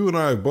 You and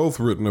I have both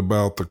written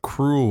about the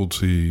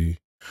cruelty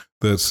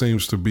that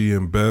seems to be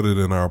embedded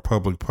in our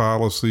public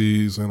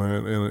policies and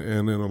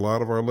in a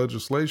lot of our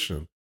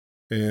legislation.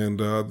 And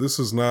this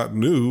is not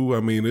new. I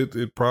mean, this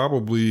is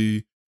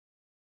probably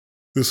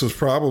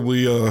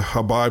a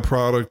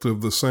byproduct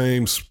of the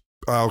same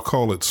I'll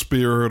call it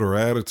spirit or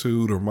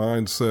attitude or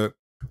mindset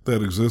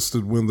that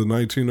existed when the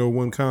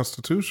 1901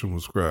 Constitution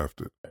was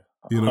crafted.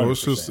 It's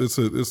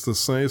 100%. It's the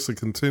same. It's a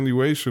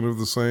continuation of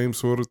the same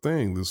sort of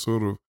thing. This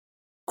sort of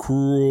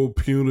cruel,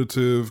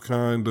 punitive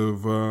kind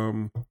of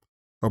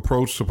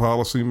approach to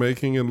policy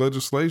making and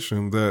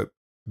legislation that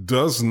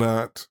does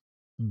not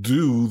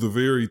do the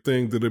very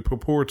thing that it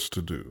purports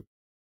to do.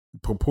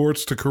 It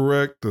purports to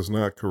correct, does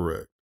not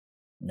correct.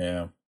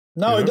 Yeah.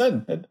 No, it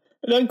doesn't. It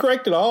doesn't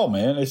correct at all,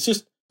 man. It's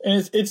just.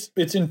 And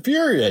it's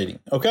infuriating,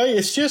 okay?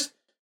 It's just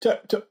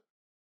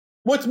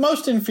what's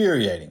most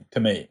infuriating to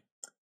me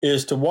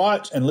is to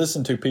watch and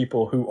listen to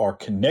people who are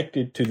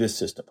connected to this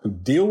system, who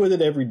deal with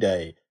it every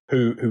day,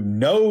 who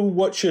know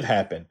what should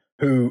happen,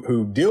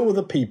 who deal with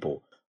the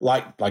people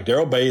like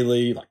Darrell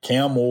Bailey, like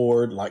Cam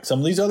Ward, like some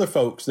of these other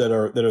folks that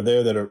are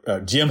there that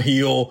are Jim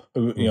Hill,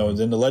 who is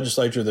in the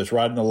legislature that's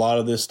writing a lot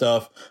of this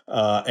stuff,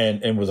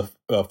 and was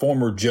a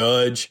former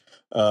judge,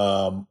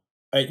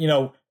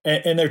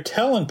 And they're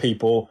telling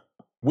people,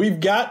 we've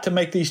got to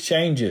make these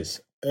changes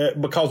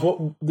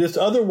because this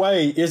other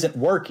way isn't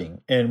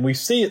working. And we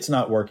see it's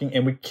not working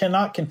and we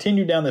cannot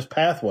continue down this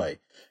pathway.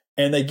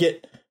 And they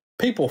get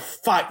people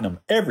fighting them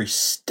every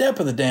step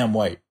of the damn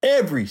way,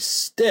 every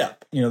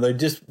step.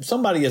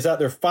 Somebody is out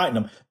there fighting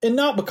them. And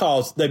not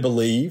because they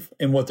believe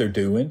in what they're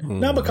doing,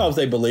 not because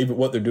they believe that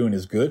what they're doing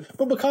is good,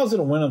 but because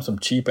it'll win them some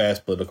cheap ass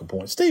political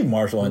points. Steve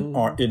Marshall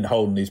isn't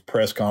holding these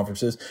press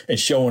conferences and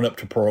showing up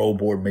to parole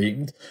board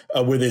meetings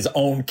with his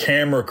own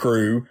camera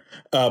crew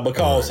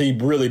because he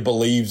really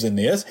believes in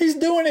this. He's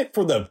doing it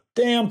for the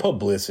damn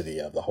publicity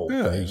of the whole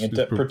thing and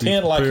to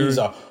pretend like he's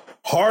a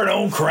hard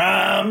on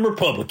crime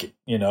Republican,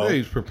 Yeah,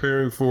 he's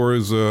preparing for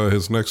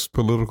his next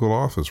political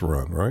office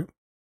run, right?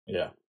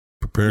 Yeah.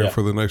 Preparing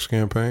for the next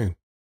campaign.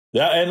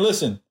 Yeah, and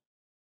listen,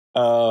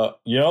 the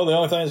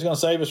only thing that's going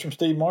to save us from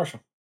Steve Marshall.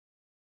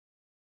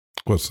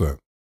 What's that?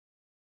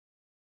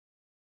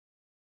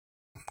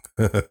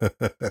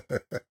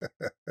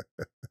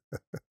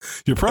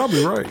 You're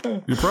probably right.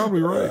 You're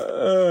probably right.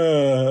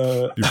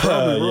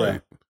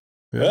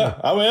 Yeah,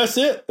 I mean that's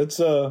it. It's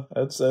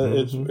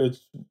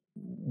it's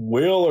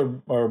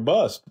will or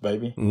bust,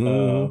 baby.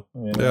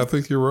 Yeah, I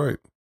think you're right.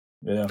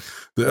 Yeah,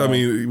 I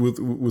mean,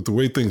 with the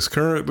way things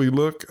currently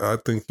look, I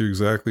think you're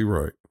exactly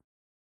right.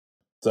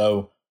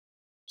 So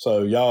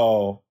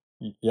y'all,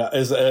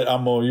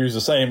 I'm gonna use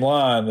the same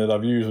line that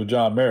I've used with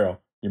John Merrill.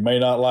 You may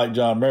not like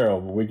John Merrill,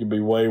 but we could be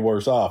way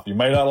worse off. You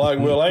may not like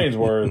Will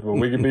Ainsworth, but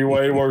we could be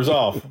way worse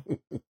off.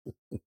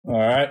 All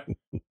right.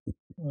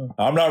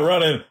 I'm not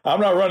running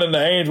the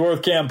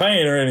Ainsworth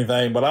campaign or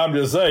anything, but I'm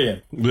just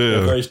saying, if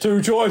there's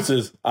two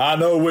choices, I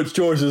know which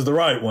choice is the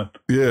right one.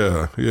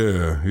 Yeah.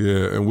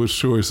 And which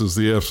choice is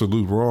the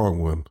absolute wrong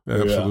one.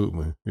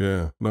 Absolutely.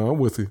 Yeah. No, I'm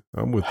with you.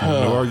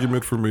 No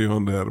argument for me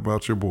on that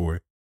about your boy.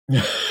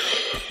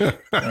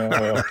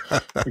 Well,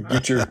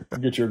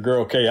 get your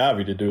girl Kay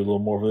Ivey to do a little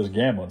more of this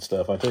gambling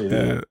stuff. I tell you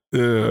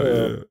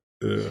that.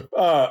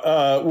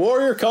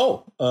 Warrior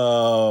Cole.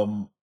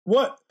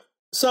 What?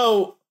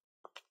 So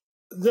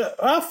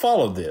I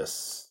followed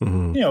this.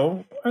 Mhm. You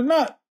know, I'm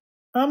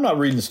not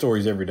reading the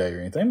stories every day or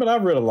anything, but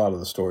I've read a lot of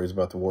the stories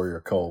about the Warrior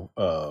Cole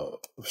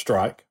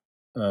strike,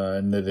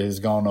 and that it has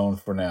gone on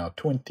for now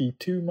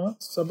 22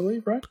 months, I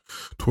believe, right?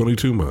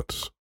 22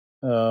 months.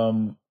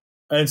 And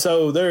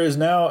so there is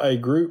now a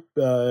group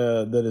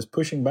that is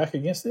pushing back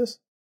against this.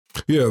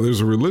 Yeah,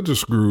 there's a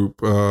religious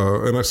group,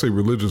 and I say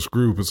religious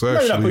group. It's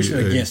actually they're not pushing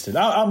against it.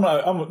 I'm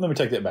not. Let me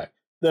take that back.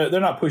 They're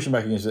not pushing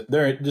back against it.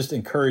 They're just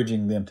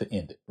encouraging them to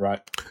end it,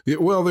 right? Yeah,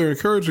 well, they're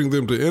encouraging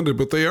them to end it,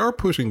 but they are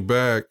pushing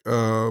back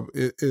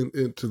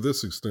in to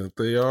this extent.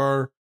 They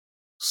are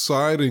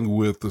siding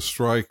with the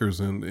strikers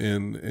and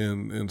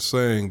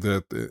saying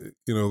that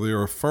they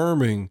are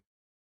affirming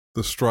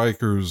the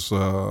strikers'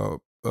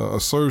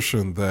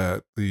 assertion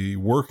that the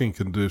working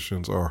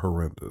conditions are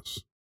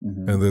horrendous.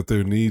 Mm-hmm. And that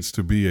there needs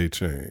to be a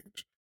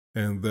change,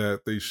 and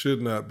that they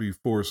should not be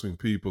forcing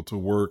people to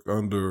work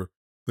under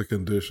the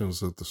conditions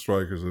that the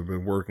strikers have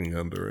been working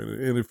under.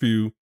 And if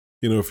you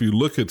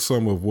look at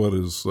some of what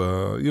is,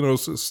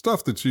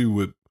 stuff that you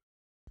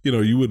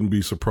wouldn't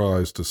be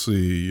surprised to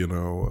see,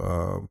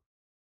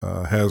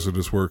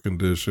 hazardous work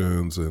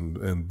conditions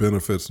and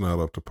benefits not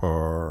up to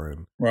par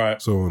and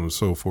right. so on and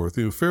so forth,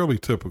 fairly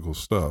typical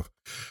stuff.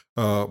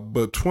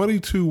 But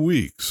 22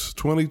 weeks is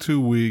 22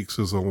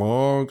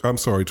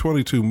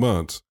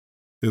 months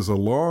is a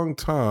long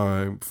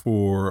time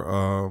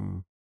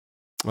for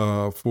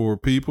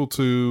people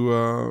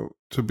to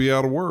be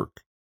out of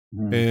work.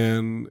 Mm-hmm.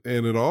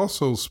 And it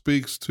also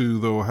speaks to,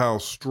 though, how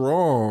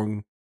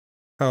strong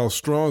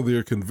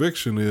their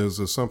conviction is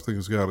that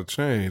something's got to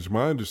change.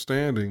 My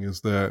understanding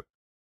is that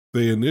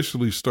they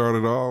initially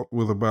started out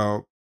with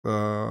about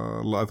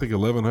I think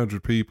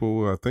 1,100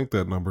 people. I think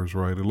that number is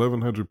right.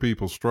 1,100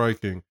 people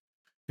striking,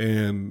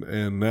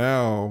 and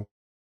now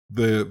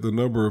the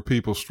number of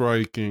people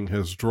striking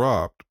has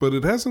dropped, but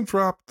it hasn't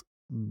dropped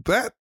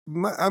that.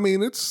 I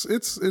mean, it's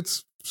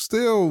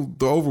still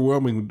the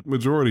overwhelming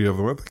majority of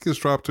them. I think it's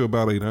dropped to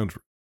about 800,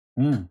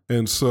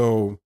 and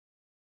so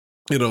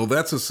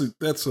that's a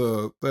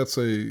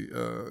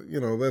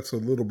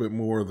little bit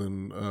more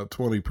than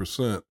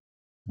 20%,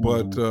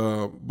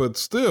 but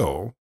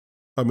still.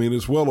 I mean,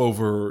 it's well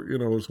over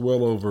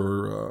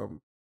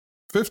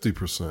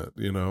 50%,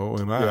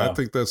 and I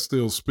think that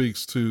still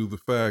speaks to the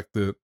fact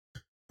that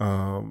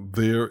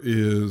there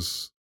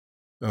is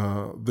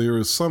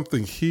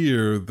something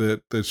here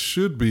that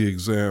should be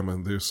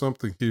examined. There's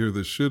something here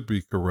that should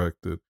be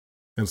corrected.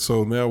 And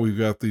so now we've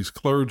got these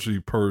clergy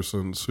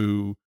persons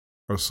who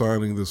are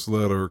signing this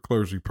letter,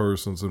 clergy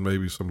persons and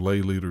maybe some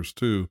lay leaders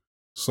too,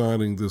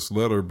 signing this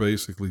letter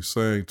basically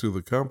saying to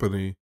the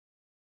company,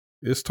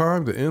 it's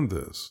time to end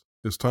this.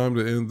 It's time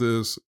to end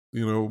this,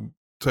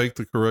 take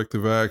the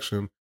corrective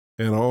action,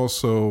 and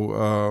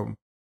also,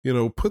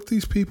 put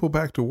these people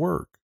back to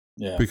work.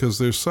 Yeah. Because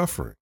they're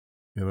suffering,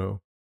 they're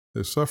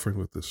suffering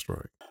with this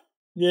strike.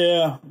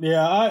 Yeah.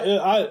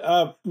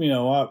 I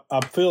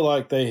feel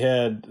like they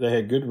had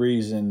good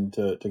reason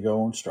to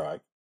go on strike.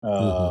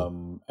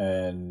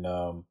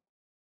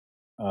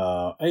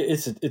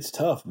 It's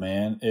tough,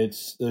 man.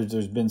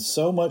 There's been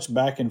so much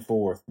back and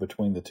forth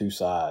between the two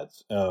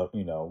sides,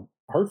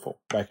 hurtful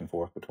back and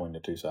forth between the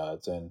two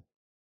sides, and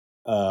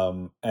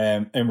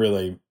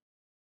really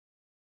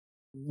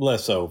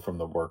less so from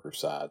the worker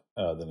side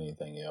than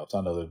anything else. I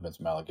know there's been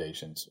some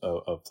allegations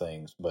of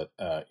things, but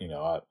a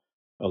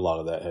lot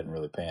of that hadn't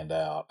really panned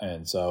out,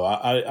 and so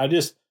I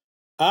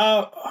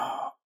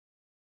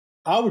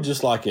would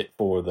just like it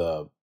for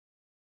the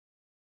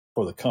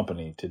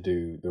company to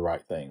do the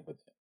right thing with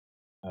it,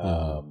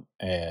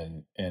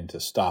 and to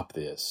stop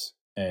this,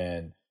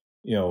 and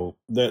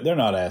they're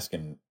not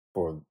asking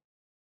for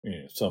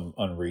some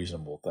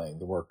unreasonable thing.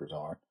 The workers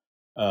aren't.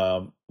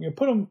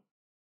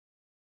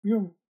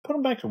 Put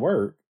them back to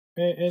work,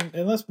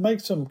 and let's make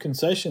some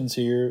concessions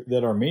here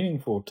that are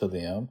meaningful to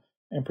them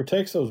and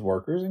protects those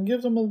workers and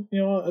gives them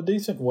a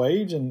decent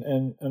wage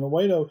and a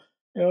way to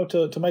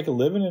make a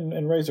living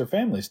and raise their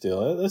family.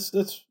 Still,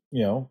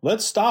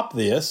 let's stop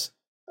this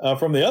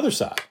from the other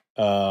side.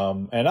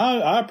 And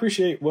I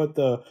appreciate what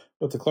the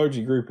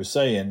clergy group is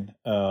saying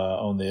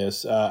on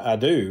this. I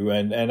do,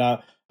 and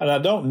I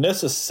don't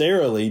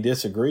necessarily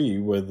disagree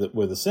with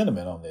the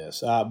sentiment on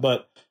this.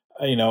 But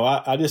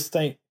I just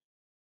think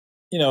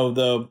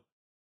the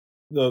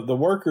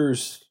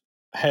workers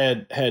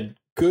had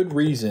good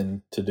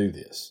reason to do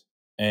this,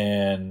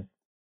 and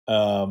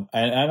I'm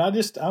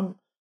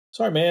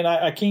sorry, man.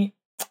 I can't.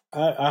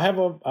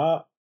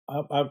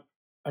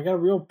 I got a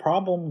real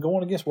problem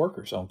going against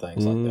workers on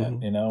things like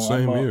that.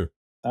 Same here.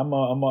 I'm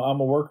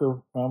a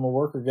worker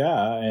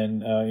guy,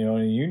 and a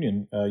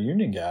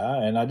union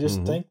guy, and I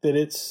just think that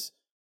it's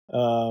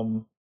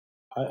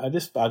I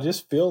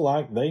just feel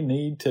like they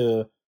need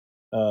to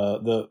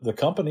the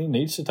company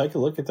needs to take a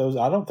look at those.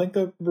 I don't think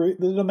the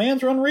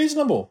demands are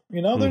unreasonable.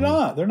 They're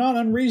not. They're not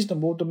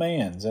unreasonable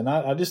demands, and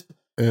I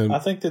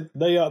think that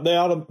they ought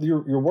to,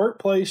 your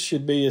workplace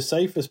should be as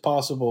safe as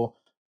possible,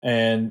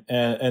 and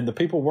the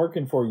people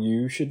working for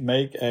you should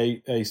make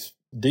a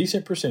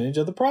decent percentage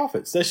of the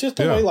profits. That's just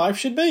the way life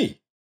should be.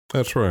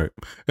 That's right.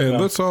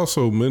 And let's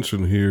also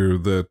mention here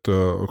that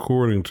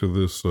according to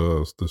this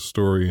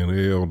story in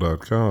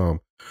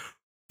AL.com,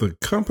 the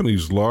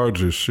company's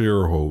largest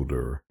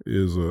shareholder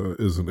is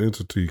an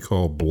entity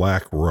called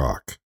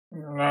BlackRock.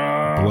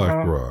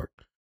 BlackRock.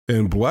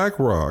 And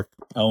BlackRock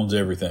owns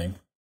everything.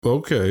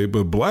 Okay,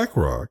 but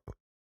BlackRock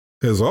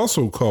has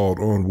also called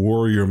on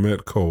Warrior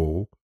Met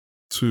Coal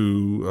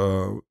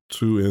to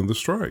end the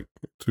strike,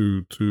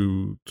 to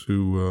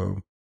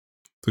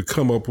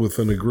come up with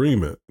an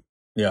agreement.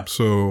 Yeah.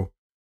 So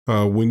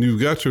when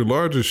you've got your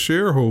largest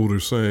shareholder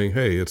saying,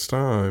 "Hey, it's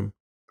time,"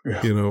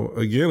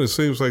 again, it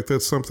seems like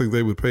that's something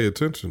they would pay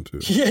attention to.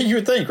 Yeah, you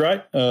would think,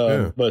 right?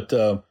 But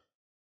I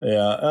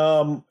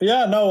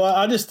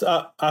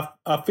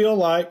feel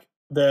like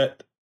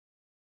that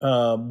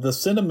the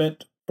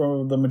sentiment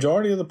from the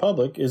majority of the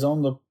public is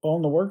on the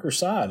workers'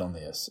 side on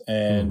this,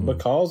 and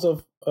because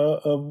of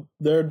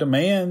their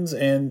demands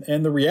and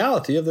the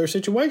reality of their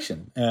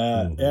situation,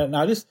 and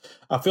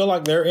I feel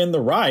like they're in the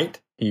right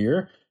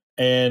here,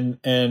 and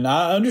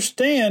I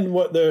understand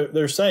what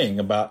they're saying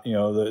about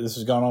this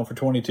has gone on for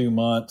 22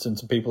 months and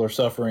some people are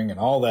suffering and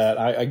all that.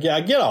 I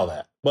get all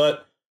that,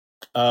 but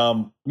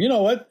you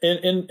know what?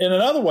 In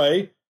another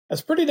way,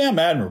 that's pretty damn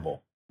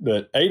admirable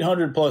that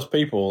 800 plus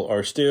people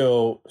are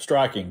still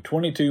striking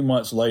 22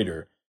 months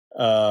later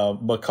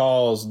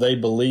because they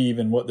believe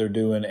in what they're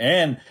doing.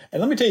 And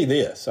let me tell you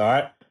this, all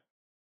right?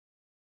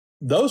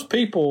 Those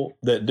people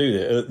that do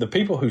that, the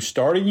people who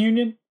start a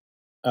union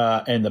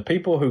and the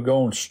people who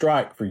go on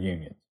strike for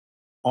unions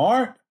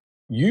aren't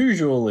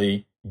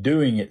usually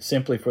doing it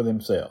simply for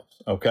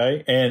themselves,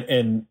 okay?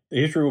 And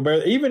history will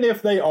bear, even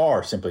if they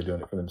are simply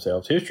doing it for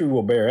themselves, history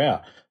will bear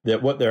out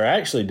that what they're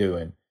actually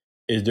doing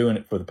is doing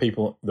it for the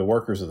people, the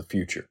workers of the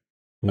future.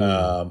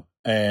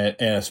 And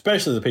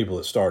especially the people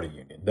that start a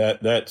union.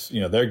 That's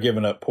they're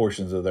giving up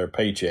portions of their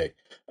paycheck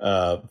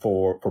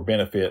for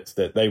benefits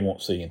that they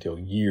won't see until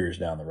years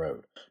down the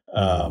road.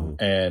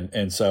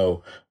 And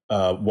so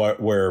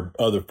where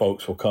other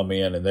folks will come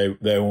in and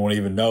they won't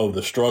even know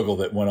the struggle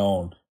that went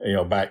on,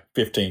 back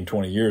 15,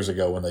 20 years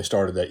ago when they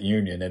started that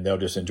union, and they'll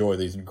just enjoy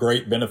these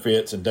great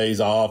benefits and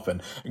days off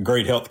and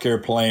great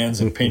healthcare plans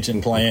and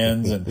pension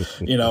plans and,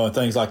 and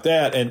things like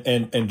that.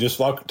 And just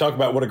talk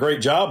about what a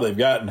great job they've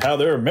got and how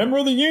they're a member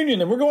of the union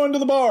and we're going to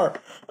the bar,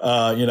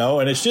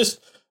 and it's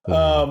just,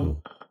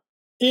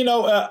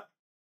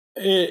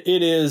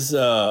 it is,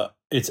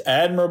 it's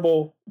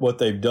admirable what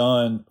they've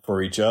done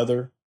for each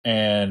other.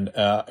 And,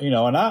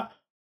 and I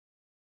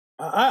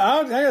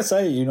gotta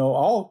say,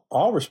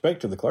 all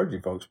respect to the clergy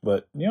folks,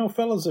 but,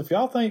 fellas, if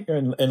y'all think,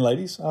 and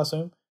ladies, I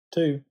assume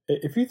too,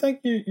 if you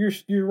think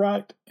you're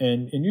right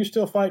and you're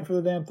still fighting for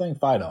the damn thing,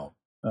 fight on,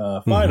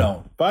 fight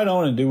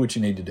on and do what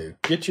you need to do.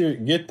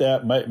 Get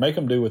that, make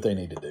them do what they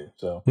need to do.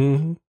 So,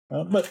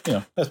 but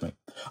that's me.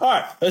 All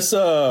right. Let's,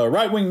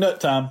 right wing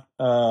nut time.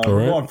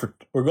 We're going for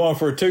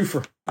a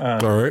twofer. All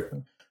right.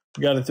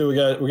 We got a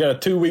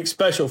 2-week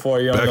special for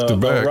you on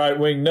the right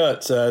wing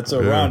nuts. It's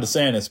Ron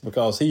DeSantis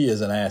because he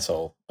is an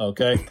asshole.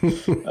 Okay,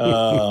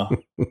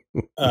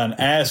 an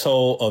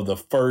asshole of the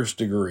first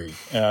degree.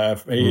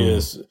 He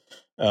is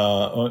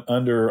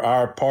under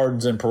our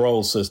pardons and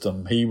parole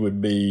system. He would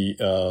be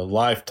a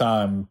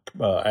lifetime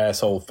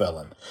asshole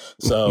felon.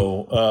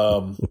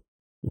 So,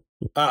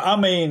 I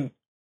mean,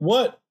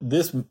 what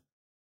this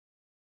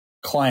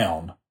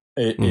clown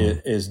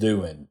is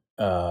doing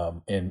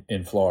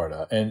in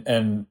Florida,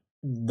 and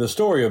the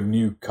story of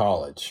New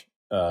College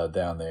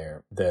down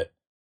there, that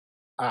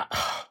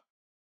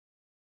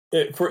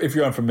if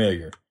you're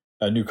unfamiliar,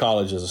 New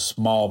College is a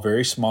small,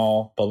 very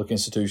small public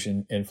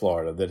institution in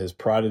Florida that has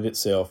prided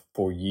itself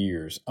for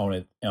years on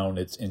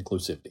its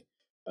inclusivity.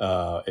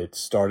 It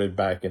started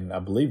back in, I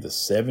believe, the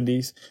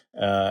 70s,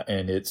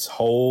 and its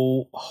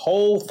whole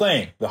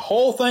thing, the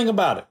whole thing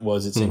about it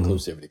was its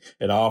inclusivity.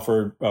 It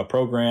offered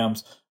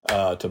programs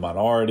to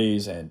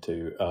minorities and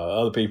to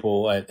other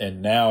people,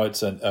 and now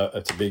it's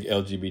a big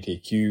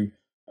LGBTQ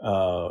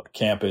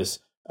campus.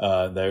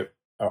 They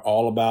are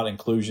all about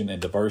inclusion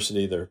and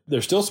diversity.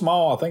 They're still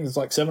small. I think it's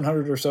like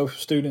 700 or so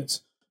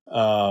students.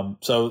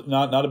 So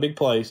not a big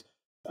place.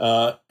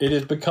 It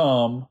has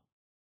become,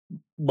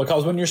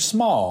 because when you're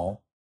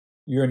small,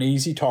 you're an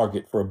easy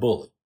target for a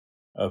bully.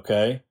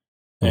 Okay.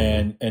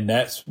 And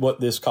that's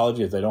what this college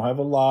is. They don't have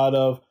a lot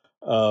of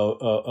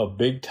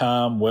big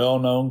time,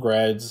 well-known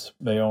grads.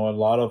 They own a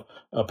lot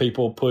of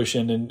people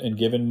pushing and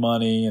giving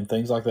money and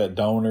things like that,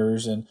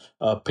 donors and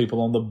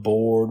people on the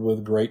board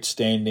with great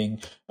standing.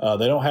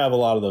 They don't have a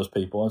lot of those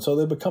people. And so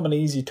they become an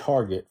easy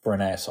target for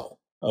an asshole.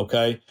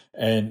 Okay.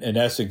 And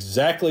that's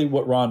exactly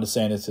what Ron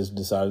DeSantis has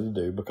decided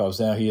to do, because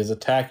now he is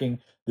attacking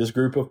this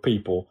group of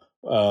people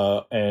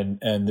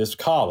and this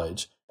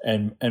college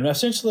and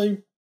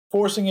essentially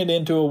forcing it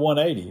into a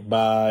 180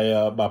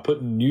 by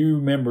putting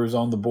new members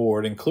on the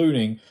board,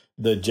 including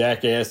the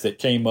jackass that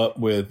came up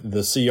with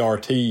the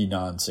CRT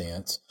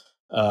nonsense,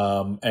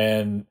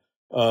 and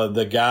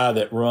the guy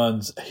that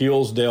runs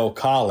Hillsdale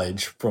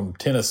College from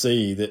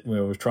Tennessee that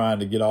was trying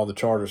to get all the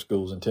charter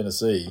schools in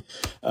Tennessee.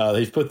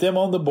 He's put them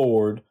on the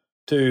board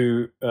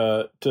to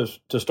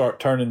start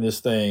turning this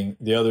thing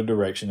the other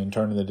direction and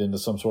turning it into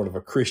some sort of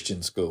a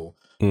Christian school.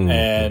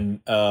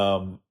 And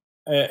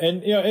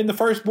in the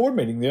first board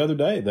meeting the other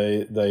day,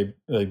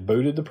 they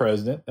booted the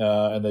president,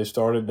 and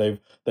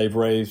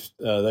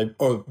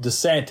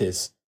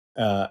DeSantis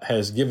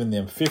has given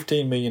them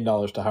 $15 million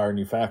to hire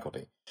new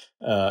faculty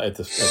at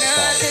the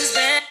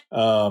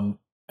college.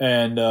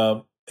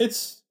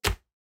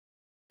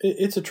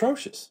 It's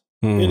atrocious.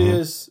 It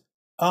is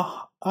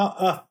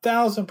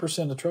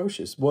 1,000%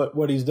 atrocious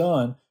what he's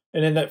done.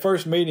 And in that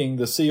first meeting,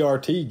 the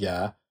CRT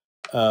guy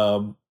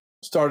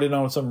started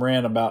on some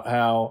rant about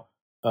how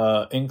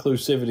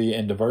inclusivity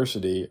and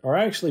diversity are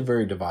actually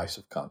very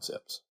divisive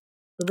concepts.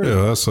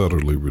 That's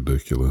utterly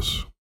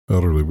ridiculous.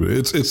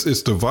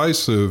 It's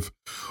divisive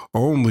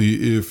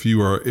only if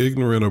you are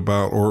ignorant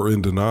about or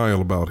in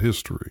denial about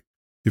history.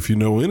 If you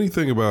know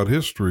anything about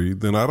history,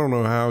 then I don't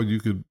know how you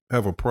could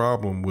have a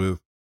problem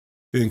with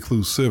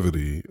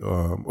inclusivity,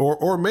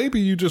 or maybe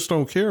you just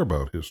don't care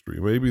about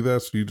history. Maybe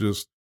that's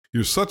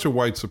you're such a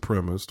white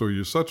supremacist or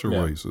you're such a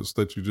racist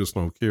that you just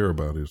don't care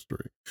about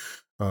history.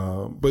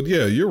 But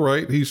yeah, you're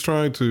right. He's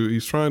trying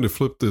to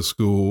flip this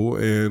school,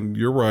 and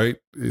you're right.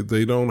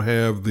 They don't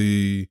have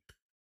the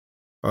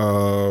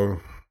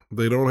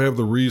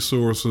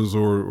resources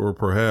or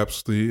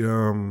perhaps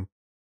the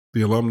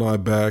alumni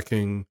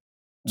backing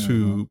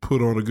to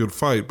put on a good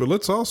fight. But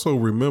let's also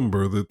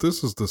remember that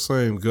this is the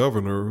same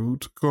governor who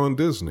took on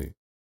Disney.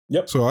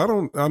 Yep. So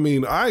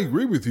I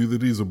agree with you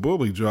that he's a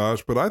bully,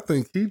 Josh, but I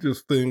think he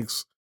just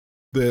thinks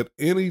that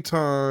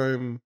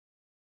anytime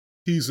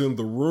he's in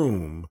the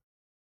room,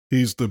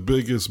 he's the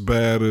biggest,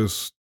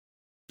 baddest,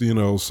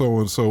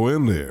 so-and-so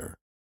in there.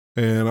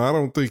 And I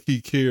don't think he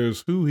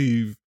cares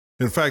in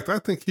fact, I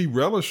think he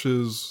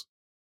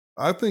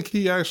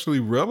actually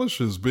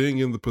relishes being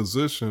in the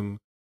position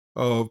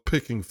of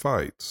picking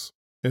fights.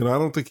 And I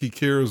don't think he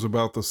cares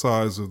about the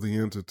size of the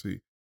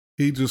entity.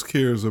 He just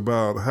cares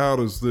about how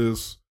does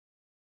this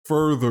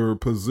further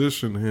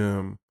position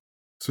him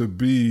to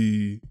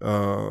be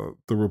the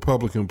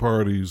Republican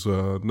Party's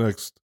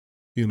next,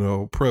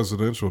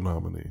 presidential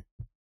nominee.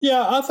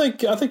 Yeah, I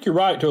think you're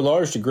right to a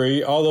large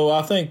degree, although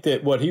I think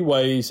that what he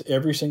weighs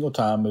every single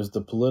time is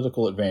the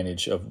political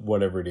advantage of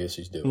whatever it is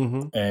he's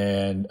doing.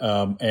 And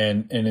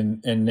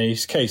in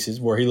these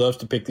cases where he loves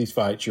to pick these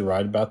fights, you're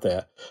right about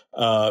that.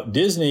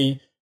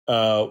 Disney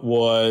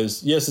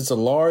it's a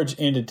large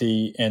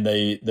entity, and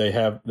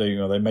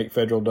they make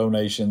federal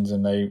donations,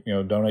 and they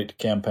donate to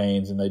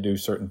campaigns, and they do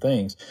certain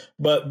things,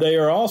 but they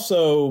are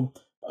also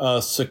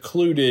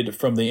secluded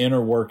from the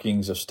inner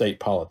workings of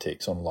state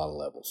politics on a lot of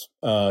levels.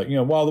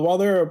 While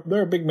they're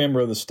a big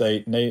member of the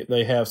state, and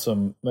they have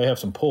some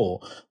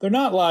pull, they're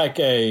not like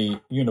a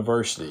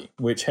university,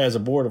 which has a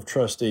board of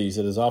trustees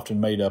that is often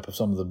made up of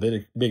some of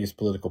the biggest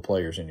political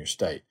players in your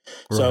state.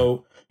 Right.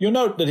 So you'll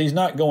note that he's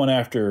not going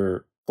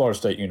after Florida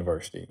State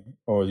University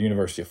or the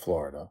University of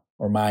Florida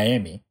or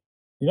Miami.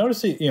 You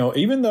notice,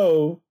 even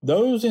though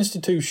those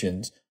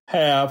institutions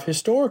have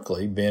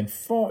historically been,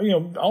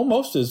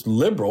 almost as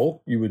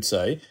liberal, you would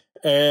say,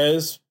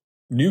 as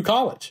New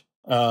College,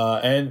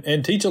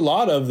 and teach a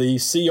lot of the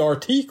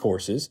CRT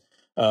courses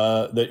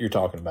that you're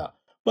talking about.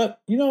 But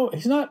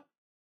he's not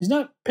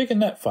picking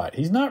that fight.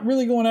 He's not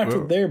really going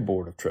after their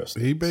board of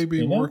trustees. He may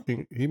be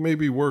working. He may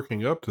be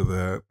working up to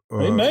that.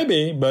 He may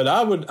be, but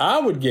I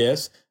would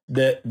guess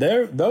that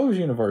those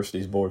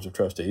universities' boards of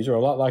trustees are a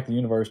lot like the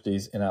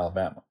universities in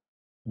Alabama,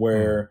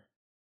 where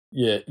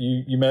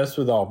you mess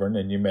with Auburn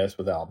and you mess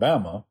with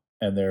Alabama,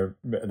 and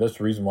that's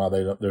the reason why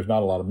there's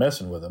not a lot of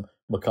messing with them,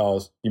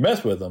 because you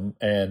mess with them,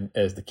 and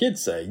as the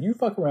kids say, you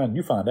fuck around and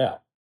you find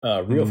out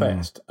real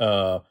fast.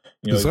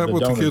 Is that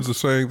what the kids are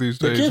saying these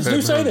days? The kids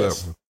do say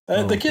this.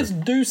 The kids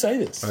do say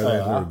this.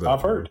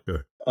 I've heard.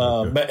 Okay.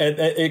 But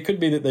it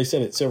could be that they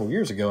said it several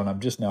years ago, and I'm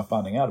just now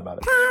finding out about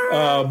it.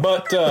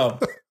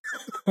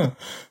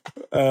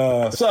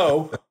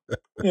 So,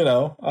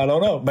 I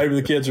don't know. Maybe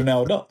the kids are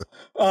now adults.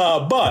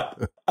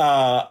 But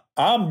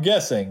I'm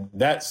guessing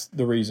that's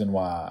the reason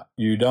why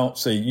you don't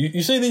see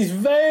you see these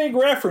vague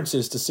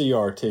references to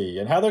CRT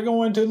and how they're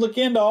going to look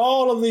into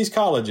all of these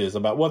colleges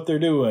about what they're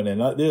doing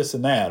and this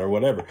and that or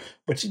whatever.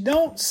 But you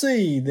don't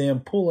see them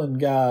pulling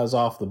guys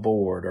off the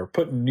board or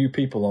putting new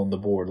people on the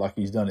board like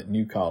he's done at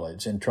New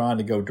College and trying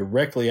to go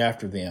directly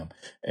after them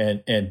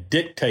and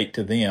dictate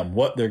to them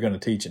what they're going to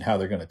teach and how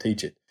they're going to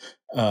teach it,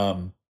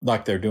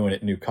 like they're doing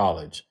at New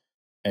College.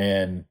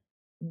 And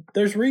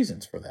there's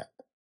reasons for that.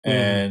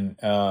 And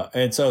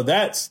so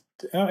that's,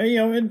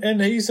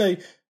 and he's a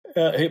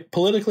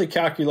politically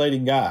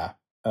calculating guy.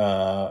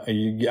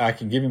 I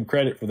can give him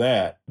credit for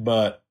that,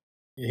 but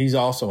he's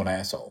also an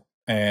asshole.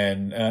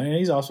 And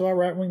he's also our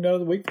right wing nut of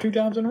the week 2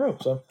 times in a row.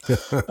 So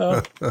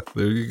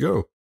there you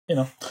go.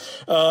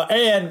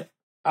 And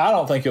I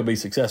don't think he'll be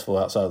successful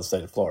outside of the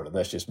state of Florida.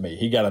 That's just me.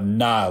 He got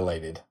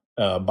annihilated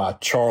by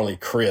Charlie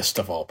Crist,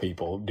 of all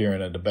people,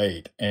 during a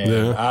debate.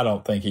 And I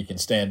don't think he can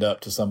stand up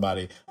to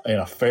somebody in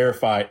a fair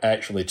fight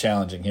actually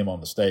challenging him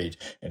on the stage.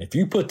 And if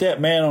you put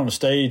that man on the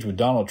stage with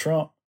Donald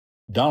Trump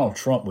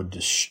would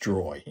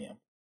destroy him.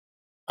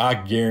 I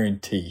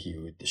guarantee he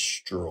would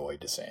destroy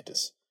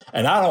DeSantis.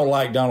 And I don't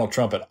like Donald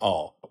Trump at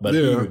all, but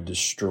he would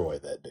destroy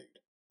that dude.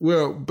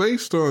 Well,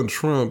 based on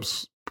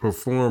Trump's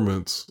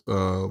performance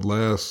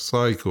last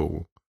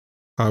cycle,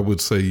 I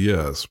would say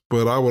yes.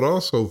 But I would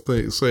also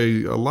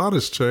say a lot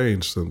has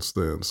changed since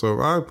then. So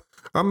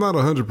I'm not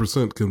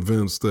 100%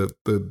 convinced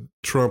that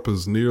Trump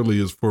is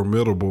nearly as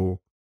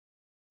formidable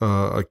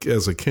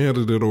as a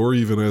candidate or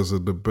even as a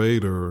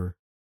debater.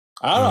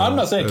 I'm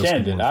not saying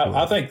candidate.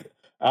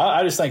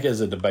 I just think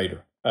as a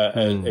debater,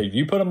 if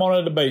you put him on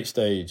a debate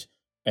stage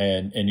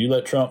and you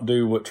let Trump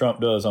do what Trump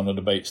does on the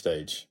debate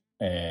stage,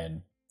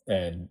 and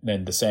then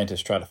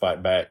DeSantis try to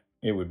fight back,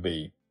 it would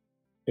be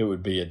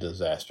a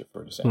disaster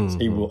for DeSantis.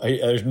 Mm-hmm.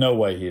 There's no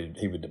way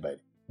he would debate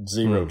it.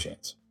 Zero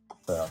chance.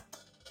 So,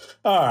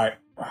 all right,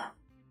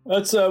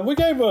 let's. We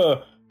gave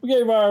our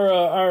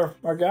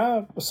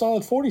guy a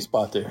solid 40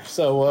 spot there.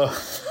 So.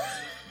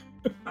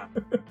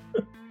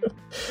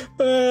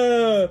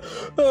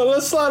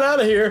 Let's slide out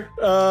of here.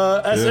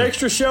 That's an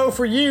extra show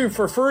for you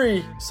for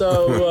free.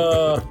 So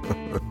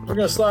we're going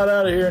to slide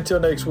out of here until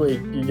next week.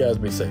 You guys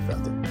be safe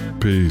out there.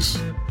 Peace.